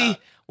only? now.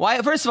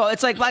 Why? First of all,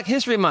 it's like Black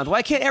History Month.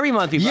 Why can't every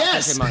month be Black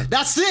Yes, History Month?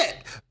 that's it.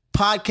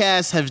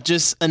 Podcasts have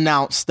just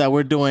announced that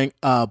we're doing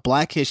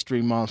Black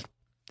History Month.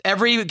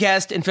 Every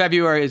guest in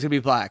February is going to be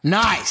black.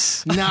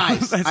 Nice. I'm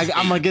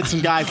going to get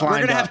some guys lined We're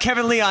going to up. have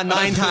Kevin Lee on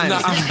 9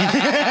 times.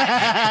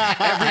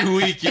 Every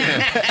week,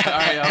 yeah. All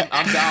right,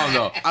 I'm down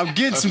though. I'm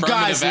getting some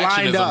guys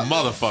lined up.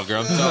 Motherfucker,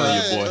 I'm telling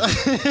you, boy.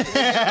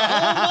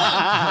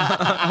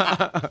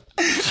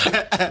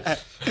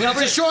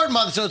 It's a short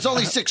month, so it's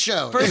only 6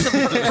 shows. First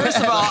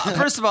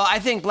of all, I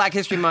think Black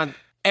History Month,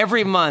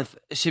 every month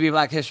should be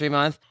Black History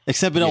Month.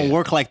 Except it don't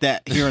work like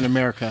that here in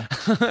America.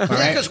 All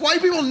right? Because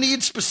white people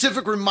need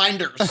specific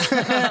reminders.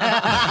 Okay?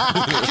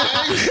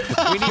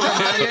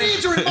 Everybody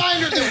needs a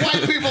reminder that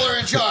white people are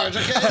in charge.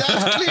 Okay,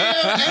 that's clear.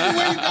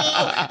 Everywhere you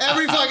go,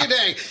 every fucking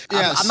day.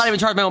 Yes. I'm not even in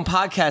charge of my own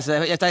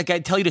podcast. I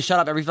tell you to shut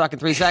up every fucking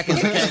 3 seconds.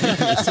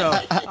 Okay? So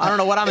I don't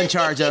know what I'm in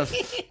charge of.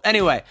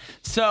 Anyway,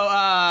 so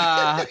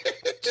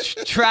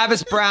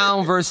Travis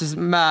Brown versus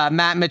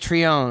Matt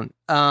Mitrione.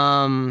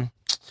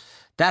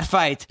 That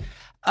fight.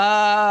 The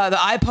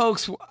eye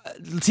pokes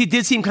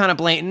did seem kind of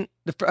blatant.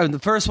 The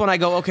first one, I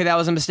go, okay, that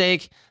was a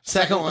mistake.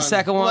 Second one.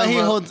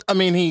 Well,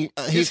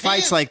 he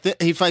fights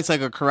like he fights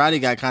like a karate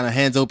guy, kind of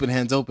hands open,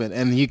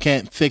 and you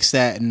can't fix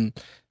that in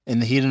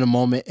the heat of the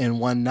moment in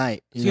one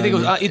night. You think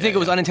it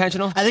was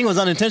unintentional? I think it was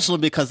unintentional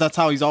because that's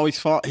how he's always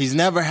fought. He's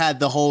never had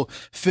the whole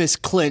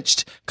fist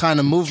clenched kind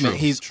of movement.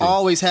 He's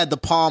always had the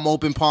palm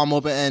open,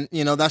 and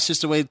that's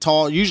just the way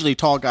usually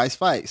tall guys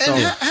fight. So,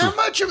 and how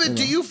much of it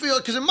do you feel?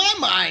 Because in my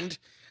mind,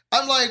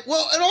 I'm like,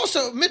 well, and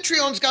also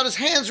Mitrione's got his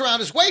hands around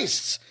his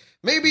waists.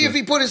 Maybe if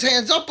he put his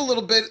hands up a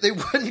little bit, they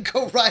wouldn't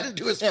go right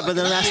into his. Yeah, but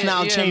then that's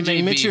now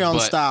changing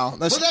Mitrione's style.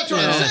 That's what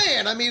I'm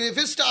saying. I mean, if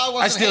his style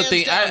wasn't,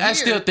 I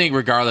still think,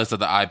 regardless of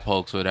the eye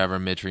pokes, whatever,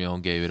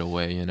 Mitrione gave it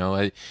away.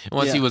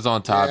 Once he was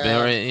on top,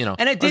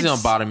 and it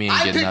didn't bother me.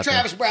 I picked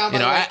Travis Brown.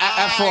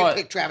 I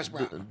picked Travis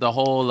Brown. The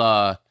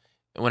whole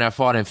when I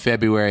fought in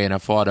February and I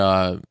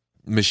fought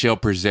Michelle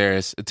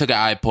Prazeres, it took an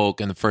eye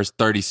poke in the first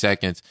 30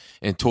 seconds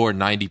and tore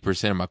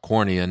 90% of my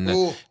cornea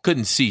and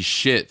couldn't see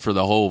shit for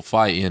the whole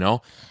fight. You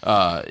don't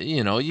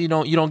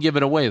give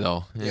it away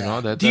though.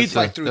 Do you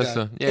fight through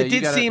that? It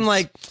did seem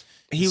like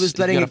he was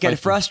letting it get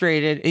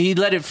frustrated. He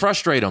let it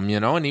frustrate him,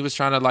 and he was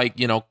trying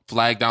to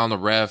flag down the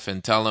ref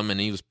and tell him,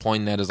 and he was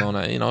pointing at his own.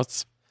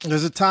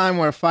 There's a time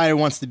where a fighter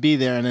wants to be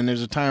there, and then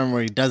there's a time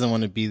where he doesn't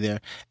want to be there.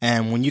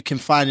 And when you can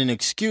find an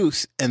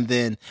excuse and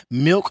then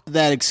milk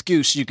that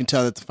excuse, you can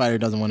tell that the fighter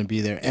doesn't want to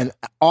be there. And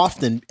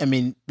often,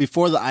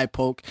 before the eye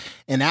poke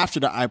and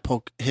after the eye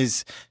poke,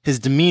 his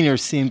demeanor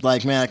seemed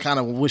like, man, I kind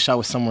of wish I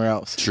was somewhere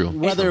else. True.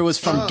 Whether it was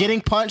from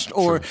getting punched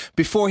or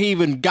before he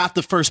even got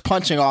the first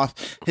punching off,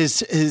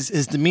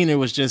 his demeanor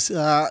was just,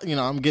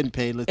 I'm getting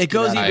paid. It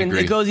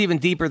goes even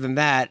deeper than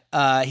that.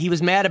 He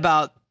was mad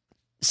about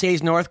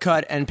Sage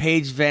Northcutt and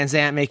Paige Van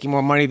Zandt making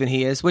more money than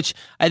he is, which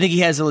I think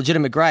he has a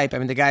legitimate gripe. I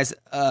mean, the guy's,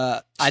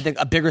 I think,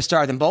 a bigger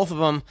star than both of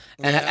them,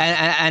 and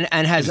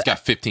has He's got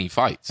 15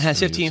 fights. Has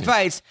 15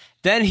 fights.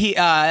 Then he,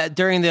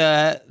 during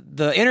the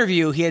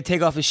interview, he had to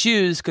take off his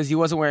shoes because he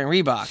wasn't wearing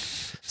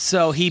Reebok.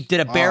 So he did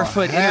a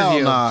barefoot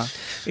interview. Nah.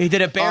 He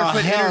did a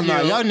barefoot interview.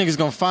 Nah. Y'all niggas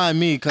gonna find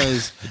me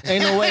because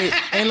ain't no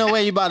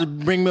way you about to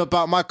bring me up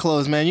out my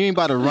clothes, man. You ain't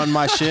about to run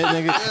my shit,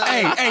 nigga.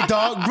 hey,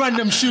 dog, run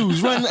them shoes.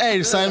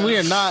 Hey, son, we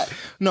are not.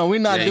 No, we're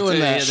not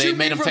doing that. Yeah, they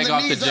made him take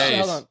off the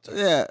J's.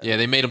 Yeah,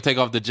 they made him take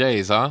off the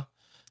J's, huh?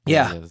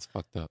 Yeah, that's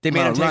fucked up. They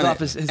made him take off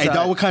his. Hey,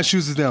 dog, what kind of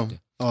shoes is them?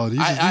 Oh, these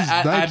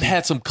I've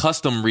had some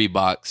custom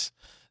Reeboks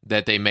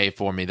that they made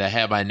for me that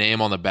had my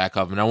name on the back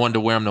of them, and I wanted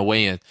to wear them to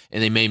weigh in,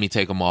 and they made me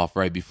take them off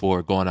right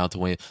before going out to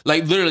weigh in.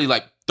 Like literally,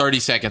 like 30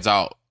 seconds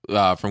out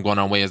from going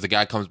on weigh-ins, the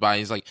guy comes by,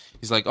 and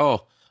he's like,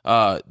 oh,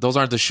 those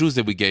aren't the shoes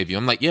that we gave you.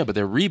 I'm like, yeah, but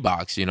they're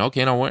Reeboks,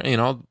 can't I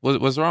wear,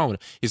 what's wrong with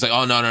it? He's like,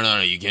 oh,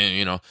 no, you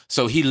can't,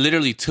 So he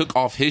literally took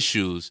off his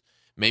shoes,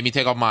 made me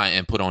take off mine,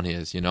 and put on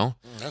his,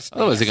 That's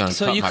Otherwise, gonna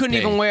so you couldn't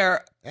even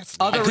wear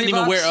other I couldn't Reeboks?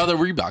 even wear other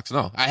Reeboks,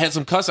 no. I had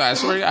some custom, I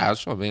swear to God,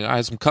 I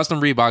had some custom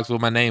Reeboks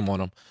with my name on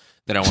them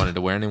that I wanted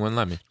to wear, and they wouldn't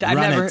let me.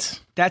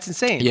 That's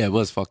insane. Yeah, it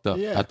was fucked up.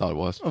 Yeah. I thought it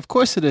was. Of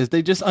course it is.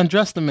 They just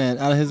undressed the man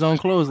out of his own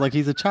clothes like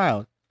he's a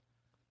child.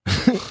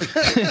 Did you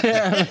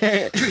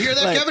hear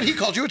that, Kevin? He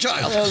called you a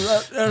child.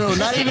 No,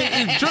 not even.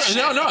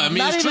 No. I mean,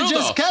 not it's even true.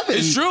 just though. Kevin.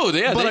 It's true.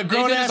 Yeah, but a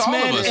grown ass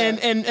man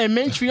and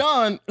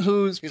Montreal,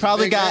 who's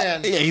probably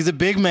got. Yeah, he's a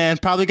big man.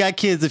 Probably got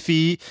kids to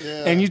feed.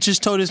 Yeah. And you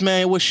just told this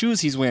man what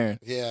shoes he's wearing.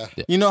 Yeah.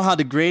 You know how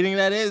degrading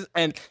that is,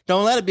 and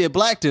don't let it be a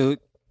black dude.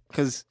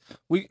 Because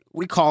we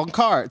call them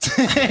cards.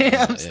 You know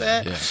what I'm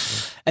saying? Yeah.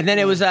 And then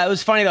it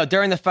was funny though,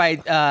 during the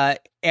fight,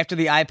 after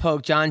the eye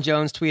poke, John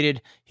Jones tweeted,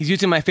 he's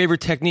using my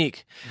favorite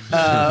technique,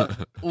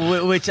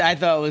 which I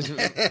thought was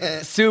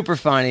super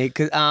funny.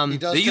 Cause,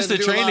 they used to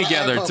train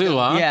together too,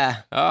 huh? Yeah.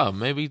 Oh,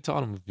 maybe he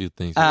taught him a few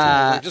things.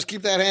 Just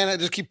keep that hand,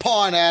 just keep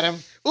pawing at him.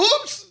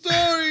 Oops,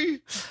 sorry.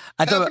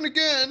 Happened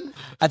again.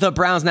 I thought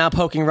Brown's now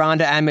poking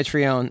Ronda and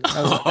Mitrione.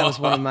 That was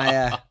one of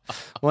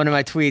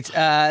my tweets.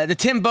 The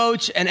Tim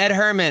Boach and Ed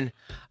Herman.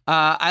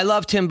 I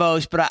love Tim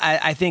Boach, but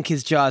I think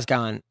his jaw's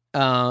gone.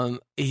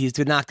 He's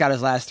knocked out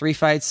his last 3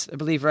 fights, I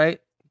believe, right?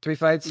 3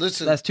 fights?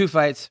 Listen. Last 2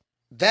 fights.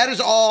 That is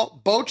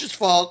all Boach's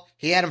fault.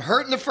 He had him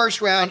hurt in the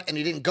first round, and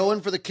he didn't go in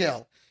for the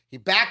kill. He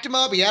backed him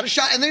up, he had a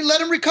shot, and then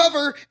let him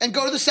recover and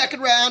go to the second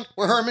round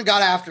where Herman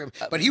got after him.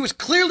 But he was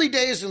clearly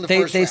dazed in the first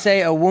round. They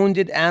say a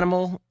wounded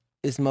animal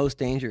is most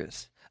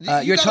dangerous. You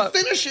got to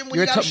finish him when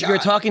you got a shot. You're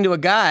talking to a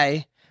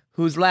guy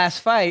whose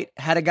last fight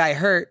had a guy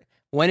hurt,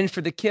 went in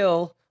for the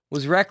kill,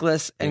 was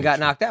reckless, and got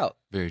knocked out.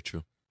 Very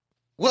true.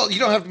 Well, you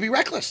don't have to be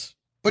reckless,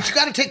 but you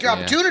got to take your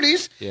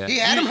opportunities. Yeah. He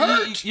had him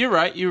hurt. You're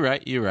right.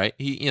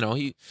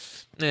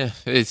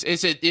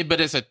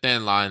 It's a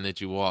thin line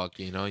that you walk.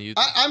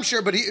 I'm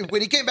sure, but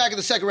when he came back in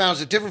the second round, it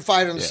was a different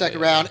fighter in the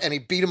second round, and he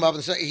beat him up.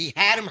 He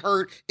had him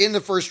hurt in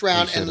the first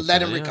round and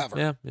let him recover.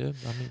 Yeah. I mean,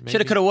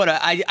 shoulda, coulda, woulda.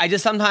 I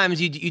just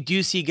sometimes you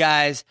do see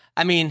guys.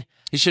 I mean,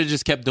 he should have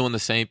just kept doing the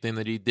same thing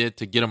that he did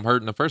to get him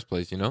hurt in the first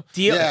place. Deal.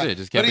 Yeah.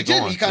 Just kept but he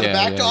didn't. He kind of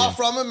backed off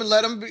from him and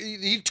let him.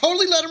 He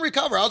totally let him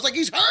recover. I was like,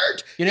 he's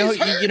hurt. You know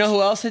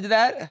who else did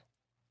that?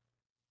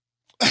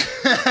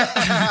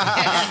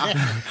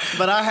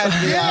 But I had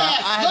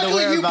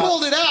luckily you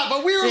pulled it out,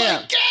 but we were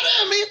like, get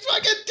him, he's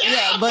fucking down.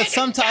 Yeah, but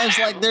sometimes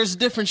there's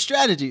different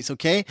strategies,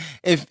 okay?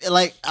 If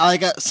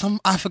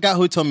I forgot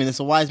who told me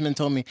this, a wise man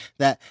told me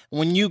that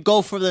when you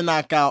go for the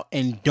knockout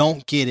and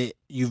don't get it,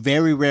 you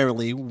very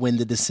rarely win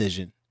the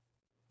decision.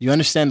 You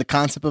understand the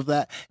concept of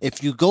that?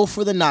 If you go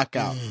for the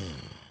knockout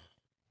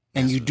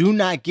and you do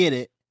not get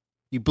it,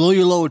 you blow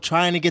your load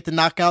trying to get the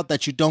knockout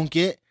that you don't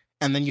get,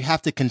 and then you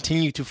have to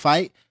continue to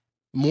fight.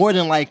 More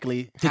than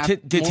likely.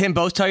 Did Tim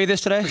Boach tell you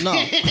this today? No,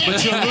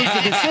 but you'll lose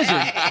the decision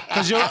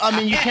because you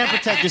can't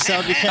protect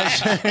yourself. You can't.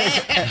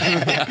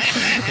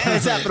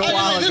 It's happened a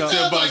while ago.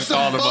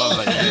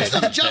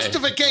 Some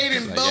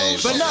justificating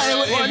bullshit.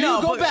 But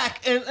you go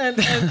back and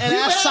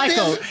ask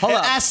Psycho.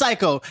 Ask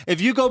Psycho. If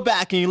you go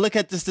back and you look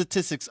at the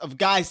statistics of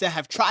guys that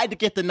have tried to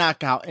get the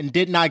knockout and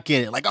did not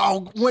get it, like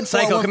went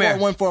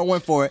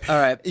for it. All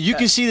right, you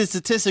can see the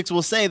statistics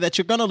will say that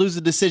you're going to lose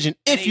the decision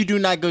if you do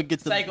not go get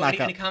the knockout.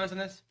 Any comments on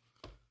this?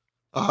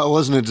 It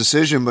wasn't a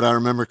decision, but I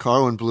remember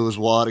Carwin blew his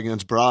wad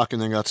against Brock and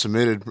then got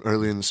submitted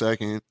early in the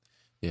second.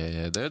 Yeah.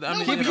 You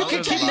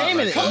can keep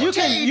naming it.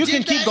 You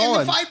can keep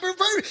going.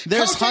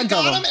 There's tons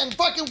of them, and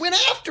fucking went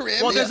after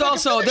him. Well, there's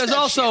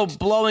also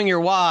blowing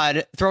your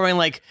wad, throwing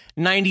like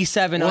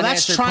 97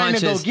 unanswered trying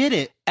punches, to go get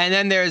it, and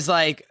then there's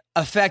like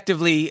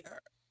effectively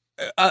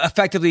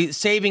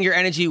saving your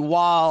energy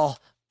while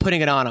putting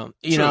it on him.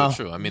 You know,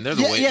 true. I mean, there's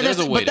a way. There's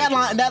a way. But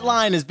that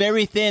line is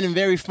very thin and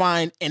very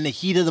fine in the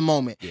heat of the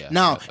moment. Yeah,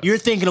 now you're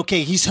thinking,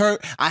 okay, he's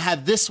hurt. I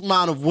have this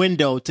amount of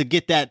window to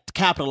get that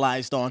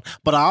capitalized on,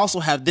 but I also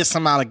have this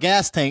amount of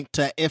gas tank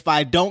to, if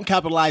I don't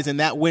capitalize in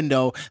that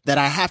window, that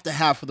I have to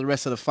have for the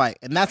rest of the fight.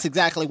 And that's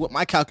exactly what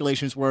my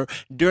calculations were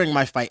during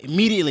my fight.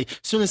 Immediately, as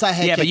soon as I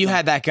had but you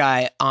had that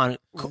guy on.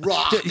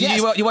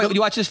 You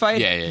watch this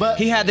fight? Yeah. But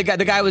he had the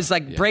guy was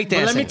like breakdancing.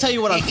 But let me tell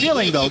you what I'm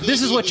feeling though.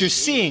 This is what you're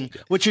seeing.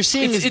 What you're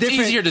seeing is different.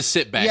 It's easier to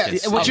sit back.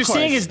 Yeah, what you're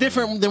seeing is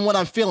different than what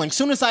I'm feeling. As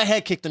soon as I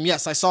head kicked him,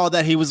 yes, I saw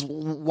that he was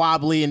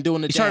wobbly and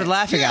doing the. You started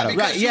laughing at him,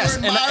 right? Yes,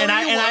 and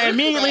I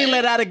immediately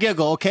let out a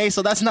giggle. Okay,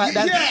 so that's not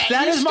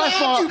that is my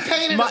fault.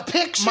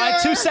 My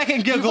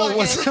 2-second giggle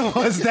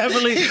was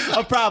definitely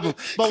a problem.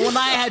 But when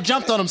I had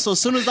jumped on him, so as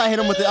soon as I hit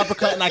him with the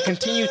uppercut and I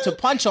continued to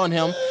punch on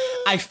him,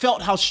 I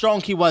felt how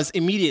strong he was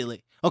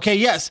immediately. Okay,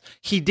 yes,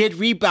 he did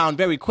rebound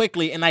very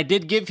quickly, and I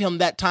did give him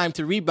that time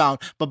to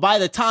rebound. But by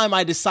the time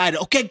I decided,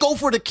 okay, go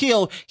for the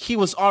kill, he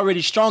was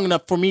already strong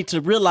enough for me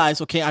to realize,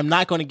 okay, I'm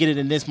not going to get it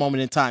in this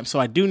moment in time. So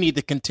I do need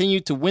to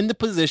continue to win the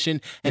position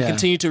and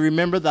continue to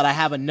remember that I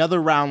have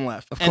another round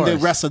left. And the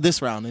rest of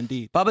this round,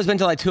 indeed. Bubba's been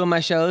to like 2 of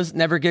my shows,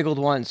 never giggled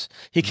once.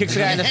 He kicks a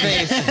guy in the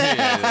face. The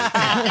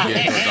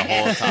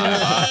whole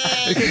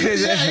time.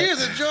 He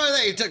was enjoying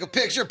that. He took a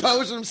picture,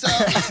 posed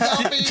himself,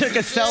 He took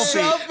a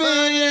selfie.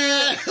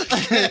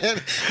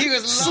 He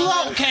was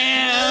slow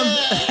cam.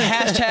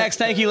 Hashtag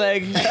stanky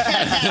leg.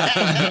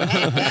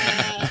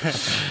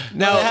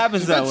 No, it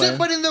happens that way.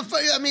 But in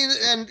the, I mean,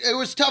 and it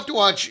was tough to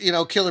watch,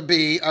 Killer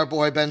B, our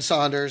boy Ben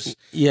Saunders.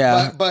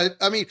 Yeah. But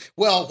I mean,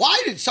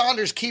 why did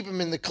Saunders keep him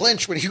in the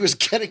clinch when he was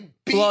getting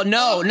beat? Well,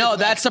 no,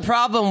 that's the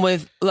problem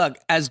with, look,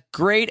 as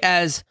great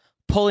as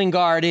pulling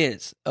guard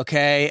is,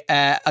 okay?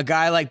 A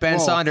guy like Ben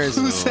Saunders.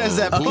 Who says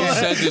that? Who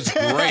says it's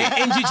great?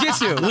 In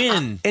jiu-jitsu.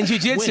 Win. In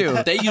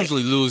jiu-jitsu. They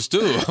usually lose too.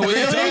 What are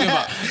you talking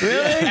about?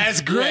 Really?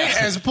 As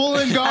great as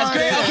pulling guard.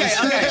 Okay.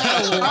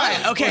 All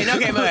right. Okay. Let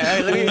me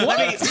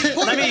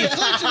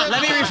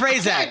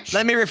rephrase that.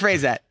 Let me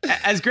rephrase that.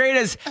 As great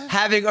as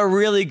having a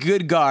really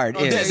good guard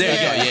is. There you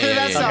go. Yeah.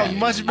 That sounds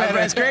much better.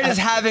 As great as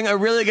having a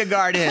really good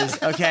guard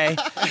is, okay?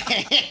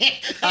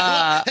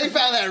 They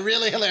found that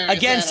really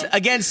hilarious.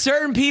 Against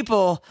certain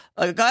people,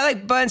 a guy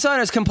like Ben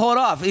Saunders can pull it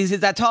off. He's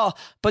that tall.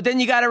 But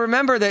then you got to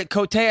remember that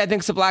Cote, I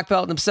think, is a black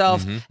belt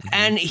himself,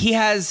 and he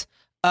has,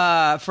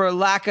 for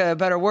lack of a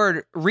better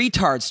word,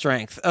 retard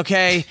strength.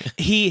 Okay,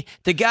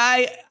 the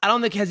guy. I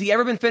don't think has he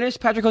ever been finished,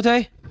 Patrick Cote?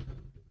 He's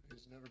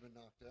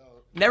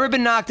never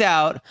been knocked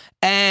out,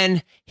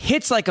 and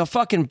hits like a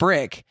fucking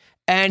brick.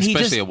 And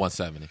especially at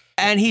 170.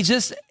 And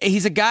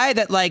he's a guy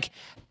that like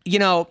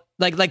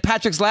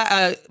Patrick's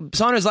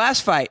Saunders'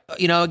 last fight,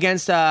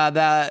 against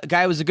the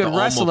guy who was a good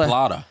wrestler.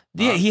 Plata.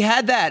 Yeah, he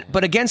had that.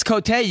 But against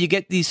Cote, you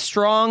get these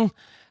strong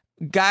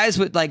guys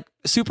with like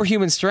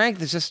superhuman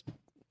strength. It's just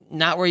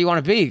not where you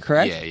want to be,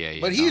 correct? Yeah.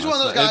 But he's one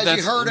of those guys,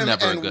 you heard him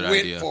and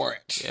went for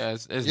it. Yeah,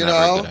 it's never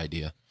a good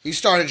idea. He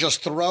started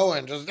just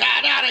throwing,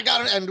 I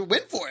got it, and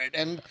went for it.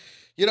 And,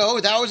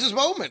 that was his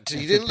moment.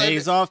 He didn't let it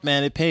pays off,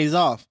 man. It pays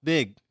off.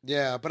 Big.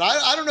 Yeah, but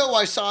I don't know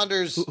why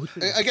Saunders...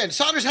 Again,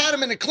 Saunders had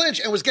him in a clinch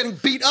and was getting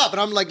beat up.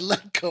 And I'm like,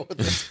 let go of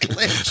this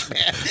clinch,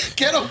 man.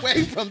 Get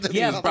away from the...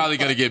 Yeah, he's probably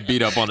going to get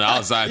beat up on the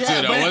outside,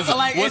 too.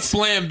 What's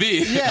plan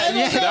B?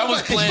 That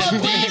was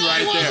plan B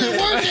right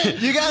there.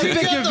 You got to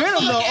pick your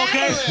venom, though,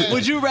 okay?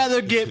 Would you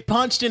rather get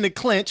punched in the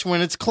clinch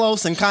when it's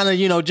close and kind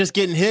of, just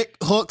getting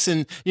hooks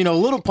and,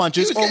 little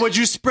punches, or would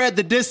you spread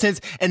the distance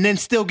and then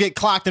still get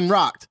clocked and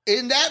rocked?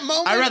 In that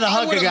moment, I'd rather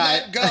hug a guy.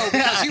 Let go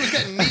because he was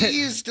getting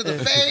knees to the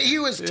face. He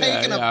was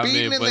taking a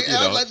beating in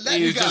the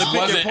he just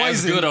wasn't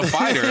as good a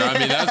fighter. I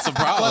mean, that's the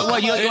problem.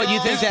 What you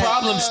think his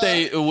problem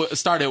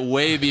started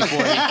way before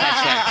he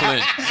catch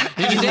that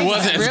clinch. He just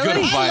wasn't as good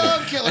a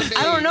fighter.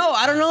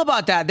 I don't know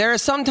about that. There are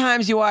some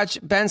times you watch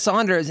Ben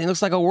Saunders and he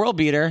looks like a world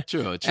beater.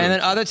 True. And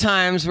then other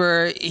times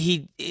where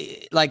he,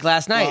 like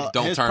last night.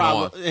 Don't turn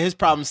on. His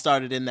problem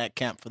started in that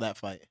camp for that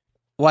fight.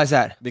 Why is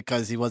that?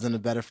 Because he wasn't a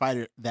better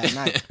fighter that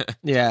night.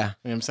 Yeah. You know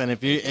what I'm saying?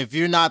 If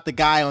you're not the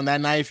guy on that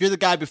night, if you're the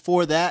guy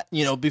before that,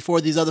 before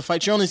these other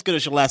fights, you're only as good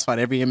as your last fight.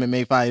 Every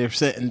MMA fighter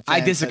sitting.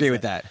 I disagree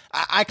with that.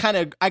 I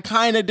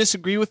kind of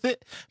disagree with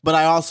it, but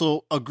I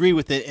also agree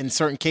with it in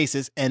certain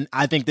cases, and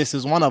I think this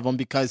is one of them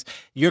because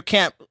your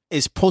camp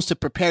is supposed to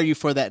prepare you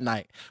for that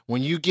night.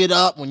 When you get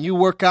up, when you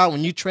work out,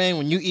 when you train,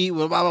 when you eat,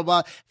 blah, blah,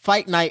 blah.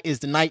 Fight night is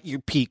the night you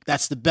peak.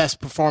 That's the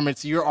best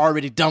performance. You're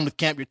already done with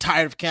camp. You're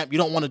tired of camp. You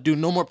don't want to do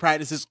no more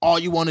practices. All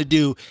you want to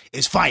do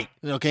is fight.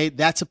 Okay?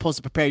 That's supposed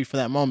to prepare you for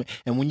that moment.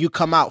 And when you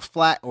come out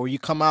flat or you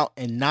come out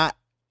and not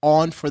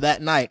on for that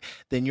night,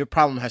 then your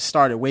problem has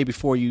started way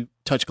before you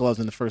touch gloves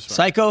in the first round.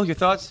 Psycho, your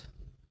thoughts?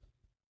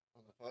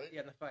 On the fight?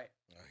 Yeah, on the fight.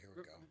 Oh, here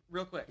we go.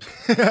 Real quick.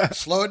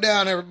 Slow it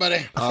down,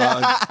 everybody.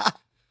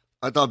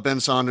 I thought Ben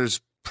Saunders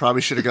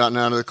probably should have gotten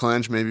out of the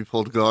clinch, maybe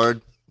pulled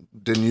guard.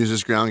 Didn't use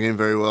his ground game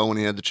very well when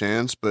he had the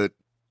chance, but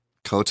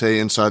Cote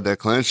inside that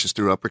clinch just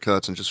threw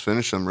uppercuts and just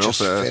finished him real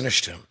fast.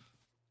 Finished him.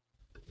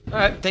 All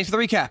right, thanks for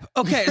the recap.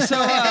 Okay, so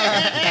all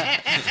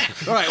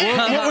right,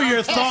 what were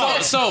your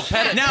thoughts? So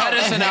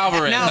Pettis and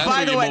Alvarez. Now,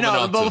 by the way,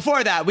 but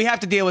before that, we have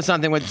to deal with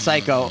something with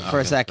Psycho for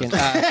a second.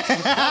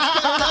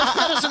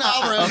 Pettis and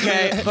Alvarez.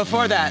 Okay,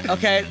 before that,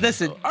 okay,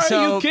 listen. Are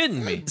you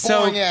kidding me?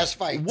 Boring ass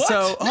fight. What?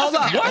 So hold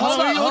up.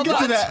 Hold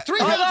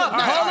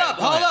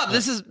Hold up. up.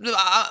 This is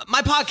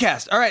my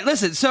podcast. All right,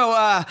 listen. So,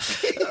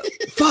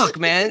 fuck,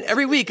 man.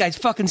 Every week I'm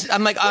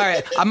like, all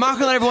right, I'm not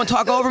gonna let everyone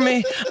talk over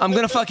me. I'm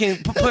gonna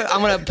fucking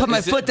put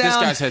my foot down. This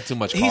guy's had too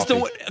much coffee. He's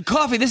the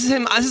coffee. This is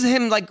him.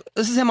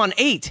 This is him on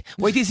 8.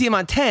 Wait till you see him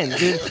on 10,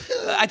 dude.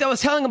 I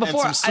was telling him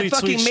before. I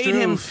fucking made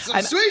him.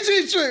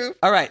 Sweet truth.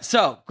 All right,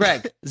 so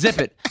Greg, zip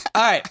it.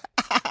 All right,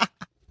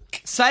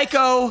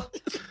 Psycho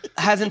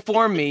has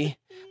informed me.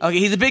 Okay,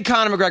 he's a big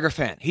Conor McGregor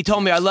fan. He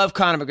told me I love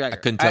Conor McGregor. I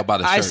couldn't tell by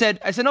the shirt.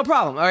 I said no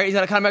problem. All right, he's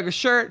got a Conor McGregor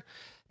shirt.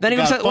 Then he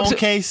got a phone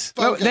case.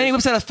 Then he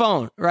whips out a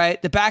phone.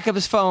 Right, the back of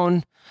his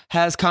phone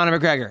has Conor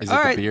McGregor. Is it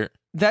the beard?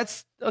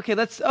 That's okay.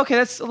 That's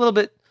a little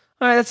bit.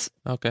 All right, that's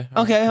okay.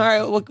 Okay, all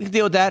right. We'll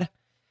deal with that.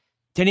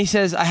 Then he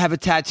says, "I have a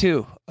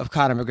tattoo of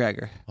Conor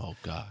McGregor." Oh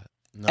God.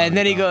 No, and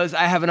then he goes,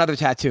 "I have another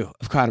tattoo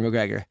of Conor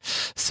McGregor."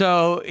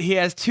 So he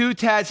has 2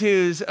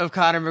 tattoos of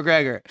Conor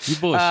McGregor. You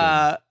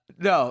bullshit.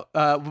 No.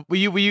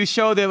 Will you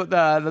show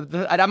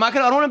the I'm not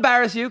gonna. I don't want to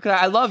embarrass you because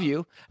I love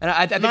you. And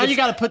I think now you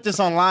got to put this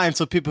online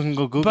so people can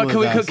go Google. But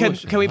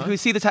can we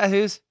see the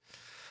tattoos?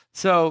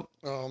 So.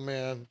 Oh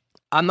man.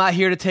 I'm not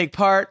here to take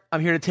part.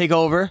 I'm here to take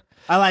over.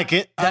 I like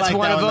it. That's like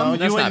one of them.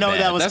 You wouldn't know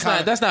that was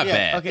that's not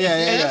bad. Okay.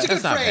 Yeah. That's a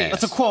good not phrase. bad.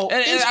 That's a quote.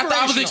 And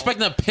I was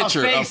expecting a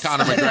picture of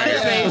Conor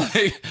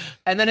McGregor.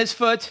 And then his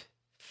foot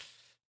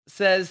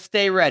says,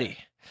 "Stay ready."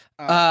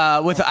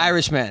 With the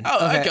Irishman.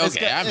 Oh, okay.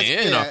 I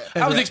mean,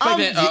 I was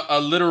expecting a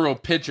literal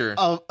picture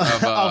of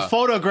a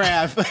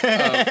photograph of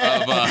Conor.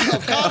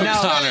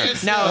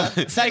 Now,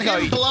 Psycho.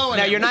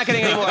 Now you're not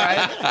getting any more,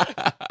 right?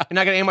 You're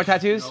not getting any more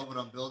tattoos. No, but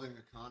I'm building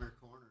a Conor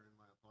corner in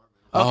my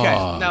apartment. Okay.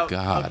 Oh, now,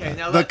 God. Okay,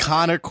 now the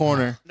Conor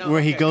corner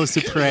where he goes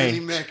to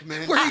pray.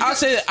 I'll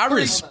say that I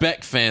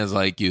respect fans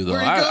like you, though.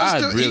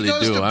 I really do. He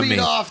goes to beat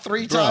off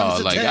 3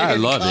 times a day. I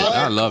love it.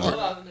 I love it.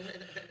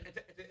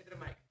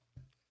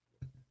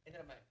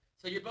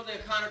 So you're building a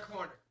Conor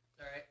corner,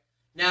 all right?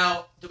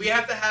 Now, do we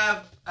have to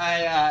have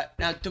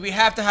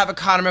a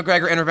Conor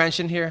McGregor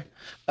intervention here?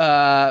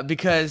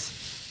 Because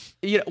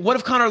what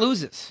if Conor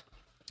loses?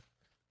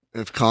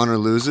 If Conor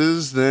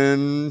loses,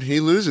 then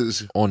he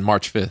loses on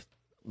March 5th.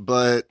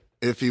 But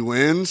if he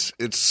wins,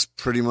 it's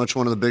pretty much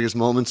one of the biggest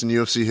moments in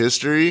UFC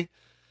history.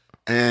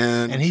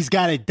 And he's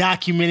got it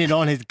documented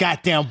on his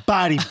goddamn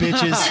body,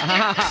 bitches.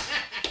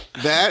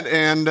 That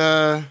and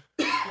I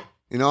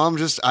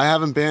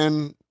haven't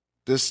been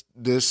this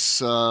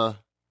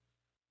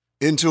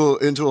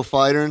into a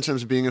fighter in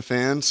terms of being a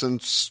fan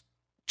since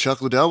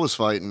Chuck Liddell was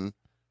fighting.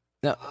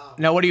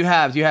 Now, what do you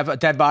have? Do you have a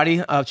dead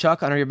body of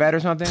Chuck under your bed or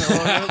something? It's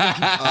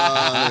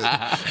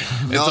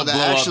a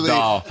blow-up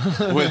doll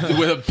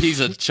with a piece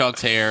of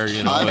Chuck's hair,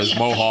 his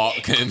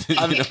mohawk. And,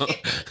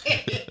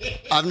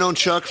 I've known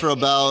Chuck for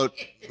about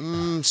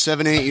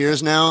 7-8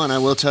 years now, and I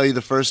will tell you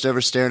the first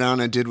ever stare down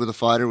I did with a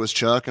fighter was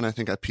Chuck, and I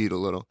think I peed a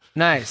little.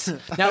 Nice.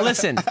 Now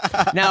listen.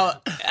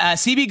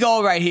 CB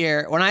Gold right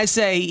here. When I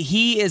say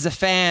he is a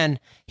fan,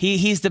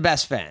 he's the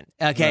best fan.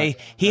 Okay, right.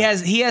 He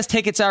has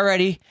tickets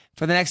already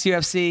for the next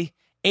UFC.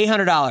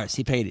 $800.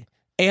 He paid it.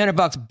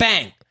 $800.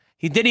 Bang.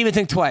 He didn't even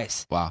think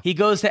twice. Wow. He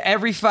goes to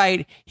every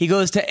fight. He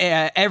goes to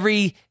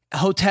every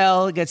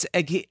hotel.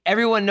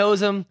 Everyone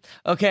knows him.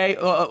 Okay.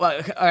 All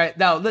right.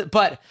 Now,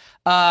 but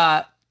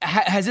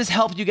has this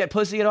helped you get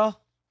pussy at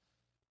all?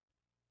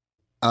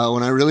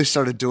 When I really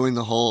started doing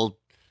the whole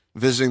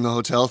visiting the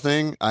hotel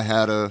thing, I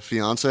had a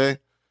fiance,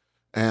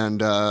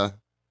 and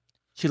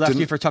she left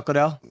you for Chuck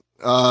Liddell?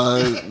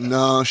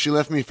 No, she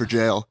left me for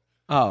jail.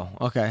 Oh,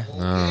 okay. All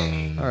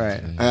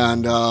right.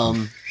 And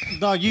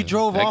no, you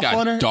drove off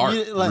on her. That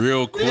got dark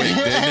real quick,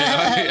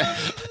 didn't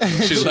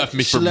it? She left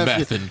me for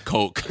meth and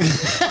coke.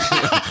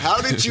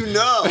 How did you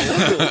know?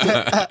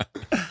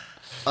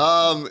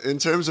 In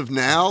terms of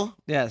now,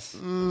 yes,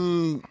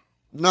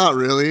 not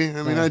really.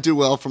 I mean, I do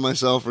well for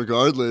myself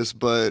regardless,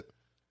 but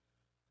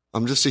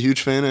I'm just a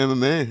huge fan of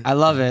MMA. I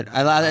love it.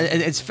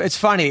 It's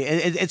funny.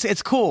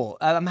 It's cool.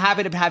 I'm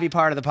happy to have you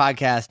part of the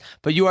podcast.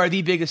 But you are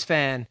the biggest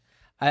fan.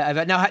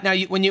 Now,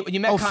 when you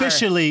met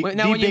officially Conor,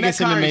 the when biggest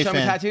you met Conor, MMA you showed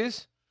fan. him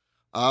tattoos?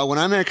 When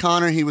I met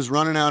Conor, he was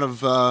running out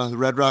of the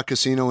Red Rock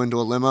Casino into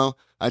a limo.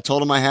 I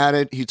told him I had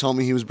it. He told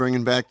me he was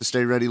bringing back the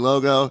Stay Ready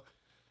logo.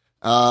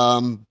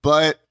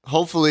 But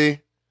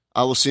hopefully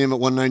I will see him at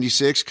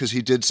 196 because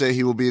he did say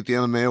he will be at the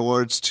MMA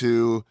Awards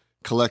to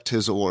collect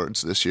his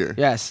awards this year.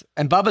 Yes.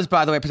 And Bubba's,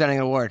 by the way, presenting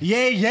an award.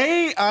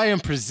 Yay. I am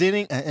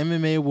presenting an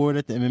MMA award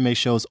at the MMA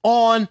shows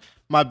on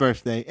my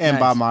birthday and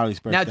Bob Marley's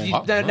birthday.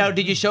 Now,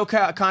 did you show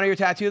Conor your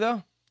tattoo,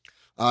 though?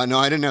 No,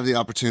 I didn't have the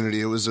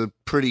opportunity. It was a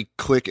pretty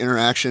quick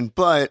interaction.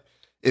 But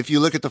if you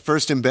look at the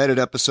first embedded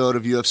episode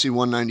of UFC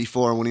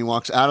 194, when he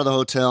walks out of the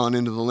hotel and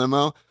into the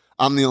limo,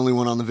 I'm the only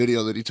one on the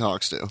video that he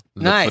talks to.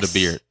 Nice.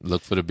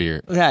 Look for the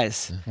beard.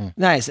 Nice.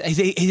 Nice.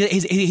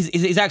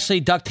 He's actually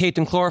duct taped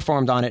and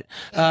chloroformed on it.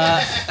 Now,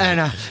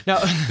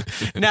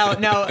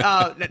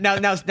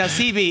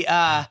 CB,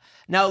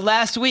 now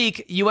last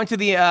week you went to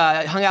the,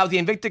 hung out with the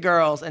Invicta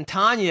girls, and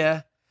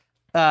Tanya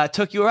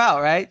took you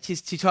out, right?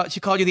 She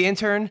called you the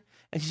intern,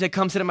 and she said,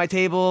 come sit at my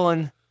table,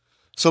 and...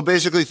 So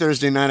basically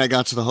Thursday night I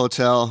got to the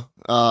hotel,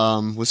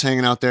 was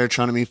hanging out there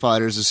trying to meet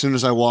fighters. As soon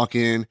as I walk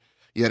in,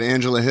 you had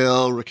Angela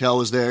Hill, Raquel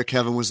was there,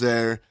 Kevin was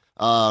there,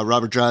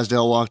 Robert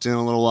Drysdale walked in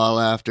a little while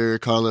after,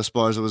 Carla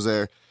Esparza was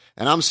there.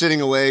 And I'm sitting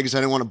away because I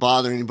didn't want to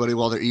bother anybody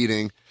while they're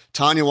eating.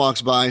 Tanya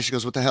walks by, she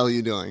goes, what the hell are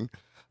you doing?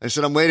 I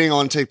said, I'm waiting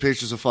on to take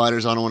pictures of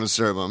fighters, I don't want to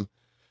disturb them.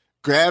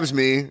 Grabs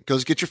me,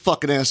 goes, get your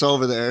fucking ass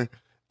over there,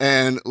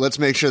 and let's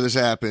make sure this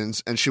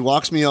happens. And she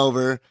walks me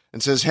over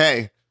and says,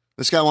 hey,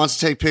 this guy wants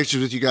to take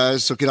pictures with you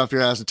guys, so get off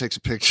your ass and take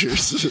some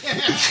pictures.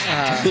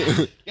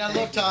 Gotta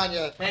love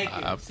Tanya. Thank you.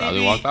 I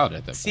probably walked out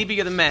at that point. CB,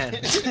 you're the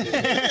man.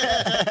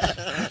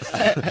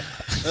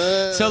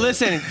 So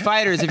listen,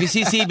 fighters, if you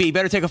see CB, you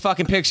better take a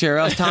fucking picture, or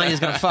else Tanya's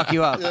gonna fuck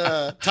you up.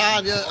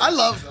 Tanya, I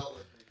love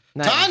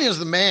Nice. Tanya's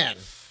the man.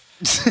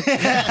 She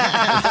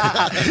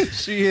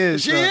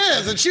is. She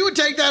is, and she would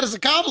take that as a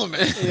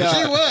compliment. Yeah.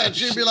 She would.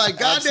 She'd be like,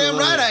 "Goddamn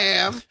right, I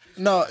am."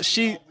 No,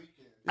 she.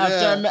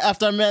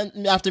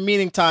 After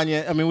meeting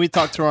Tanya, I mean, we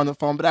talked to her on the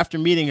phone, but after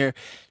meeting her,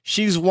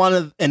 she's one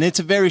of, and it's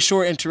a very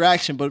short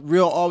interaction, but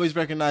real, always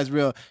recognize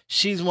real.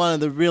 She's one of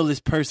the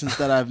realest persons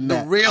that I've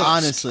met, realest.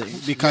 honestly,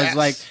 because Yes.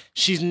 like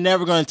she's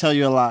never going to tell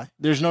you a lie.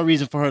 There's no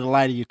reason for her to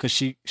lie to you because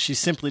she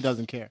simply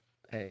doesn't care.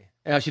 Hey,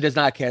 no, she does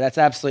not care. That's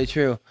absolutely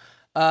true.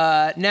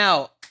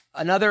 Now,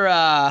 another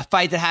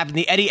fight that happened,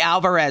 the Eddie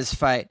Alvarez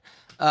fight.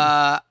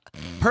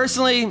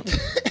 Personally,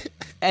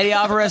 Eddie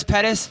Alvarez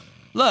Pettis,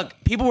 look,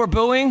 people were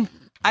booing.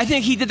 I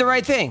think he did the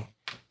right thing.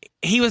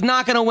 He was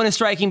not going to win a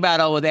striking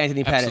battle with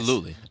Anthony Pettis.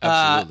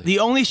 Absolutely. The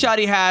only shot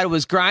he had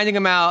was grinding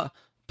him out,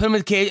 put him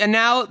in the cage, and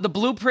now the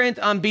blueprint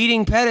on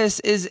beating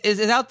Pettis is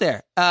out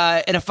there.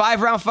 In a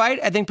 5-round fight,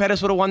 I think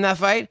Pettis would have won that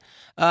fight.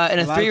 In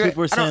a A lot 3 of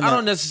people are saying I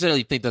don't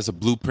necessarily think that's a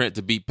blueprint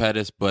to beat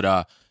Pettis,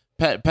 but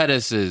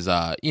Pettis is,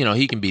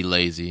 he can be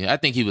lazy. I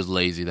think he was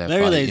lazy that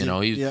Very fight.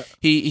 lazy.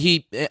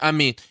 He. I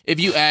mean, if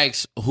you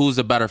ask who's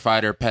the better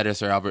fighter,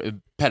 Pettis or Alvarez,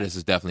 Pettis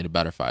is definitely the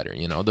better fighter.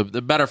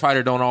 The better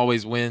fighter don't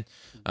always win.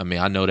 I mean,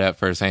 I know that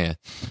firsthand.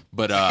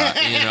 But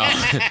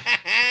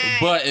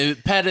but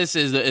Pettis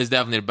is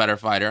definitely the better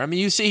fighter. I mean,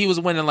 you see, he was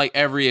winning like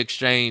every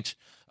exchange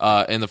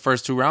in the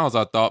first 2 rounds,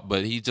 I thought,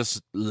 but he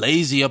just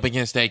lazy up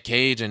against that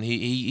cage, and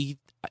he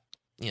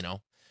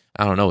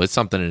I don't know. It's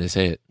something in his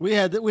head. We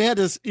had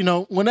this,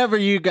 whenever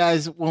you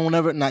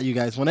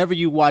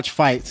watch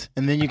fights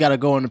and then you got to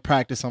go into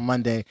practice on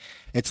Monday,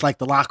 it's like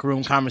the locker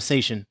room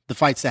conversation, the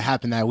fights that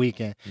happened that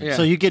weekend. Yeah.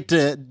 So you get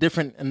to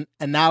different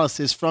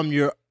analysis from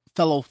your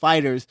fellow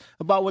fighters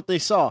about what they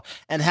saw.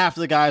 And half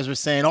of the guys were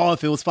saying, oh,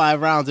 if it was 5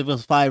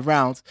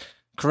 rounds.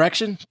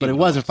 Correction, but it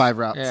wasn't 5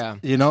 rounds.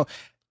 Yeah.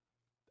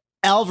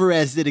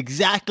 Alvarez did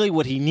exactly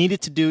what he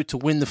needed to do to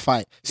win the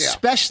fight,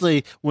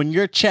 especially when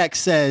your check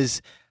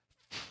says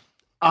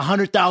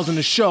 100,000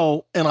 to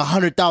show and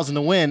 100,000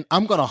 to win.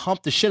 I'm gonna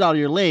hump the shit out of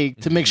your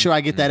leg to make sure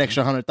I get that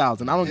extra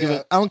 100,000.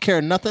 I don't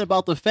care nothing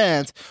about the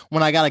fans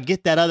when I gotta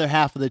get that other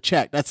half of the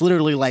check. That's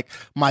literally like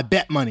my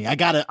bet money.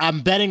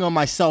 I'm betting on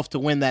myself to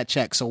win that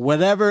check. So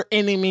whatever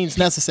any means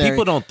necessary.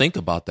 People don't think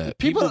about that.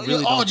 People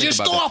really don't think just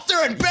about go that. off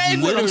there and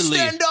bang with them,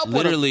 stand up with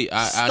them. Literally,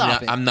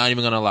 I'm not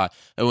even gonna lie.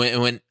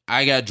 When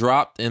I got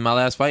dropped in my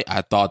last fight,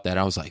 I thought that.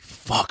 I was like,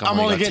 fuck, I'm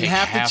only getting take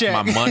half the check.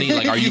 my money.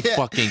 Like, are you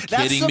fucking kidding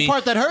That's the me?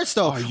 part that hurts,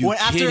 though. Are you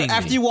After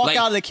kidding you walk me?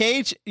 out of the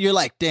cage, you're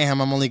like,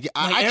 damn, I'm only.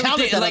 I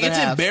counted that like other it's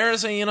half.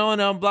 embarrassing, and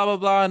blah blah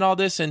blah, and all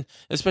this, and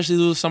especially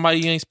lose somebody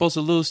you ain't supposed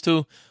to lose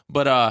to.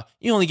 But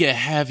you only get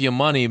half your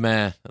money,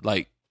 man.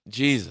 Like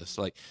Jesus,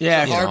 like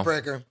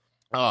Heartbreaker.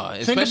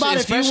 Think about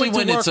if you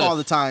went to work all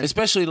the time.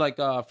 Especially like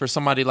for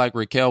somebody like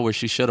Raquel, where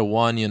she should have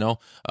won,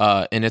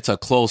 and it's a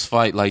close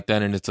fight like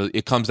that, and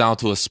it comes down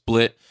to a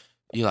split.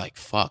 You're like,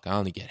 fuck, I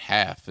only get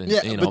half. And,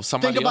 but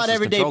somebody think about else is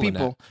everyday controlling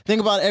people. that.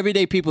 Think about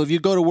everyday people. If you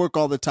go to work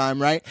all the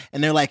time, right?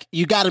 And they're like,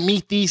 you got to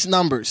meet these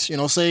numbers.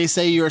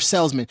 Say you're a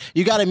salesman.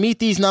 You got to meet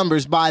these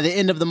numbers by the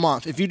end of the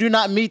month. If you do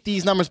not meet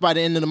these numbers by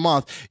the end of the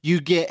month,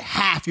 you get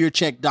half your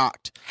check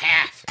docked.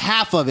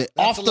 Half of it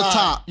That's off a the lot.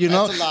 top, That's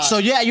a lot. So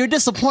yeah, you're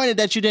disappointed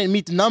that you didn't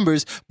meet the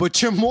numbers,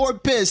 but you're more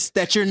pissed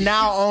that you're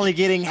now only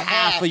getting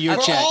half of your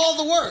for check. all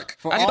the work.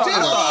 I thought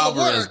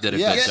Alvarez did a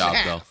good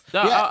job, though.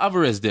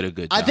 Alvarez did a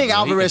good job. I think He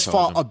Alvarez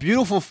controlled fought a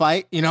beautiful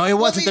fight. It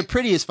wasn't the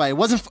prettiest fight.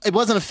 It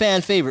wasn't a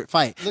fan favorite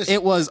fight. Listen.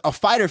 It was a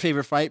fighter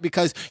favorite fight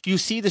because you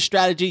see the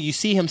strategy, you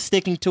see him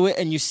sticking to it,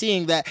 and you're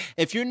seeing that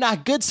if you're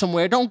not good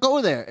somewhere, don't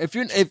go there. If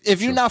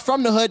you're not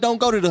from the hood, don't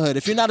go to the hood.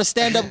 If you're not a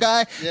stand up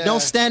guy,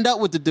 don't stand up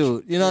with the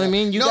dude. You know what I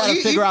mean? You got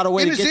to figure out a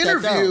way to get that In his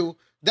interview, down.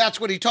 that's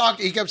what he talked.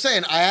 He kept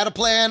saying, "I had a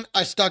plan.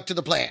 I stuck to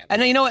the plan."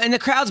 And and the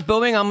crowd's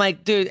booing. I'm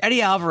like, dude,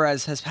 Eddie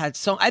Alvarez has had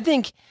so. I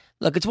think,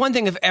 look, it's one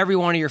thing if every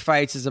one of your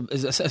fights is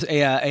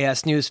a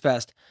snooze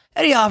fest.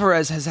 Eddie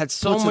Alvarez has had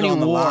so Puts it many on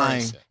the wars.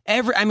 line.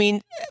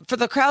 For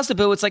the crowds to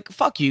boo, it's like,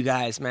 fuck you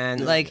guys,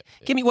 man. Like,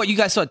 give me what you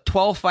guys saw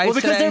 12 fights. Well,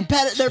 because today?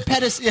 they're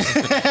Pettis.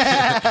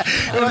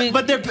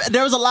 But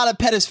there was a lot of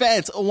Pettis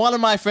fans. One of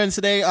my friends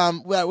today,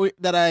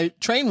 that I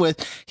trained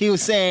with, he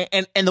was saying,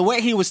 and the way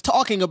he was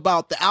talking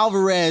about the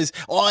Alvarez,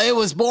 it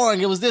was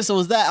boring, it was this, it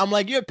was that. I'm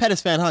like, you're a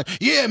Pettis fan, huh?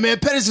 Yeah, man,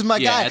 Pettis is my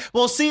guy.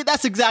 Well, see,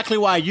 that's exactly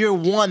why you're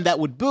one that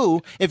would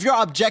boo. If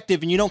you're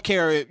objective and you don't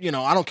care,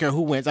 I don't care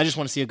who wins. I just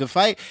want to see a good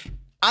fight.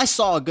 I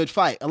saw a good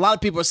fight. A lot of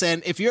people are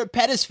saying if you're a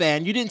Pettis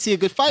fan, you didn't see a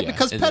good fight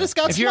because Pettis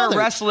got smothered. If you're a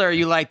wrestler,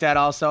 you like that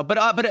also. But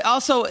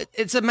also,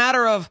 it's a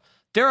matter of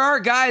there are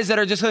guys that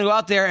are just going to go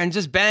out there and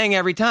just bang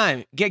every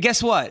time.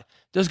 Guess what?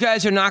 Those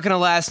guys are not going to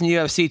last in the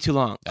UFC too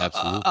long.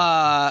 Absolutely.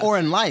 Or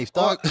in life,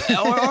 dog.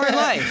 Or in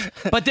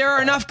life. But there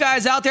are enough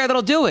guys out there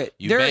that'll do it.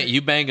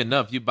 You bang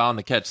enough, you're bound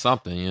to catch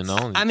something,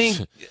 I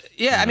mean,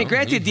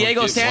 granted,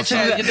 Diego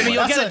Sanchez.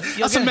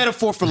 That's a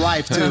metaphor for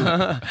life, too.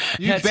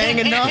 You bang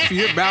enough,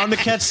 you're bound to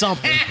catch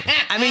something.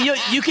 I mean,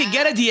 you could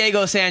get a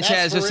Diego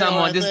Sanchez or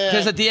someone.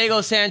 There's a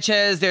Diego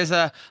Sanchez. There's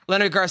a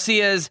Leonard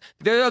Garcia's.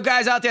 There are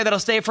guys out there that'll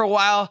stay for a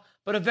while,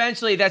 but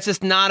eventually that's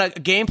just not a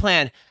game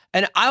plan.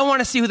 And I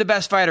want to see who the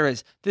best fighter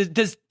is.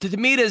 Does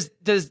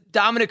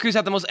Dominic Cruz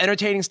have the most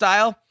entertaining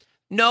style?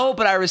 No,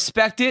 but I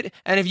respect it.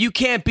 And if you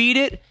can't beat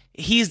it,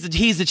 he's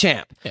the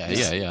champ.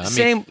 Yeah.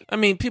 I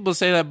mean, people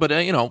say that, but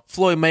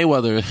Floyd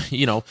Mayweather,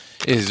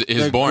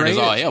 is born as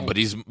all hell, but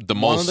he's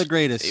one of the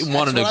greatest.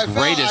 One of the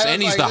greatest,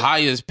 and he's the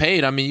highest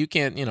paid. I mean, you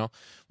can't,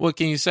 what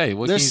can you say?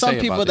 There's some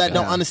people that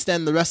don't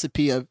understand the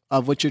recipe of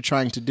what you're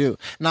trying to do.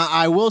 Now,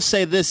 I will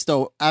say this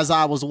though, as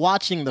I was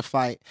watching the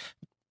fight,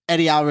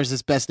 Eddie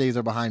Alvarez's best days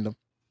are behind him.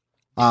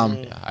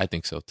 I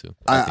think so too.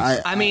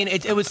 I mean,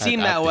 it would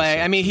seem that way.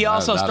 So. I mean, he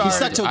also started. He's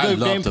such a good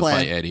game plan.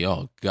 Fight Eddie.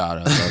 Oh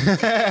God,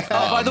 I love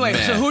by the way,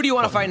 so who do you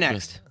want to fight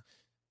next?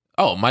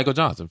 Oh, Michael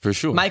Johnson for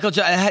sure. Has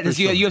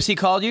UFC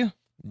called you?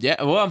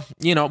 Yeah, well,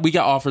 we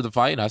got offered the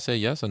fight. I said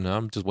yes, and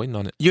I'm just waiting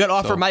on it. You got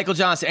offered Michael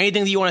Johnson.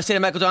 Anything that you want to say to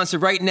Michael Johnson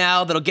right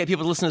now that'll get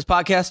people to listen to this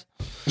podcast?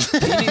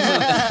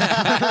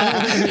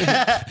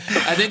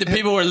 I think the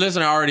people who are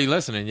listening are already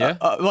listening, yeah?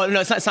 Well, no,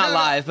 it's not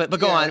live, but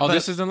go on. Oh,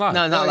 this isn't live?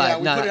 No, not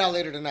live. We put it out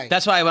later tonight.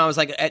 That's why when I was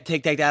like,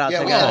 take that out.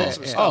 Yeah, we'll edit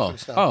some stuff and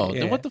stuff.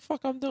 Then what the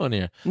fuck I'm doing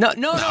here? No. So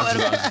what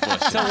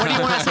do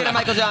you want to say to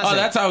Michael Johnson? Oh,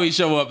 that's how he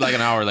show up like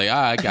an hour late.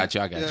 I got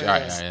you. All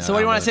right. So what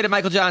do you want to say to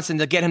Michael Johnson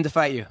to get him to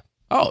fight you?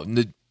 Oh,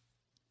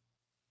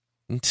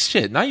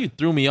 shit, now you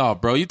threw me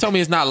off, bro. You told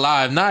me it's not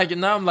live. Now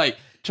I'm like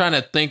trying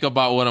to think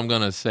about what I'm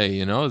going to say,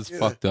 It's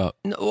fucked up.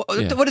 No, let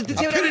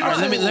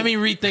me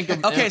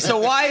rethink. Okay, so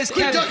why is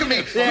Kevin... Quit ducking me.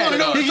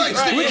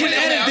 We can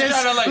edit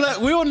this. Look,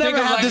 we will never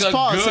have this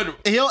pause.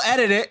 He'll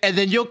edit it, and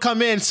then you'll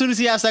come in. As soon as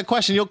he asks that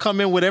question, you'll come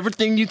in with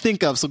everything you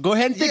think of. So go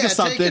ahead and think of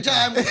something. Take your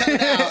time. We'll cut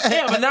it out.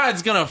 Yeah, but now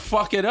it's going to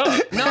fuck it up.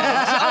 No,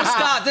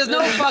 stop. There's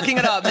no fucking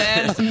it up,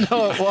 man.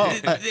 No, well...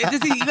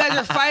 You guys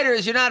are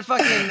fighters. You're not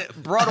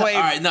fucking Broadway.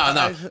 All right,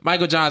 no.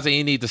 Michael Johnson,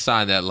 you need to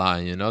sign that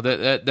line,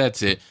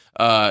 That's it.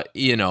 I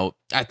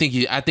think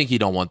he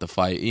don't want the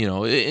fight,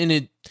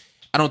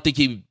 I don't think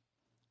he.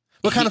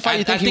 What kind of fight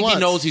you think he wants? He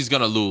knows he's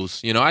gonna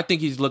lose. I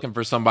think he's looking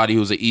for somebody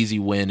who's an easy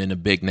win and a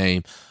big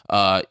name.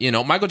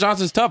 Michael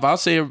Johnson's tough. I'll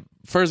say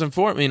first and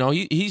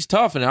foremost, he's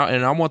tough, and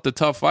I want the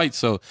tough fight.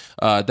 So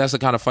that's the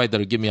kind of fight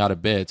that'll get me out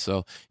of bed.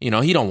 So he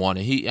don't want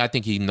it. I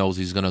think he knows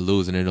he's gonna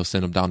lose, and it'll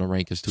send him down the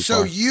rankings too far.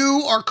 So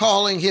you are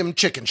calling him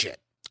chicken shit.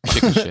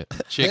 Chicken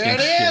shit. There it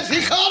is.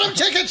 He called him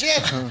chicken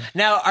shit.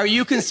 Now, are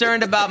you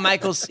concerned about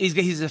Michael's?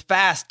 He's a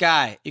fast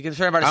guy. You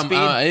concerned about his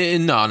speed?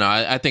 No.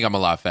 I think I'm a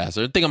lot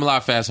faster. I think I'm a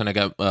lot faster, and I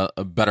got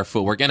a better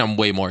footwork, and I'm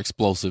way more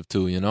explosive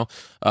too.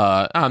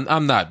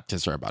 I'm not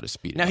concerned about his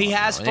speed. Now he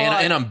has fought,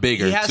 and I'm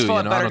bigger he has too.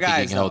 Fought better I don't guys,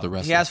 think he can hold the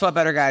rest. He has fought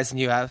better guys than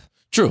you have.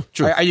 True.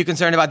 Are you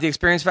concerned about the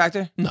experience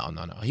factor? No.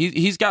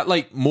 He's got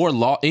like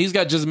more he's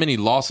got just as many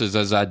losses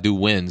as I do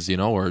wins,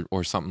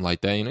 or something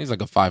like that. He's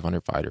like a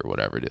 500 fighter or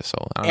whatever it is.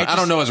 So I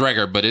don't know his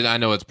record, but I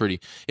know it's pretty.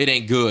 It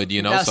ain't good,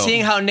 Now,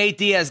 seeing how Nate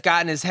Diaz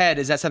got in his head,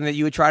 is that something that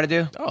you would try to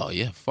do? Oh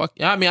yeah, fuck.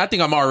 I mean, I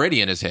think I'm already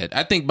in his head.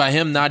 I think by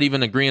him not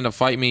even agreeing to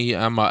fight me,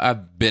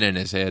 I've been in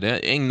his head.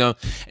 Ain't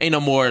no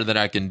more that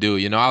I can do.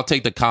 I'll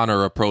take the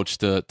counter approach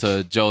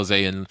to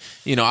Jose, and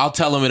I'll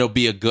tell him it'll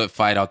be a good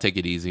fight. I'll take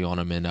it easy on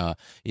him, and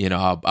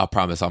I'll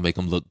promise I'll make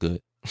him look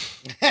good.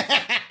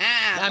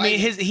 I mean,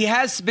 he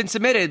has been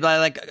submitted by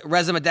like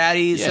Reza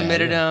Madadi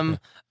submitted him,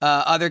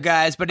 other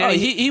guys, but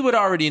he would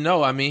already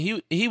know. I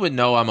mean, he would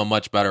know I'm a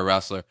much better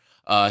wrestler.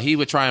 He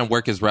would try and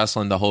work his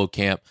wrestling the whole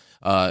camp,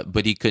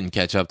 but he couldn't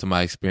catch up to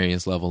my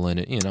experience level in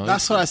it.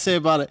 That's what I say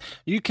about it.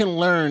 You can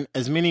learn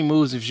as many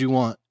moves as you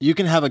want. You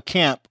can have a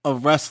camp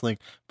of wrestling,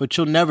 but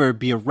you'll never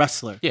be a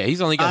wrestler. Yeah,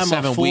 he's only got I'm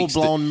 7 a weeks.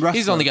 full-blown wrestler.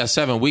 He's only got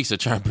 7 weeks to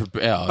try and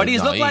prepare. But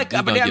he's looked like.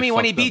 But I mean,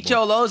 when he beat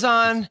Joe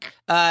Lozon,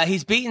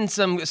 he's beaten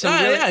some.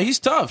 Yeah, he's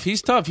tough.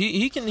 He's tough.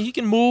 He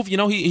can move. You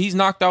know, he's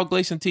knocked out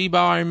Gleison Tebow.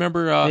 I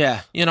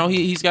remember. You know,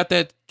 he's got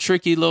that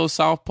tricky little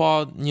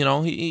southpaw. You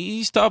know,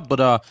 he's tough.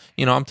 But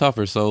you know, I'm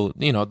tougher. So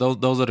you know,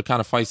 those are the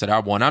kind of fights that I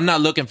want. I'm not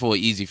looking for an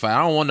easy fight.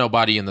 I don't want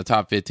nobody in the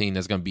top 15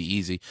 that's going to be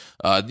easy.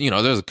 You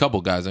know, there's a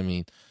couple guys. I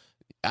mean.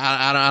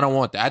 I don't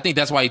want that. I think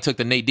that's why he took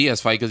the Nate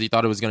Diaz fight, because he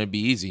thought it was going to be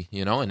easy,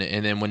 you know. And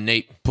then when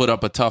Nate put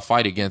up a tough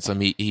fight against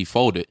him, he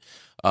folded.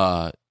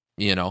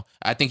 You know,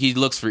 I think he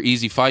looks for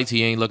easy fights.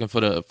 He ain't looking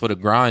for the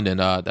grind, and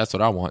that's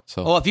what I want.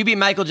 So, well, if you beat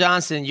Michael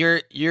Johnson,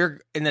 you're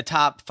in the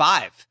top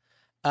 5.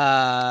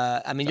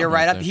 I mean, you're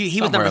right up.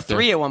 He was number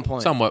 3 at one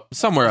point. Somewhere up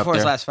before there.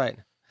 His last fight.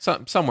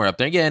 Somewhere up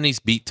there. Yeah, and he's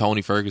beat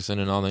Tony Ferguson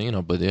and all that, you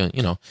know. But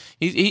you know,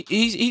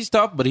 he's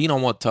tough, but he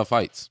don't want tough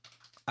fights.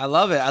 I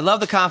love it. I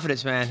love the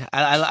confidence, man.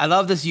 I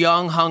love this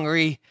young,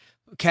 hungry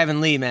Kevin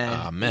Lee,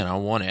 man. Man, I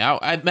want it.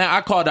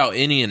 I called out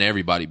any and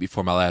everybody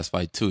before my last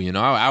fight too. You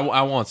know,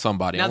 I want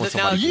somebody. Now, I want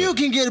somebody. You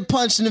can get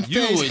punched in the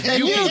face, and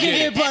you can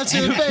get punched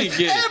in the face.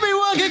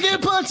 Everyone can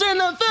get punched in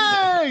the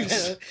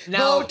face.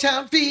 No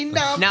time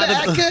phenom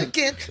back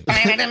again. From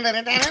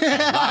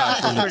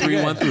the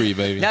 313,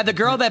 baby. Now the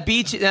girl that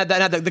beat you,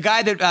 the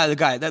guy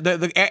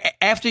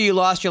after you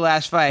lost your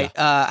last fight,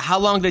 how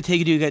long did it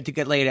take you to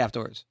get laid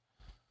afterwards?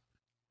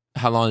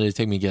 How long did it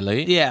take me to get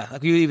laid? Yeah,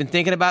 like were you even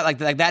thinking about like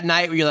that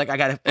night where you're like, I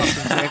gotta fucking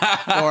chick,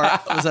 or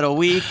was it a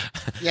week?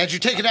 Yeah, did you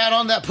take it out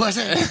on that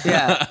pussy?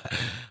 Yeah.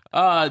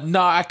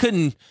 No, I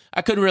couldn't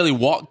really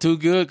walk too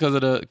good because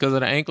of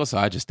the ankle, so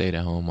I just stayed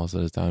at home most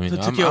of the time. You know,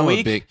 it took you a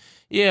week?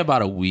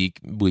 About a week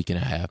and a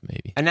half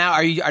maybe. And now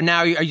are you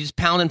just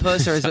pounding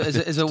puss, or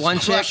is it one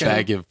chick?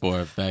 Back and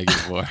forth.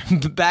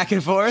 Back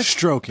and forth?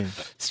 Stroking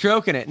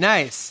it.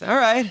 Nice. All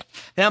right.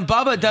 Now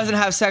Bubba doesn't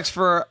have sex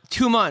for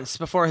 2 months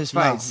before his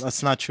fights. No,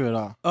 that's not true at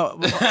all. Oh,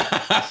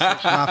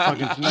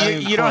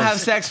 you don't have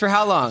sex for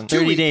how long?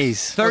 30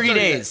 days. 30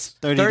 days.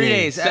 30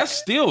 days.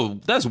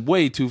 That's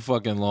way too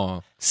fucking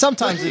long.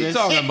 Sometimes it is.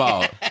 What are you talking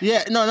about?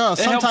 Yeah, no. It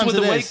helps Sometimes with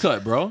it the is. weight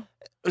cut, bro.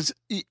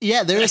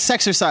 Yeah, there is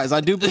sexercise. I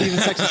do believe in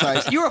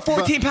sexercise. You were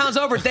 14 pounds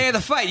over day of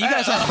the fight. You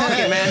guys are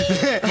fucking, man.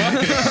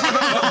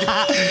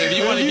 If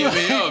you want to get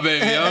me up,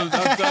 baby, I'm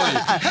telling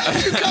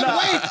you.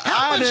 Wait,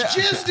 how much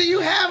jizz do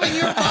you have in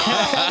your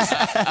balls?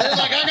 They're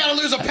like, I gotta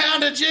lose a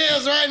pound of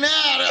jizz right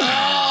now.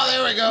 Oh,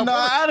 there we go. No,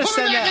 I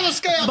understand Put me back that. on the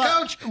scale,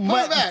 coach. Put me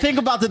But back. think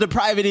about the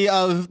depravity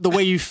of the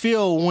way you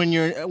feel when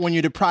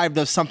you're deprived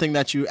of something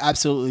that you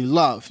absolutely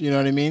love. You know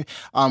what I mean?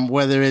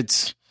 Whether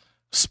it's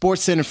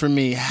Sports Center for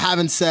me,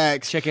 having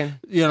sex, chicken,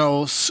 you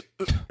know,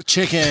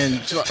 chicken,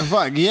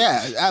 fuck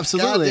yeah,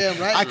 absolutely.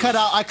 Goddamn right. I cut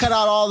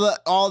out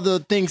all the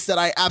things that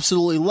I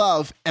absolutely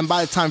love, and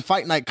by the time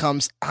fight night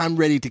comes, I'm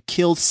ready to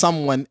kill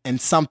someone and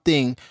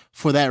something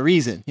for that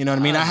reason. You know what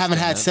I mean? I haven't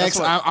had sex.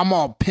 I'm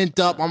all pent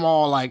up. I'm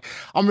all like,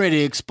 I'm ready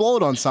to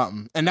explode on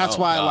something, and that's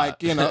why I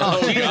like, you know.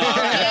 Oh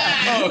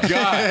God! You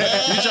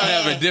trying to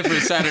have a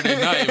different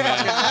Saturday night,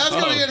 man?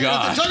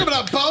 God. Talking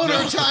about boner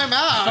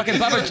timeout. Fucking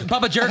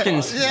Bubba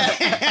Jerkins. No.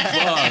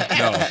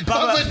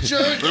 Bubba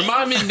Jerkins.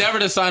 Remind me never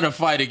to sign a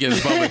fight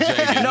against Bubba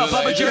Jenkins. No,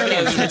 Bubba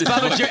Jerkins. It's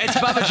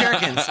Bubba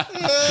Jerkins.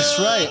 That's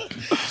right.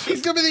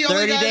 He's gonna be the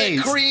only 30 guy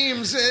days. that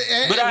creams.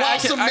 But I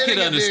can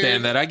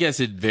understand that. I guess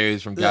it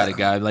varies from guy to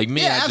guy. Like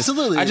me,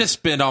 absolutely. I just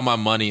spend all my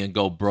money and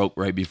go broke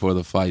right before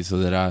the fight so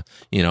that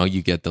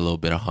you get the little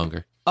bit of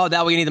hunger. Oh,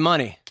 that way you need the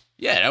money.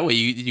 Yeah, that way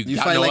you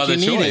got fight no like other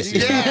you need choice.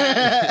 it.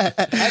 Yeah.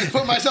 I had to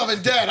put myself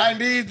in debt. I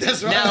need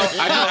this right now.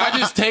 I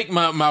just take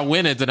my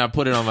winnings and I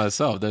put it on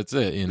myself. That's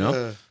it, you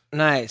know?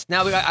 Nice.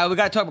 Now we got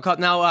to talk about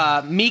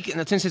now Meek,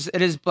 and since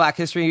it is Black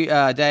History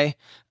Day,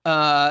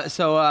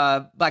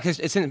 Black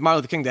History, it's Martin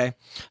Luther King Day.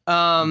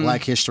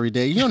 Black History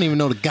Day. You don't even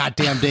know the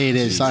goddamn day it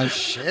is, son.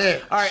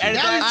 Shit. All right,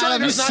 Now he's trying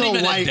to It's not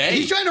even a day.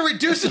 He's trying to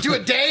reduce it to a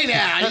day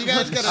now. You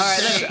guys gotta.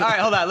 All right,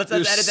 hold on. Let's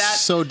edit that.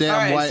 So damn All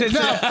right, white. since- No,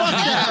 fuck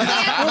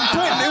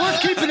that. We're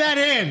keeping that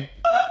in.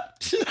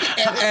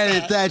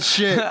 Edit that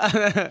shit.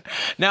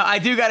 Now I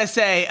do gotta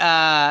say,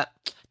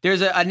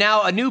 there's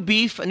now a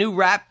new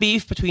rap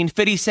beef between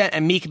 50 Cent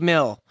and Meek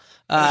Mill.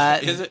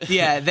 Is it?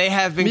 Yeah, they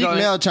have been Meek going.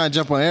 Mill trying to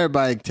jump on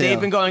everybody's tail. They've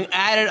been going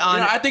at it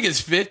on. I think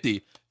it's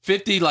 50.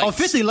 50 like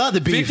 50 love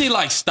the beef. 50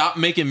 like stop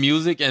making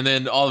music and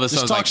then all of a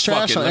sudden like talks fuck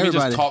trash it. on Let me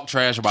everybody. just talk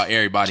trash about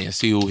everybody and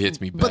see who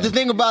hits me back. But the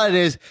thing about it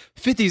is,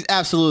 50 is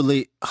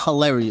absolutely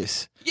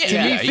hilarious. Yeah, to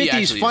me, yeah, he 50 is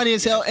actually funny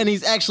is. as hell, and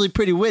he's actually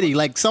pretty witty.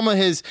 Like, some of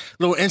his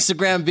little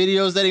Instagram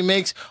videos that he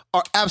makes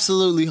are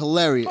absolutely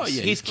hilarious. Oh,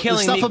 yeah. He's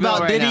killing the Meek stuff Mill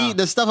about right Diddy, now.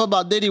 the stuff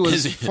about Diddy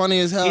was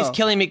funny as hell. He's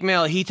killing Meek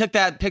Mill. He took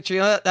that picture,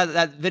 you know,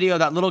 that video,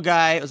 that little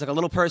guy. It was like a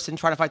little person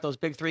trying to fight those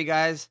big three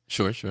guys.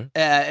 Sure.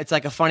 It's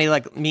like a funny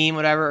like meme,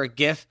 whatever, or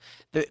GIF.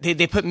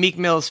 They put Meek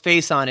Mill's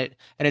face on it,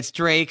 and it's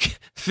Drake,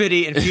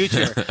 50, and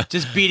Future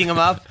just beating him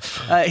up.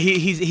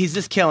 He's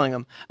just killing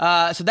him.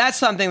 So that's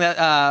something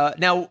that.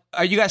 Now,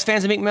 are you guys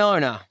fans of Meek Mill or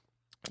no?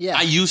 Yeah.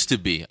 I used to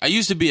be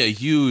a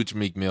huge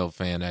Meek Mill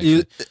fan.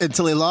 Actually,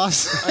 until he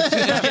lost.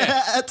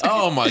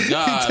 Oh my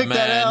God,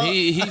 man!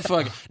 He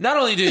fucking. Not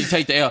only did he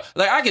take the L,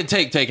 like I can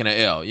taking an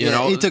L. You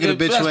know, he took it a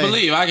bitch best way.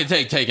 believe I can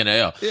taking an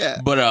L. Yeah,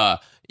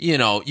 but you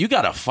know, you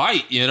got to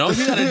fight. You know,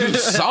 you got to do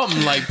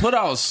something. Like put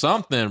out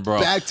something, bro.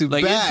 Back to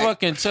like back. It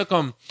fucking took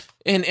him.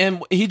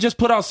 And he just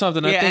put out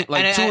something, I think,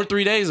 like 2 or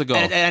 3 days ago.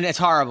 And it's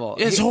horrible.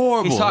 It's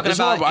horrible. He's talking It's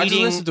about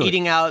horrible.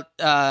 eating out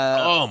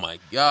oh, my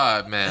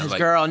God, man. his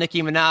girl,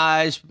 Nicki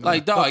Minaj.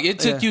 Like, dog, it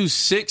took you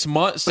 6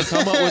 months to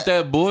come up with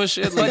that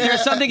bullshit. Like, But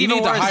there's something you even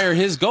need worse. to hire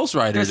his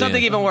ghostwriter. There's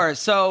something even worse.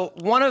 So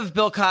one of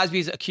Bill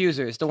Cosby's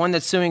accusers, the one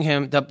that's suing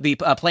him, the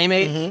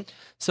Playmate,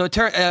 so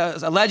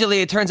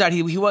allegedly it turns out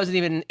he wasn't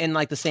even in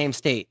like the same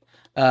state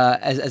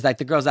as like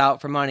the girl's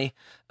out for money.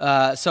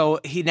 So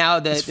he now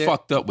It's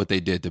fucked up what they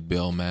did to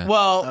Bill, man.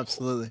 Well,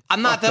 absolutely.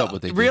 I'm not Fucked up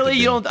what they did really. to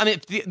You Bill. don't. I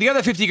mean, the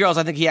other 50 girls,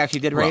 I think he actually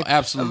did Bro, rape.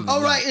 absolutely. Oh,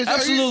 not. right.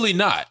 Absolutely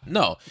not.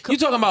 No. You're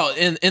talking about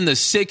in the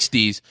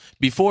 60s,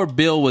 before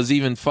Bill was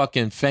even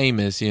fucking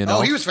famous, you know?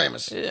 Oh, he was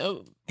famous.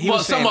 Some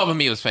famous. of them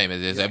he was famous,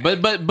 is that?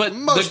 But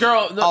Most- the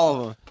girl, All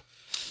of them.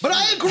 But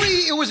I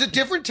agree, it was a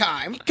different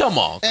time. come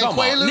on. He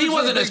Quaaludes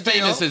wasn't were a as big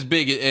famous deal. as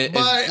big as,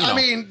 But, you know, I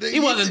mean, he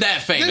wasn't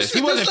that famous.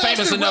 He wasn't this famous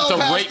lasted enough well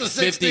to past rape the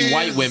 50 60s,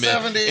 white women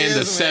in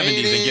the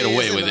 70s and get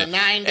away with and it. the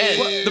 90s.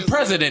 And the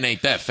president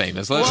ain't that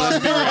famous. Let's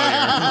be real here.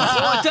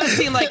 Well, it does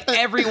seem like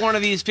every one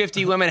of these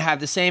 50 women have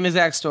the same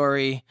exact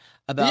story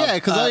about. Yeah,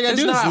 because all you gotta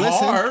It's do is not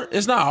listen. hard.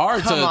 It's not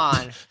hard Come to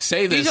on.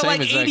 say the These are same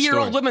like exact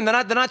 80-year-old story. women.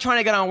 They're not trying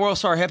to get on World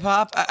Star Hip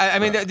Hop. I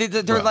mean,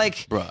 they're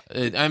like. Bro, I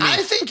mean, I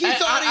think he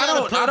thought he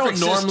had a perfect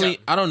system.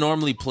 I don't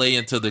normally play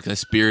into the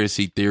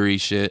conspiracy theory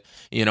shit,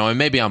 you know, and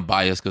maybe I'm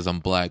biased because I'm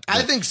black. I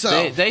but think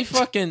so. They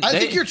fucking. I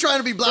think you're trying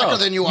to be blacker Bro,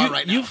 than you are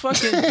right now. You put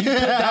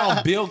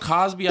down Bill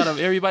Cosby out of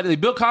everybody.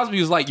 Like, Bill Cosby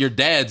was like your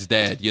dad's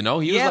dad, you know.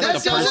 He Yeah, was like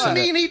that the doesn't person.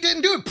 mean he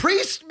didn't do it.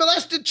 Priests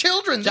molested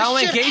children. John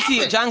This Wayne shit Gacy.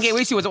 happens. John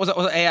Gacy was a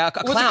clown.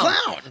 clown.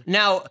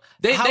 Now,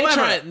 They however,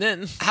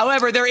 try.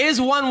 however, there is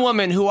one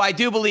woman who I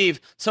do believe.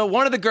 So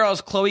one of the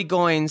girls, Chloe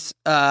Goins,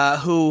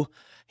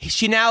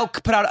 she now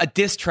put out a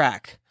diss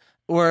track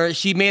where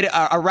she made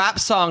a rap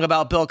song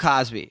about Bill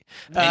Cosby.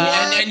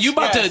 And you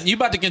about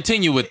to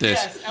continue with this.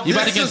 You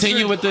about to This is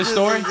continue with this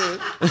story.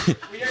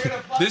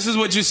 This is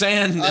what you're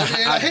saying. mean,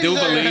 I do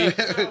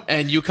believe,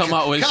 and you came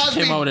out with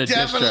Cosby a diss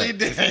definitely track.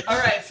 did it. All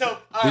right, so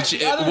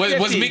the other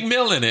Was 50 Meek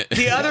Mill in it?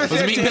 The other was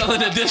 50 Meek Mill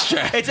in a diss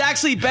track? It's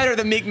actually better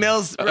than Meek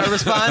Mill's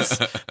response,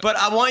 but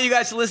I want you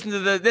guys to listen to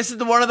this is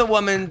one of the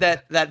women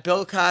that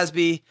Bill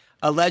Cosby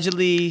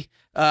allegedly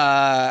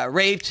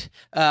raped,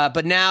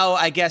 but now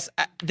I guess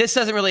this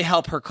doesn't really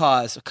help her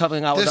cause.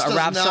 Coming out This with a does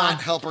rap not song.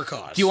 help her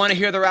cause. Do you want to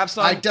hear the rap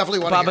song? I definitely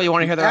want to Baba, hear it. you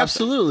want to hear the rap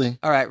song? Absolutely.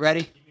 All right,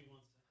 ready?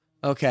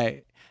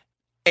 Okay.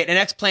 An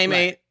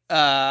ex-playmate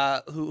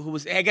who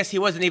was, I guess he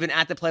wasn't even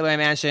at the Playboy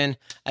Mansion.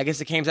 I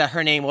guess it came out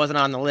her name wasn't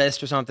on the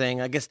list or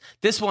something. I guess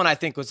this one I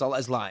think was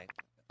lying.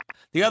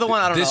 The other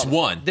one, I don't know. This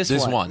one. This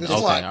This one. one. This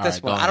Okay, one. all This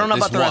right, one. go I don't know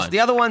ahead. about the This rest. one. The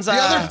other ones, The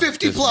other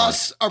 50 this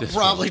plus one. are This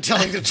probably one.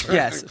 telling the truth.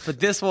 yes, but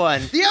this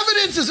one. The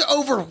evidence is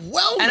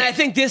overwhelming. And I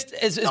think this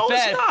is No,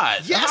 bad. it's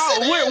not. Yes,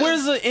 it is.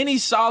 Where's any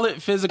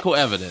solid physical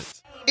evidence?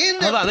 in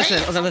Hold their on, listen.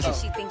 pants. Hold on, listen.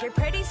 She think you're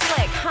pretty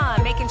slick,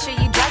 huh? Making sure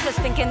you judge us,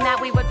 thinking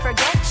that we would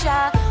forget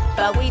ya.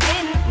 But we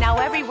didn't,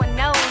 now everyone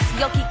knows.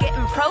 You'll keep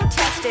getting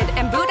protested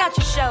and booed out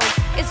your shows.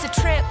 It's a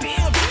trip.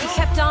 You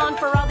kept on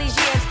for all these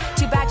years.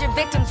 Too bad your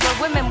victims were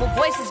women with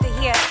voices to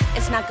hear.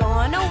 It's not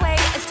going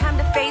away, it's time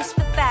to face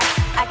the facts.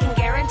 I can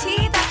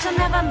guarantee that you'll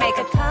never make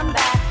a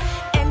comeback.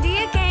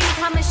 India game,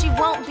 promise you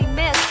won't be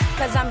missed.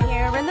 Cause I'm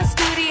here in the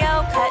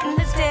studio, cutting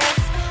this disc.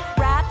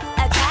 Rap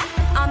attack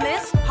on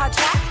this hard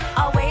track.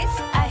 Always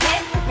a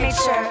hit, make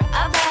sure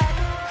of that.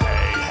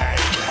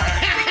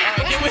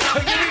 Here we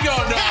go,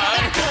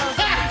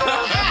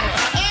 dog.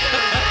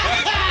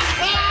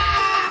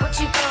 What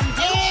you gonna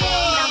do?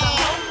 Now the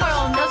whole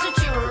world knows what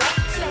you were up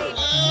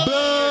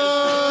to.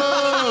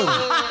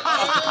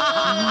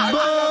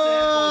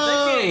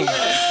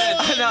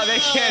 No, they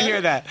can't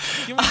hear that.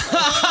 The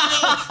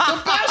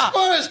best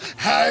part is,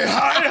 hey,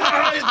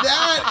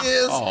 that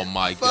is Oh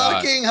my God.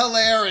 fucking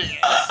hilarious.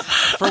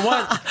 For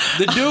one,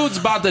 the dude's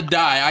about to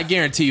die. I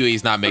guarantee you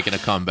he's not making a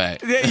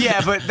comeback.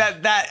 Yeah, but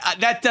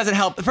that doesn't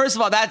help. First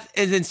of all, that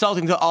is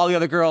insulting to all the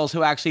other girls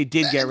who actually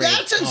did get raped.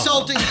 That's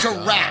insulting to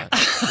rap.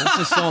 That's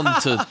insulting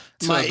to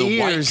My the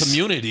white ears.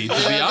 community, to be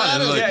That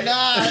honest.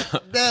 is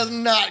Like, that's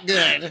not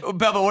good.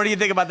 Bubba, what do you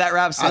think about that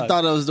rap song? I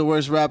thought it was the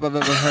worst rap I've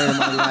ever heard in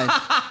my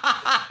life.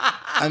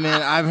 I mean,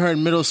 I've heard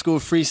middle school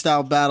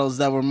freestyle battles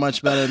that were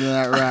much better than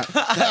that rap.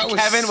 That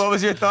was Kevin, what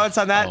was your thoughts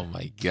on that? oh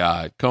my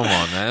God. Come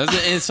on, man.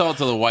 That's an insult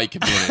to the white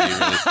community, really.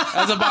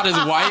 That's about as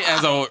white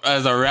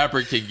as a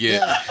rapper can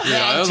get. You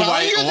know, I'm it was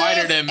telling you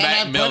whiter this, than and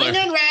Mac I'm Miller. putting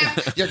in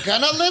rap. You're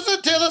gonna listen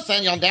to this,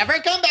 and you'll never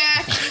come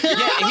back. You're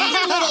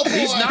a little boy.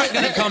 He's not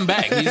going to come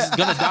back. He's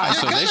going to die.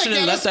 So You're they gonna should get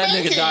have a let that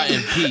nigga spanking. die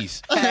in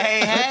peace. Hey,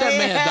 Let that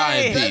man die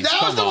in peace.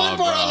 That was Come the one on,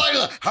 part bro. I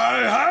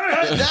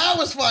like. Hey. That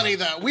was funny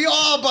though. We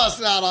all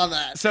busted out on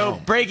that. So,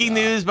 breaking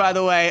news, by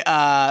the way,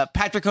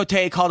 Patrick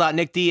Cote called out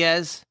Nick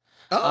Diaz.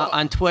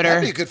 on Twitter.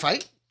 That'd be a good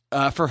fight.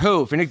 For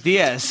who? For Nick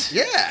Diaz.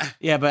 Yeah.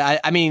 Yeah,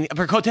 but I mean,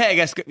 for Cote, I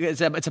guess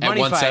it's a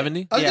money At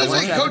 170? fight. I was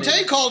going to say,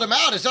 Cote called him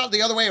out. It's not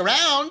the other way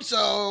around.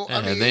 So,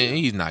 I mean,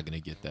 he's not going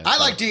to get that. I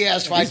like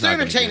Diaz fights. They're not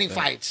gonna entertaining get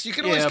that. fights. You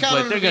can always count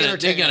on them to be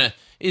entertaining.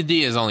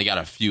 Diaz only got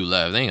a few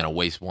left. They ain't going to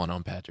waste one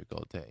on Patrick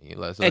Cote.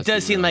 It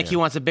does seem like he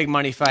wants a big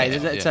money fight.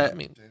 I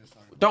mean,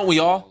 don't we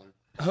all?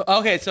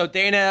 Okay, so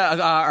Dana,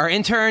 our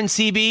intern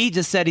CB,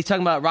 just said he's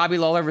talking about Robbie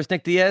Lawler versus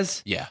Nick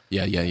Diaz. Yeah.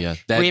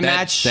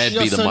 Rematch. That'd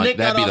be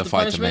the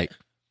fight to make.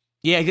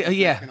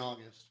 Yeah.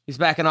 He's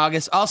back in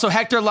August. Also,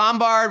 Hector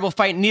Lombard will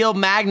fight Neil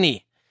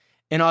Magny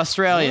in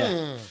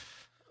Australia.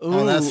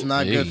 Oh, that's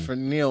not good for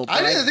Neil.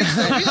 I didn't think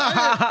so.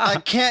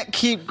 I can't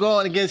keep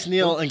going against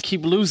Neil and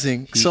keep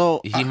losing.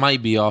 He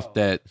might be off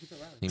that.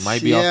 He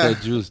might be off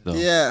that juice though.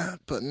 Yeah,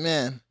 but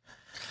man,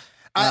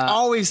 I'm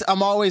always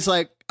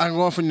like, I'm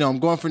going for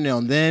Neil.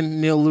 And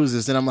then Neil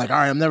loses. Then I'm like, all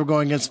right, I'm never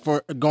going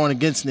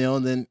against Neil.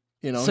 And then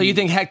So you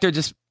think Hector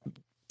just?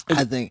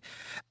 I think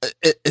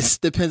it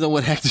depends on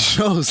what Hector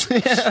shows.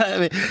 I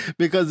mean,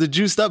 because the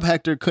juiced up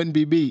Hector couldn't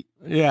be beat.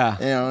 Yeah,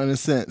 in a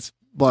sense.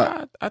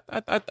 But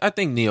I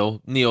think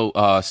Neil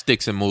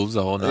sticks and moves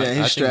the whole night. Yeah,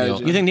 he's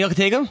strategy. You think Neil can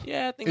take him?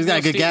 Yeah, I think he's got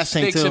a good gas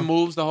tank sticks too. And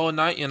moves the whole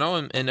night,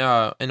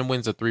 and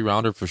wins a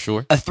 3-rounder for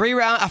sure. A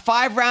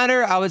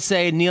 5-rounder, I would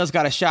say Neil's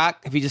got a shot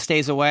if he just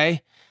stays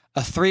away.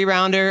 A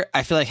 3-rounder,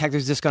 I feel like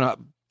Hector's just gonna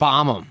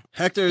bomb him.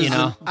 Hector's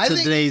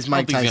today's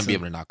Mike Tyson. He's gonna be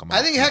able to knock him out.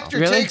 I think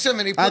Hector takes him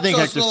and he puts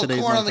those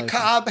little corn on the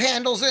cob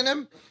handles in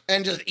him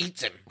and just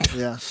eats him.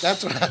 Yeah,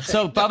 that's what I think.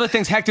 So Bubba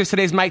thinks Hector's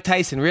today's Mike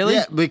Tyson. Really?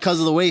 Yeah, because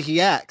of the way he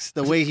acts,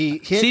 the way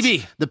he hits,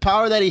 CB. The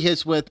power that he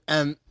hits with,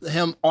 and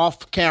him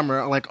off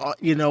camera. Like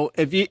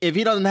if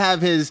he doesn't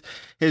have his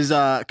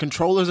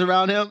controllers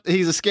around him,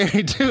 he's a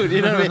scary dude.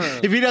 You know what I mean?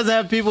 If he doesn't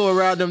have people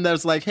around him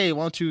that's like, hey,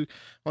 why don't you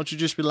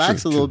just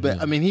relax a little bit?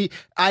 Yeah. I mean,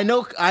 I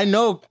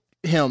know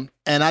him,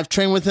 and I've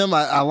trained with him.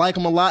 I like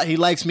him a lot. He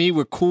likes me.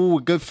 We're cool.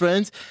 We're good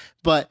friends.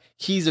 But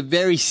he's a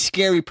very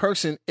scary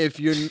person. If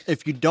you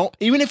don't,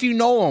 even if you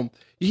know him,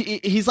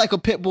 he's like a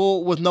pit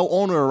bull with no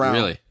owner around.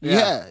 Really?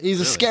 Yeah. He's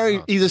a scary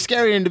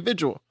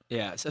individual.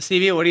 Yeah. So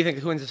Stevie, what do you think?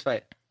 Who wins this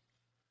fight?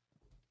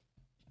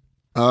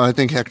 I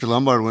think Hector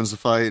Lombard wins the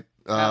fight.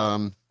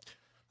 I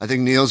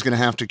think Neil's going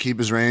to have to keep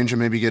his range and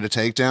maybe get a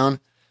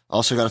takedown.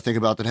 Also got to think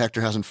about that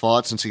Hector hasn't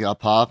fought since he got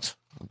popped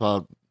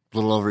about a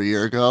little over a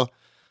year ago.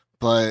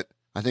 But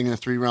I think in a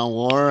 3-round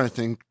war, I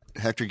think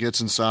Hector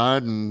gets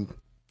inside and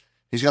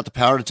he's got the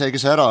power to take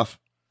his head off.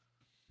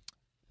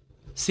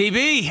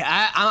 CB,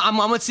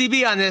 I'm with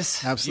CB on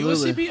this. Absolutely,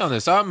 you with CB on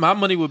this. My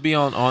money would be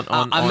on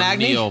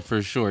Magny? Neil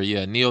for sure.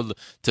 Yeah, Neil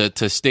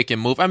to stick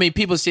and move. I mean,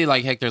 people say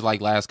like Hector's like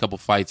last couple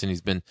fights and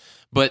he's been,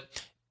 but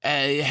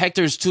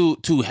Hector's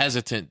too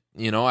hesitant.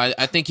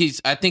 I think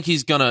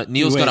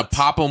Neil's gonna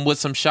pop him with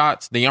some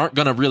shots. They aren't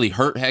gonna really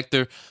hurt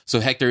Hector, so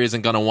Hector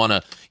isn't gonna want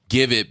to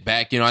give it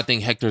back. I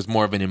think Hector's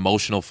more of an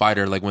emotional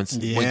fighter. Like when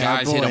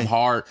guys hit him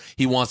hard,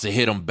 he wants to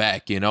hit him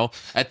back.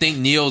 I think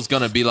Neil's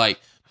gonna be like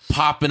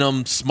popping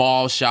him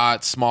small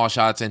shots,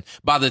 and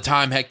by the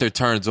time Hector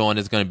turns on,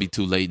 it's gonna be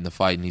too late in the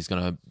fight, and he's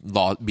gonna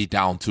be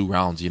down 2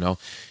 rounds.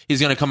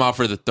 He's gonna come out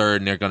for the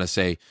third, and they're gonna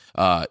say,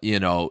 you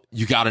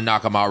got to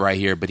knock him out right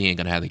here, but he ain't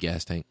gonna have the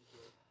gas tank.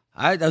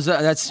 That's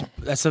a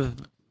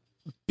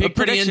big pretty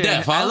prediction. in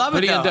depth. Huh? I love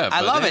pretty it. In depth, I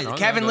love it.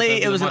 Kevin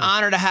Lee, it was an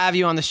honor to have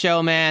you on the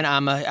show, man.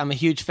 I'm a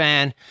huge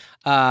fan.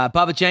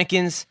 Bubba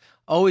Jenkins,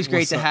 always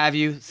great to have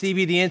you.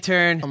 CB the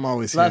intern, I'm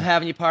always love here.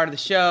 having you part of the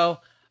show.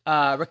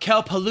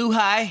 Raquel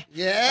Paluhai,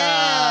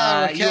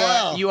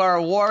 Raquel, you are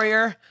a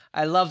warrior.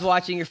 I loved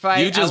watching your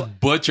fight. You just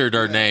butchered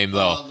her name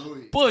though.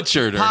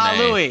 Butchered her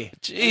name.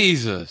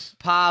 Jesus.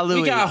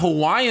 Paluhai. We got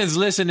Hawaiians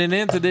listening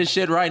into this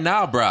shit right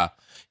now, bruh.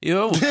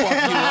 We'll fuck you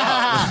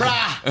up.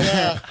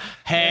 Yeah.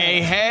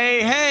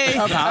 Hey.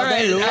 All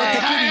right,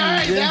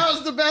 that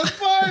was the best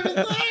part.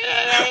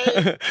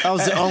 That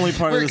was the only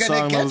part of the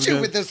song that was good. We're going to get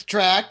you with this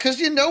track because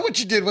you know what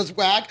you did was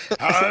whack. Is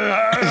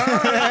that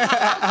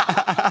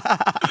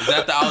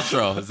the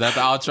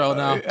outro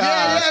now?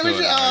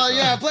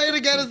 Yeah. Play it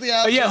again as the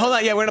outro. Yeah, hold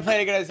on. Yeah, we're going to play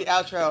it again as the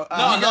outro.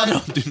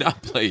 No, do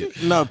not play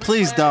it. No,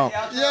 please don't.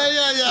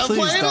 Yeah. Please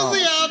Play it don't. as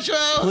the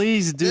outro.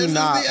 Please do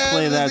not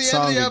play that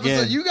song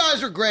again. You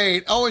guys are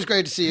great. Always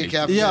great to see you,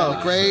 Kevin. Yo,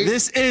 great.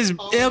 This is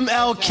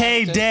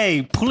MLK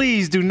Day.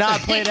 Please do not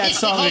play that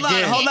song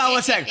again. Hold on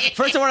 1 second.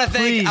 First, I want to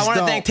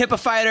thank Tip a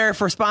Fighter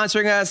for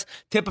sponsoring us.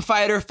 Tip a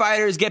Fighter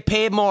fighters get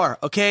paid more.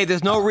 Okay,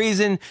 there's no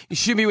reason you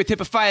should be with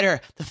Tip a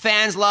Fighter. The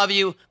fans love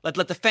you. Let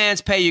the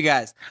fans pay you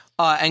guys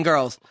and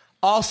girls.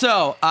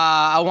 Also,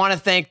 I want to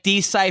thank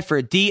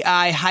D-Cypher,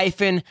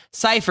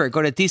 DI-Cypher.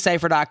 Go to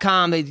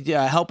dcypher.com. They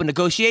help in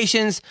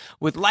negotiations,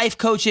 with life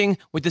coaching,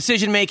 with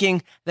decision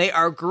making. They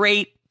are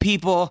great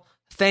people.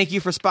 Thank you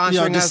for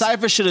sponsoring us.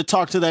 Cypher should have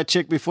talked to that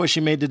chick before she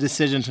made the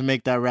decision to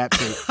make that rap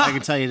tape. I can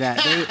tell you that.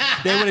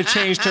 They would have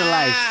changed her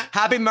life.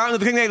 Happy Martin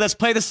Luther King Day. Let's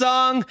play the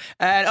song.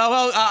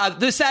 And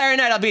this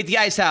Saturday night, I'll be at the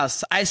Ice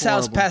House. Ice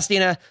House,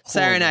 Pasadena,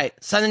 Saturday night.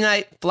 Sunday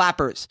night,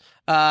 Flappers.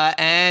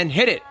 And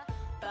hit it.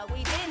 But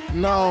we didn't.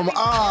 No.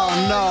 Oh,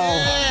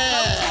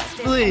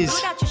 no. Please.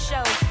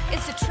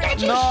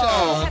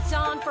 No.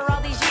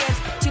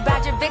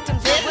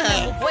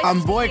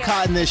 I'm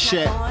boycotting this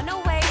shit.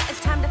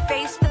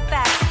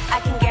 I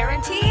can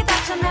guarantee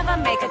that you'll never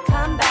make a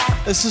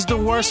comeback. This is the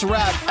worst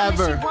rap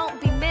ever. You won't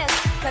be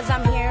missed, cause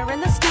I'm here in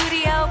the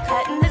studio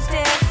cutting this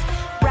disc.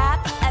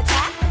 Rap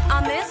attack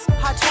on this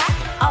hot track.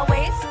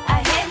 Always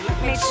a hit,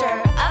 make sure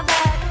of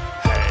that.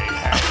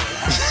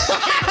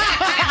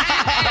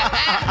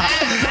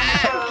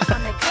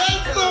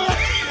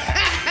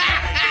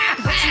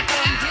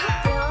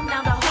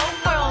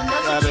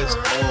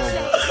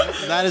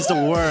 That is the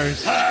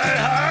worst.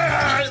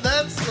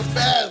 That's the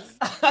best.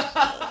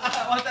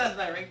 I want that as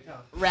my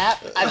ringtone.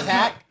 Rap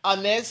attack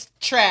on this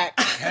track.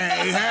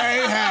 Hey.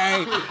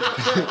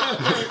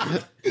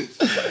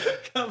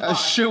 That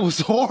shit was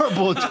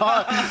horrible,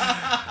 dog.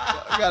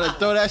 I gotta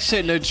throw that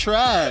shit in the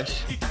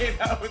trash. He came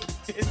out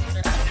with this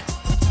track.